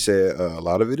 Jimmy said a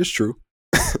lot of it is true.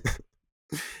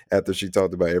 After she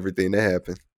talked about everything that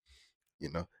happened, you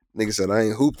know, nigga said I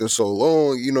ain't hooped in so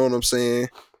long. You know what I'm saying?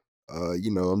 You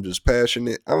know, I'm just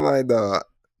passionate. I'm like,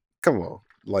 come on,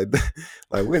 like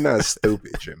we're not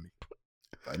stupid, Jimmy.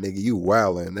 Like, nigga, you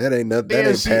wildin'. That ain't nothing. That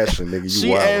ain't passion, nigga. You she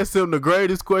wildin'. Asked him the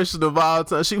greatest question of all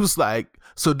time. She was like,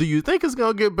 "So, do you think it's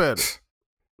gonna get better?"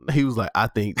 He was like, "I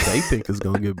think they think it's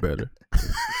gonna get better."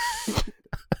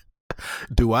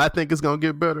 Do I think it's gonna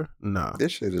get better? No.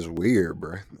 This shit is weird,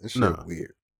 bro. This shit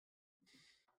weird.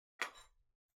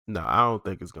 No, I don't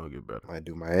think it's gonna get better. Like,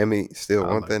 do Miami still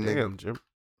want that nigga? Damn, Jim.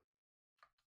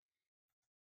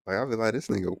 Like, I feel like this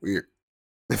nigga weird.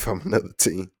 If I'm another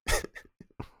team.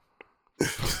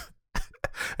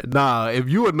 Nah, if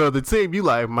you another team, you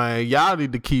like, man, y'all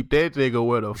need to keep that nigga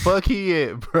where the fuck he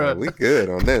at, bro. We good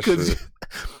on that shit.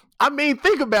 I mean,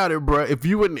 think about it, bro. If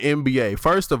you in the NBA,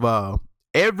 first of all,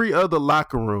 every other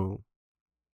locker room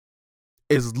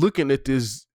is looking at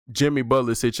this Jimmy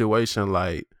Butler situation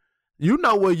like, you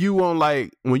know what you on,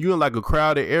 like when you in like a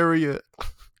crowded area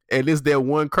and it's that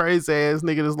one crazy ass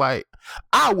nigga that's like,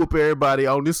 I'll whoop everybody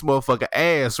on this motherfucker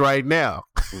ass right now.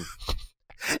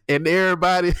 And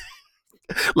everybody,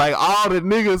 like all the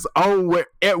niggas on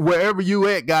wherever you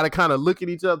at gotta kind of look at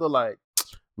each other like,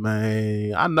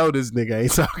 man, I know this nigga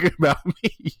ain't talking about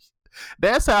me.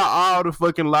 That's how all the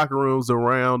fucking locker rooms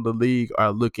around the league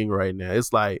are looking right now.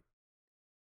 It's like,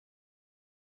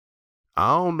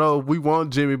 I don't know if we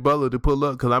want Jimmy Butler to pull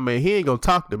up because, I mean, he ain't going to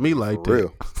talk to me like For that.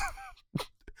 real.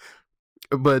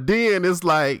 But then it's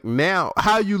like, now,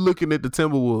 how you looking at the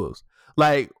Timberwolves?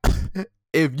 Like,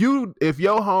 if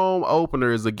your home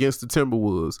opener is against the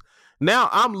Timberwolves, now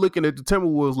I'm looking at the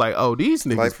Timberwolves like, oh, these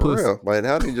niggas like, for pussy. real. Like,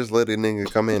 how do you just let a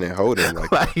nigga come in and hold him like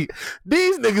that?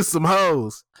 These niggas some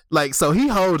hoes. Like, so he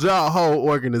holds y'all whole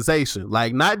organization.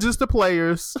 Like, not just the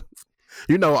players.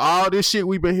 You know, all this shit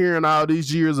we've been hearing all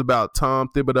these years about Tom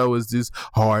Thibodeau is this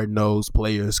hard-nosed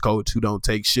players coach who don't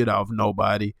take shit off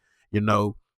nobody. You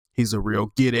know, he's a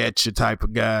real get-at-you type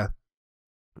of guy.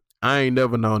 I ain't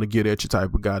never known a get-at-you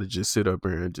type of guy to just sit up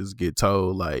here and just get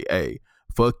told, like, hey,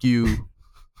 fuck you.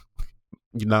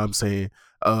 You know what I'm saying?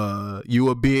 You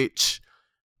a bitch.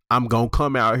 I'm going to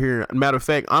come out here. Matter of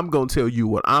fact, I'm going to tell you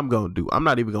what I'm going to do. I'm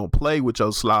not even going to play with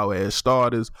your slow-ass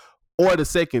starters or the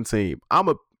second team. I'm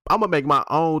going to make my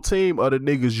own team of the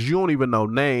niggas you don't even know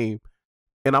name,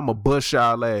 and I'm going to bust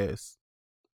y'all ass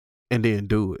and then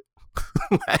do it.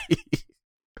 Like,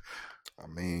 I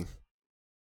mean,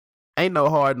 ain't no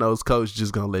hard-nosed coach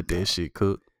just going to let that shit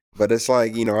cook. But it's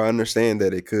like, you know, I understand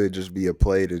that it could just be a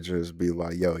play to just be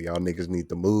like, yo, y'all niggas need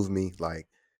to move me. Like,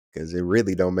 because it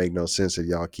really don't make no sense if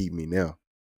y'all keep me now.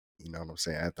 You know what I'm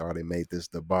saying? After all, they made this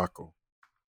debacle.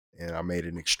 And I made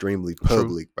it extremely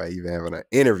public by even having an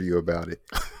interview about it.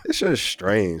 It's just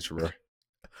strange, bro.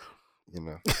 You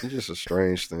know, it's just a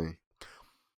strange thing.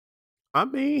 I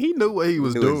mean, he knew what he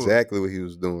was doing. Exactly what he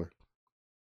was doing.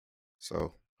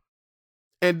 So.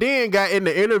 And then got in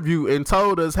the interview and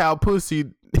told us how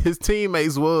pussy his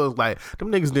teammates was. Like,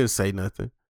 them niggas didn't say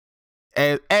nothing.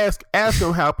 And ask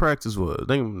him how practice was.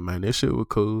 They, man, that shit was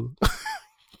cool.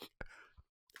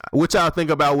 What y'all think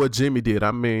about what Jimmy did?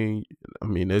 I mean,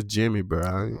 that's Jimmy, bro. You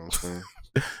know what I'm saying?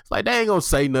 It's like, they ain't gonna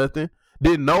say nothing.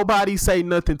 Did nobody say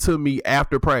nothing to me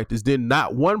after practice? Did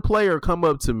not one player come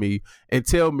up to me and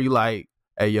tell me like,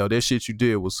 hey, yo, that shit you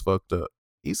did was fucked up?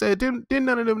 He said, didn't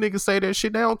none of them niggas say that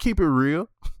shit? They don't keep it real.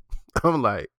 I'm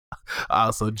like,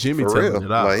 so Jimmy For telling real.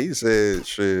 it all. Like he said,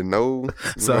 shit, no,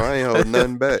 So I ain't holding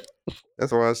nothing back.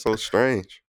 That's why it's so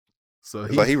strange. so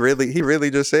It's like he really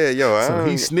just said, yo, I so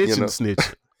he don't,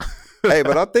 snitching. Hey,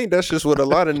 but I think that's just what a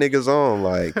lot of niggas on.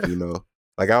 Like,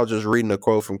 like I was just reading a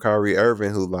quote from Kyrie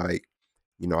Irving who like,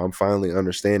 I'm finally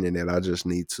understanding that I just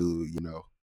need to,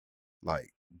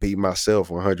 like be myself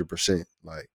 100%.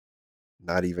 Like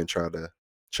not even try to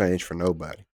change for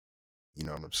nobody. You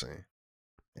know what I'm saying?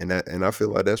 And I feel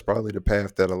like that's probably the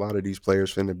path that a lot of these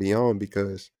players finna be on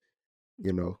because,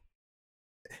 you know,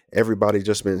 everybody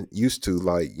just been used to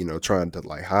like, trying to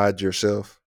like hide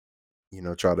yourself,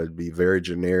 try to be very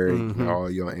generic, Mm-hmm. all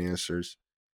your answers.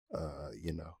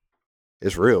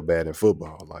 It's real bad in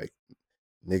football. Like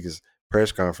niggas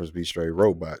press conference be straight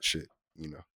robot shit.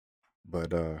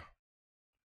 But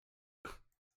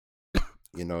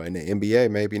in the NBA,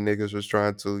 maybe niggas was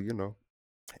trying to,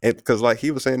 and because like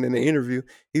he was saying in the interview,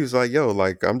 he was like, yo,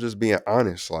 like I'm just being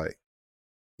honest. Like,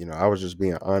 I was just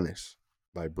being honest,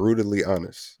 like brutally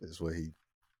honest is what he,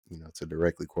 to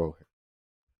directly quote him.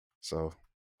 So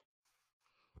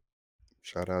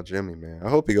shout out Jimmy, man. I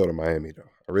hope he go to Miami though.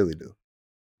 I really do.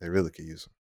 They really could use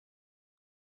him.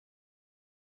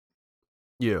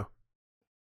 Yeah.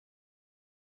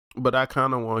 But I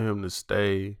kind of want him to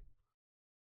stay.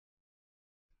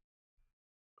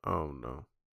 Oh no.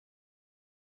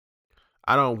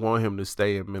 I don't want him to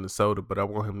stay in Minnesota, but I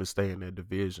want him to stay in that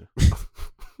division.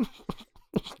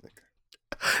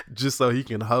 Just so he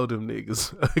can hold them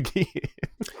niggas again.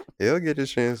 He'll get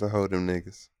his chance to hold them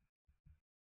niggas.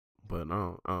 But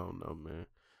I don't know,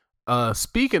 man.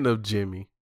 Speaking of Jimmy,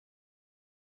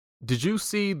 did you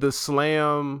see the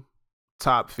Slam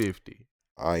top 50?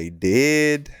 I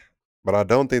did, but I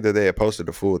don't think that they had posted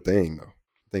the full thing though.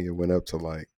 I think it went up to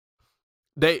like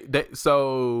They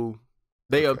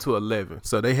up to 11,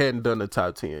 so they hadn't done the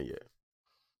top 10 yet.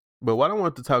 But what I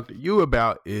want to talk to you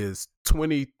about is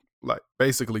 20, like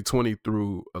basically 20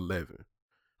 through 11.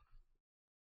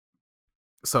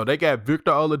 So they got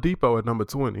Victor Oladipo at number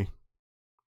 20,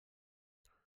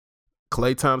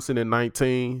 Klay Thompson at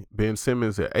 19, Ben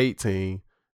Simmons at 18,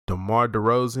 DeMar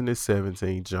DeRozan at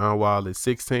 17, John Wall at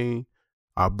 16,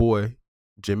 our boy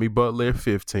Jimmy Butler at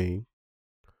 15,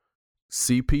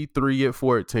 CP3 at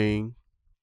 14,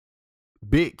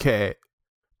 Big Cat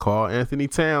Karl Anthony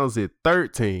Towns at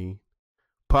 13,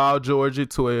 Paul George at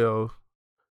 12,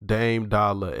 Dame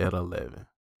Dollar at 11.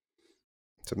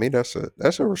 To me, that's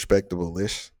a respectable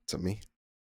list to me.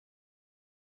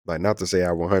 Like, not to say I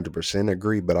 100%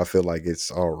 agree, but I feel like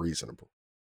it's all reasonable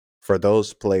for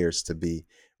those players to be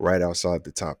right outside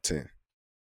the top 10.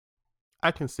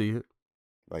 I can see it.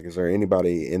 Like, is there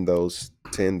anybody in those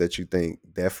 10 that you think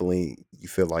definitely you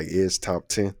feel like is top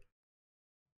 10?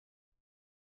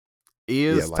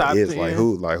 Is like top is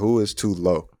 10? like who is too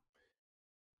low?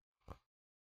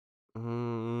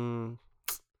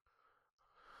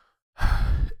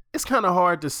 It's kind of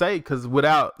hard to say because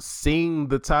without seeing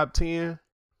the top 10,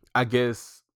 I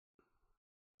guess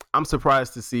I'm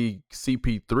surprised to see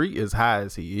CP3 as high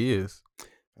as he is.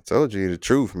 I told you the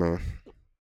truth, man.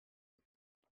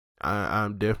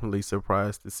 I'm definitely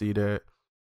surprised to see that.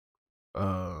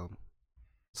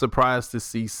 Surprised to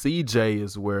see CJ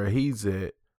is where he's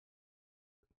at.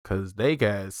 Because they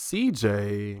got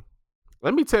CJ.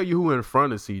 Let me tell you who in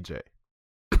front of CJ.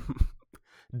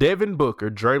 Devin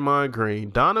Booker, Draymond Green,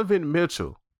 Donovan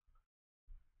Mitchell,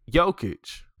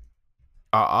 Jokic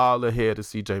are all ahead of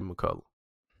CJ McCollum.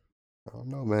 I don't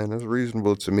know, man. That's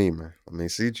reasonable to me, man. I mean,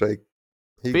 CJ,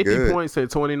 he 50 good. points in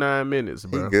 29 minutes,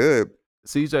 bro. He good.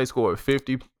 CJ scored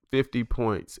 50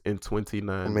 points in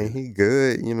 29 minutes. He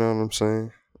good, you know what I'm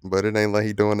saying? But it ain't like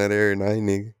he doing that every night,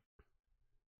 nigga.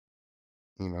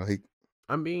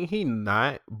 He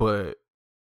not, but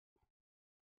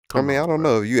I don't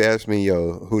know. If you ask me,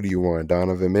 who do you want?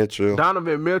 Donovan Mitchell or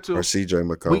CJ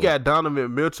McCollum? We got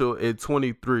Donovan Mitchell at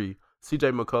 23,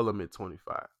 CJ McCollum at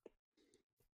 25. I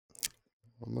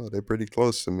don't know. They're pretty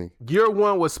close to me. Year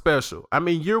one was special. I'm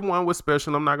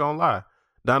not gonna lie.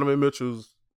 Donovan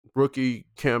Mitchell's rookie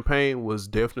campaign was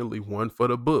definitely one for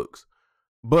the books.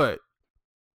 But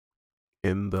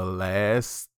in the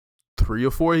last 3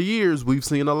 or 4 years, we've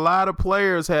seen a lot of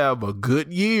players have a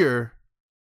good year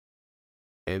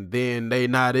and then they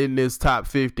not in this top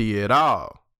 50 at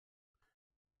all.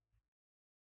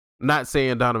 Not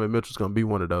saying Donovan Mitchell's going to be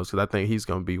one of those, because I think he's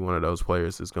going to be one of those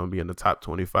players that's going to be in the top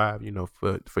 25,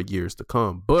 for years to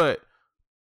come. But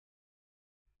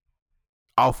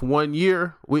off 1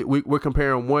 year, we're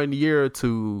comparing 1 year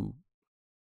to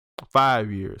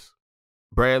 5 years.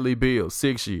 Bradley Beal,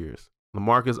 6 years.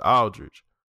 LaMarcus Aldridge,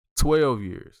 12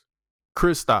 years.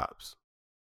 Kristaps,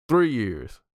 3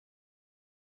 years.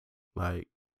 Like,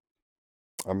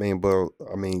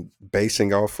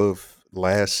 basing off of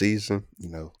last season,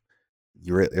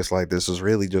 it's like this is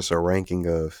really just a ranking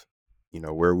of,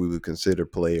 where we would consider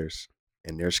players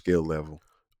and their skill level.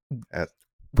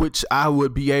 Which I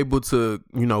would be able to,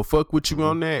 fuck with you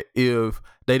on that if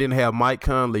they didn't have Mike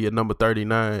Conley at number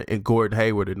 39 and Gordon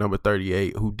Hayward at number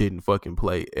 38, who didn't fucking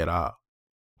play at all.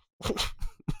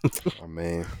 I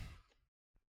mean,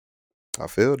 I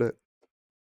feel that.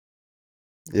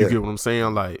 You get what I'm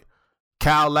saying? Like,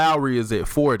 Kyle Lowry is at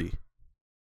 40.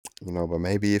 But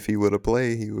maybe if he would have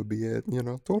played, he would be at,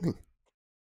 20.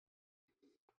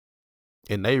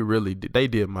 And they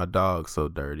did my dog so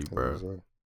dirty, bro.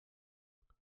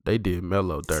 They did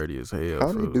Melo dirty as hell.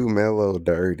 How they do Melo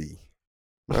dirty?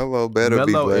 Melo better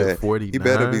be glad. He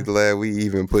better be glad we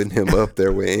even putting him up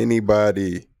there with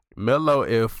anybody. Melo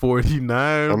at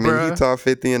 49, bro. He top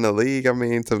 50 in the league. To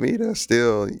me, that's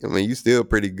still, you still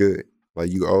pretty good.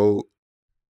 Like, you old.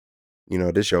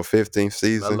 This your 15th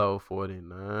season. Melo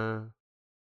 49.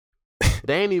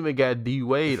 They ain't even got D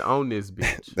Wade on this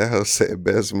bitch. That was said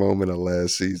best moment of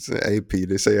last season. AP,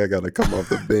 they say I got to come off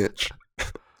the bench.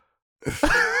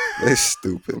 They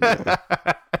stupid, man.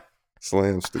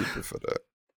 Slam stupid for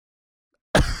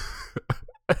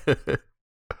that.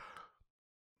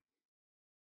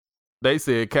 They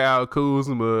said Kyle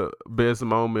Kuzma best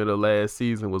moment of last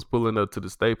season was pulling up to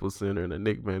the Staples Center in a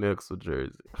Nick Van Exel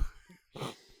jersey.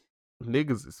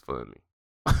 Niggas is funny.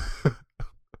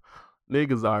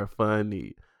 Niggas are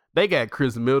funny. They got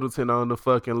Chris Middleton on the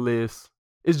fucking list.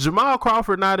 Is Jamal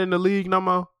Crawford not in the league no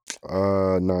more?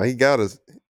 No, he got us.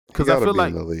 Because I feel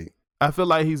like in the league. I feel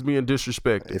like he's being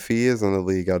disrespected. If he is in the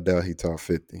league, I doubt he top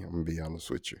 50. I'm gonna be honest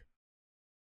with you.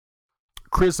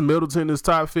 Chris Middleton is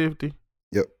top 50.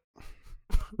 Yep.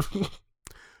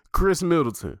 Chris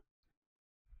Middleton.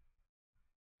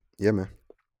 Yeah, man.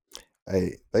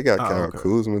 Hey, they got Kyle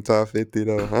Kuzma top 50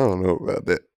 though. I don't know about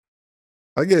that.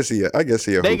 I guess he. They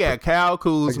hooper. Got Kyle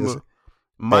Kuzma.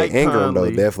 Mike Ingram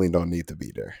Conley. though definitely don't need to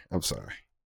be there. I'm sorry.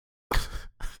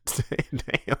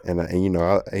 Damn.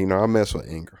 And I mess with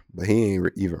Ingram, but he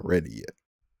ain't even ready yet.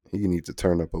 He needs to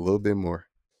turn up a little bit more.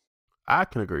 I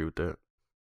can agree with that.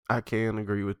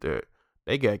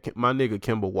 They got my nigga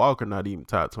Kemba Walker not even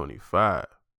top 25.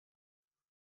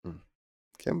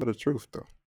 Kemba the truth though,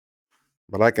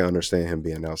 but I can understand him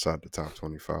being outside the top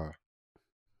 25.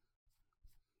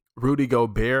 Rudy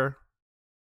Gobert.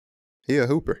 He a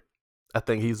hooper. I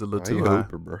think he's a little too high.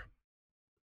 Hooper, bro.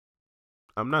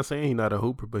 I'm not saying he's not a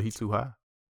hooper, but he's too high.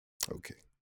 Okay.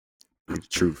 The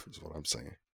truth is what I'm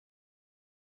saying.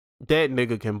 That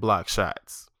nigga can block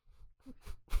shots.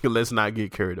 Let's not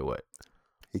get carried away.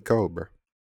 He cold, bro.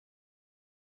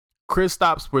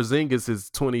 Kristaps Porzingis is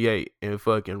 28 and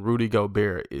fucking Rudy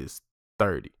Gobert is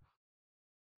 30.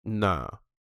 Nah.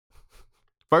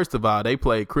 First of all, they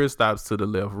played Kristaps to the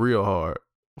left real hard.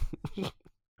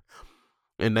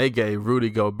 And they gave Rudy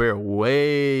Gobert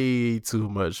way too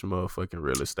much motherfucking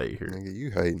real estate here. Nigga, you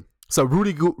hating. So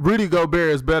Rudy Gobert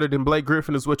is better than Blake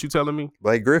Griffin is what you telling me?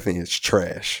 Blake Griffin is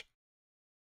trash.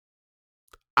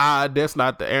 That's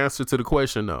not the answer to the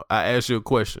question, though. I asked you a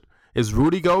question. Is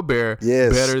Rudy Gobert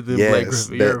better than Blake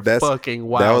Griffin? You're fucking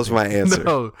wild. That was my answer.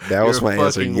 No, that was my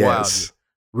answer. Yes.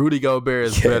 Wild. Rudy Gobert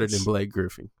is better than Blake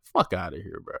Griffin. Fuck out of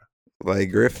here, bro.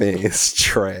 Blake Griffin is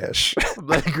trash.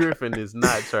 Blake Griffin is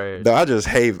not trash. No, I just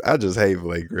hate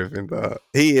Blake Griffin, dog.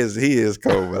 He is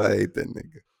cold, but I hate that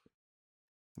nigga.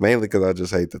 Mainly because I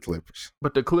just hate the Clippers.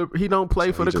 But he don't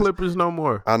play for the Clippers no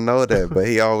more. I know that, but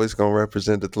he always gonna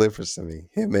represent the Clippers to me.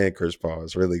 Him and Chris Paul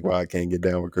is really why I can't get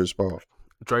down with Chris Paul.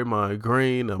 Draymond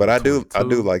Green, but I do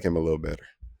like him a little better.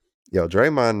 Yo,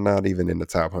 Draymond not even in the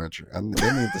top 100.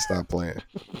 They need to stop playing.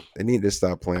 They need to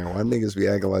stop playing. Why niggas be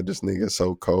acting like this nigga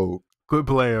so cold? Good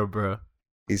player, bro.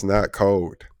 He's not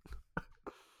cold.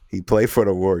 He played for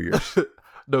the Warriors.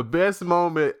 The best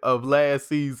moment of last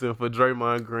season for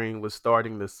Draymond Green was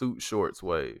starting the suit shorts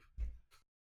wave.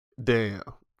 Damn.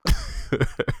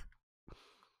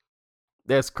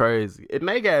 That's crazy. And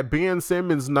they got Ben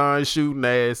Simmons non-shooting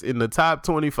ass in the top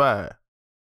 25.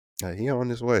 He on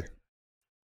his way.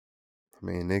 I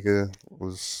mean, nigga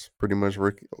was pretty much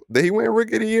rookie. Did he win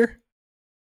rookie of the year?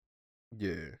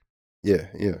 Yeah.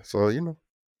 Yeah. So, it's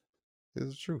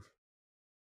the truth.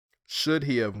 Should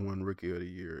he have won rookie of the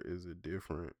year? Is it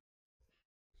different?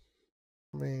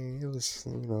 I mean, it was,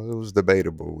 it was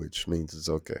debatable, which means it's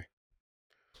okay.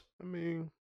 I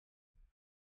mean,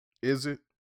 is it?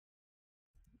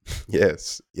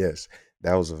 Yes.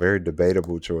 That was a very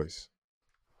debatable choice.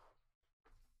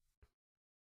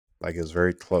 Like, it was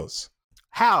very close.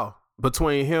 How?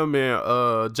 Between him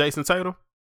and Jason Tatum?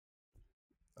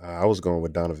 I was going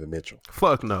with Donovan Mitchell.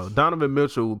 Fuck no. Donovan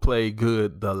Mitchell played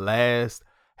good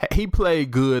he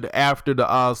played good after the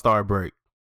All-Star break.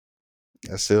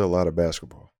 That's still a lot of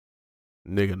basketball.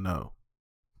 Nigga, no.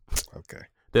 Okay.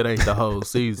 That ain't the whole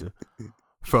season.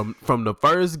 From the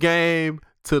first game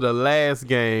to the last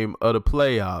game of the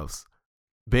playoffs,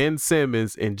 Ben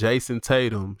Simmons and Jason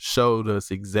Tatum showed us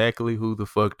exactly who the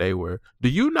fuck they were. Do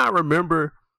you not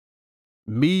remember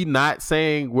me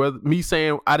saying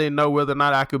I didn't know whether or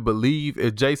not I could believe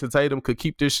if Jason Tatum could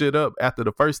keep this shit up after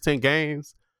the first 10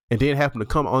 games and then happen to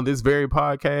come on this very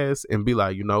podcast and be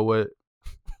like, you know what?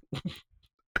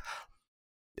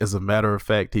 As a matter of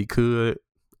fact, he could,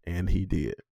 and he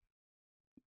did.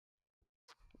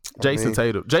 Jason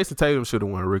Tatum should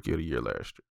have won Rookie of the Year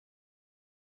last year.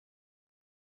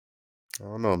 I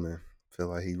don't know, man. Feel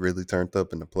like he really turned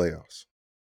up in the playoffs.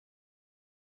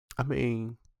 I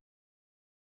mean,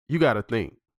 you got to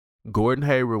think. Gordon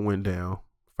Hayward went down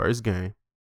first game.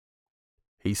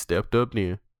 He stepped up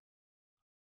then.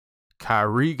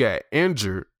 Kyrie got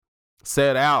injured,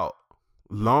 sat out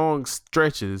long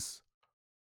stretches.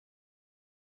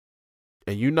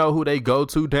 And you know who they go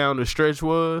to down the stretch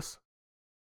was?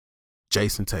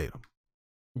 Jason Tatum.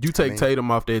 You take Tatum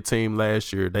off their team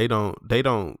last year, they don't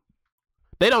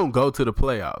go to the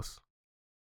playoffs.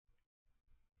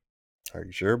 Are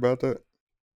you sure about that?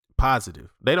 Positive.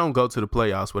 They don't go to the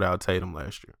playoffs without Tatum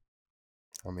last year.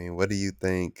 I mean, what do you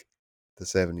think the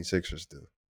 76ers do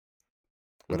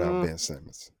without Ben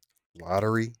Simmons?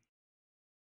 Lottery?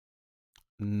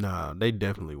 Nah, they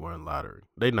definitely weren't lottery.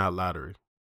 They not lottery.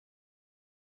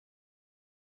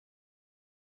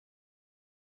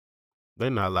 They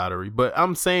not lottery. But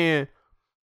I'm saying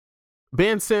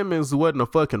Ben Simmons wasn't a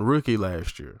fucking rookie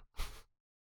last year.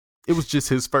 It was just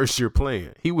his first year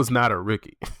playing. He was not a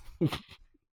rookie.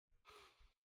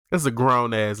 That's a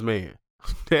grown ass man.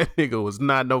 That nigga was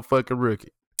not no fucking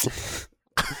rookie.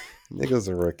 Nigga's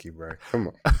a rookie, bro. Come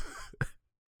on.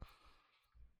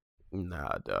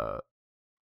 Nah, dog.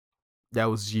 That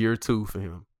was year 2 for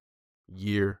him.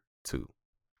 Year 2.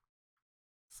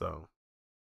 So,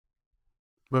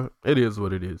 but it is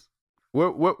what it is.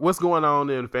 What's going on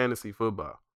in fantasy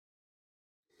football?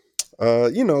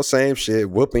 Same shit.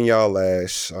 Whooping y'all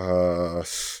ass.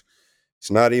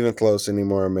 It's not even close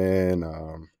anymore, man.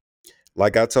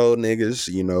 Like I told niggas,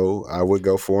 I would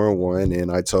go 4-1,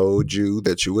 and I told you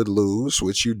that you would lose,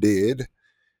 which you did.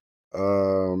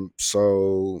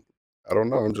 So I don't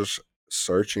know. I'm just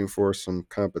searching for some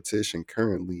competition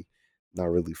currently, not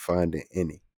really finding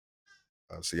any.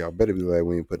 So y'all better be glad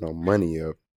we ain't put no money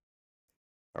up.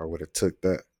 I would have took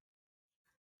that.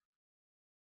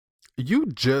 You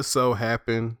just so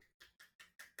happen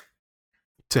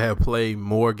to have played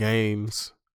more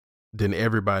games than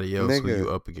everybody else who you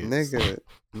up against.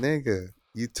 Nigga,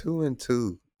 you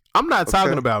 2-2. I'm not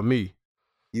talking about me.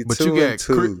 But you got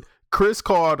 2. Chris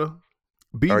Carter,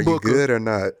 B. Are Booker, you good or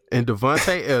not? And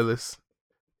Devontae Ellis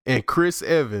and Chris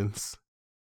Evans,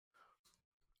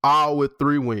 all with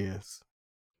 3 wins.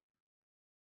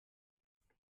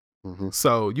 Mm-hmm.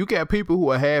 So you got people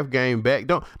who are half game back.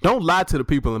 Don't lie to the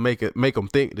people and make them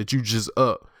think that you just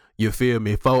up. You feel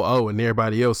me? 4-0 and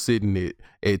everybody else sitting at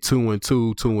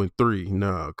 2-2, 2-3.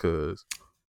 No, cause.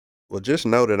 Well, just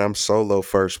know that I'm solo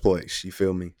first place. You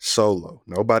feel me? Solo.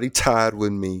 Nobody tied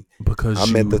with me. Because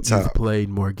I'm at the top. You've played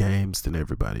more games than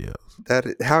everybody else.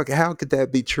 How could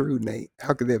that be true, Nate?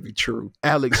 How could that be true?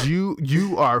 Alex, you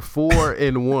are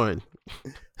 4-1.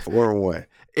 4-1.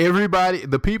 Everybody,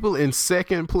 the people in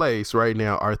second place right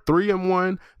now are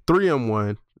 3-1,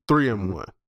 3-1, 3-1.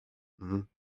 Mm-hmm.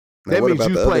 That means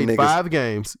you played 5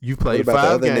 games. You played 5 games. What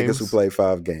about the other niggas who played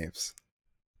 5 games?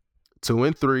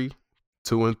 2-3,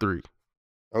 2-3.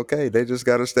 Okay, they just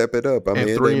got to step it up. I mean,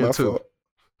 it ain't my fault.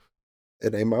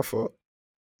 It ain't my fault.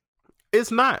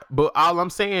 It's not. But all I'm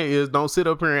saying is don't sit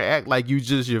up here and act like you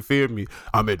feel me.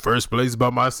 I'm in first place by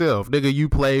myself. Nigga, you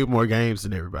played more games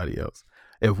than everybody else.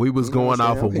 If we was going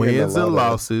off of wins and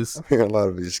losses, I'm hearing a lot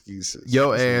of excuses.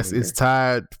 Your ass is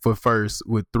tied for first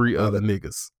with 3 other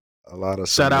niggas. A lot of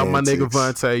shout out my nigga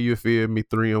Vontae, you feel me?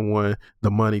 3-1, the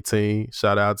money team.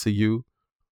 Shout out to you.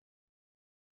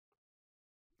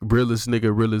 Realest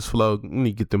nigga, realest flow. You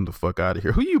need to get them the fuck out of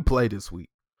here. Who you play this week?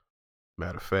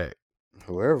 Matter of fact.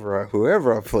 Whoever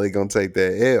I play gonna take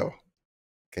that L.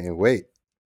 Can't wait.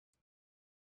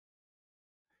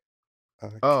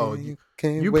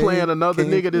 You playing another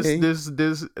nigga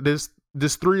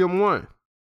this 3-1.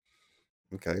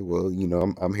 Okay,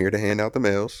 well, I'm here to hand out the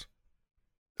mails.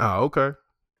 Oh, okay.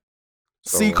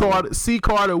 So, C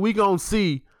Carter, we gonna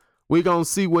see We gonna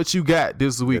see what you got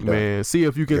this week, man. See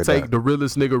if you can take the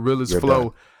realest nigga, realest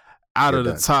flow out of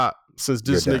the top. Since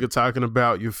this nigga talking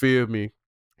about, you feel me?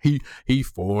 He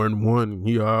 4-1.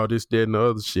 He all this, that, and the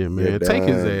other shit, man. Take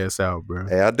his ass out, bro.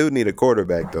 Hey, I do need a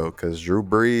quarterback though, because Drew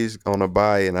Brees on a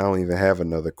bye, and I don't even have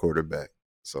another quarterback.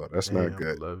 So that's not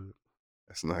good. I love it.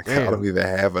 That's not good. I don't even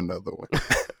have another one.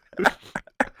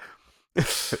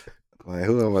 Like,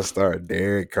 who am I gonna start?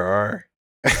 Derek Carr.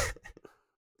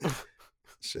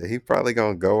 Shit, he probably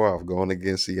gonna go off going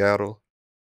against Seattle.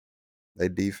 They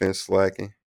defense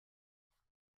slacking.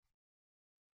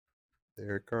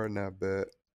 Derek Carr not bad.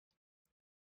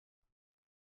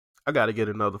 I gotta get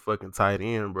another fucking tight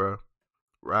end, bro.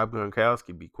 Rob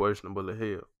Gronkowski be questionable as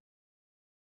hell.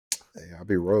 Hey, I'll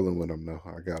be rolling with him though.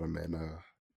 I got him in a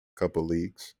couple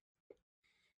leagues.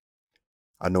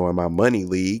 I know in my money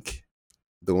league,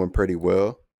 doing pretty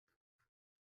well.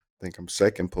 I think I'm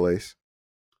second place.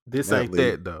 This ain't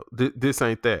that though. This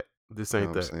ain't that. This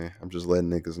ain't that. Saying? I'm just letting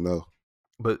niggas know.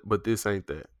 But this ain't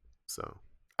that. So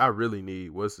I really need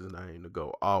what's his name to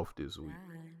go off this week.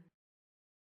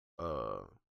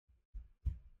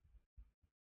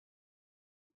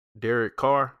 Derek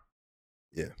Carr.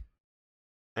 Yeah.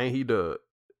 Ain't he the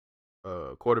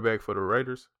quarterback for the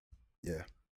Raiders? Yeah.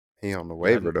 He on the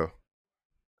waiver though.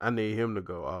 I need him to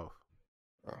go off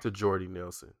to Jordy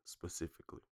Nelson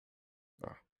specifically.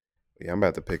 Oh. Yeah, I'm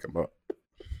about to pick him up.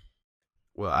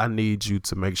 Well, I need you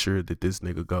to make sure that this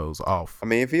nigga goes off. I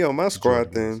mean, if he on my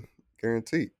squad, then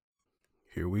guaranteed.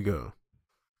 Here we go.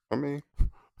 I mean,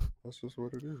 that's just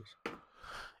what it is.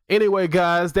 Anyway,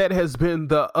 guys, that has been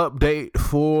the update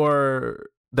for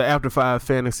the After 5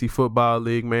 Fantasy Football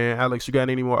League, man. Alex, you got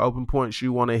any more open points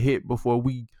you want to hit before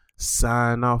we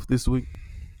sign off this week?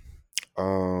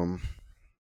 No,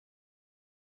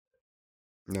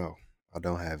 I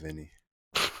don't have any.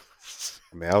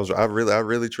 I mean, I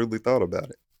really truly thought about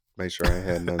it. Make sure I ain't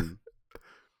had nothing.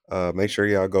 Make sure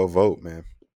y'all go vote, man.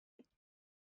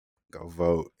 Go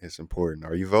vote. It's important.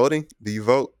 Are you voting? Do you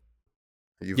vote?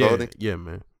 Are you voting? Yeah,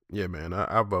 man. Yeah, man.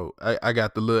 I vote. I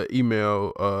got the little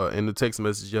email and the text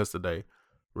message yesterday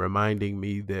reminding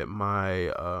me that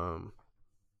my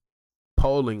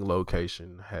polling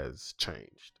location has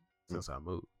changed since I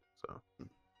moved. So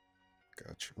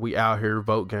gotcha. We out here,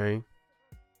 vote gang.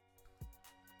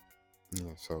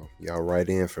 Yeah, so y'all write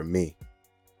in for me.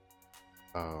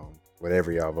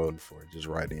 Whatever y'all voting for, just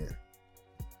write in.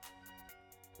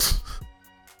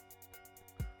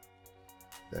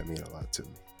 That means a lot to me.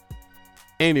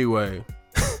 Anyway,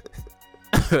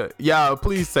 y'all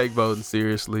please take voting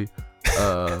seriously.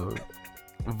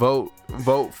 Vote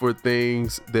for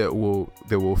things that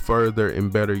will further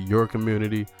and better your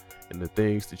community and the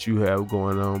things that you have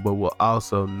going on, but will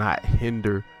also not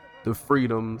hinder the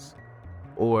freedoms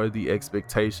or the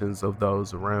expectations of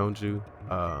those around you.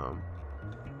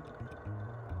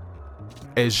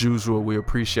 As usual, we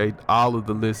appreciate all of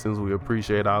the listens. We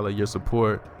appreciate all of your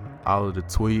support, all of the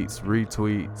tweets,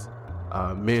 retweets,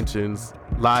 mentions,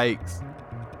 likes,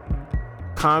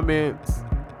 comments,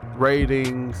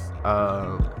 ratings.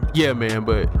 Yeah, man,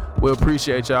 but we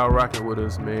appreciate y'all rocking with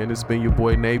us, man. It's been your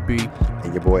boy Nate B.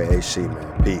 And your boy AC,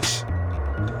 man. Peace.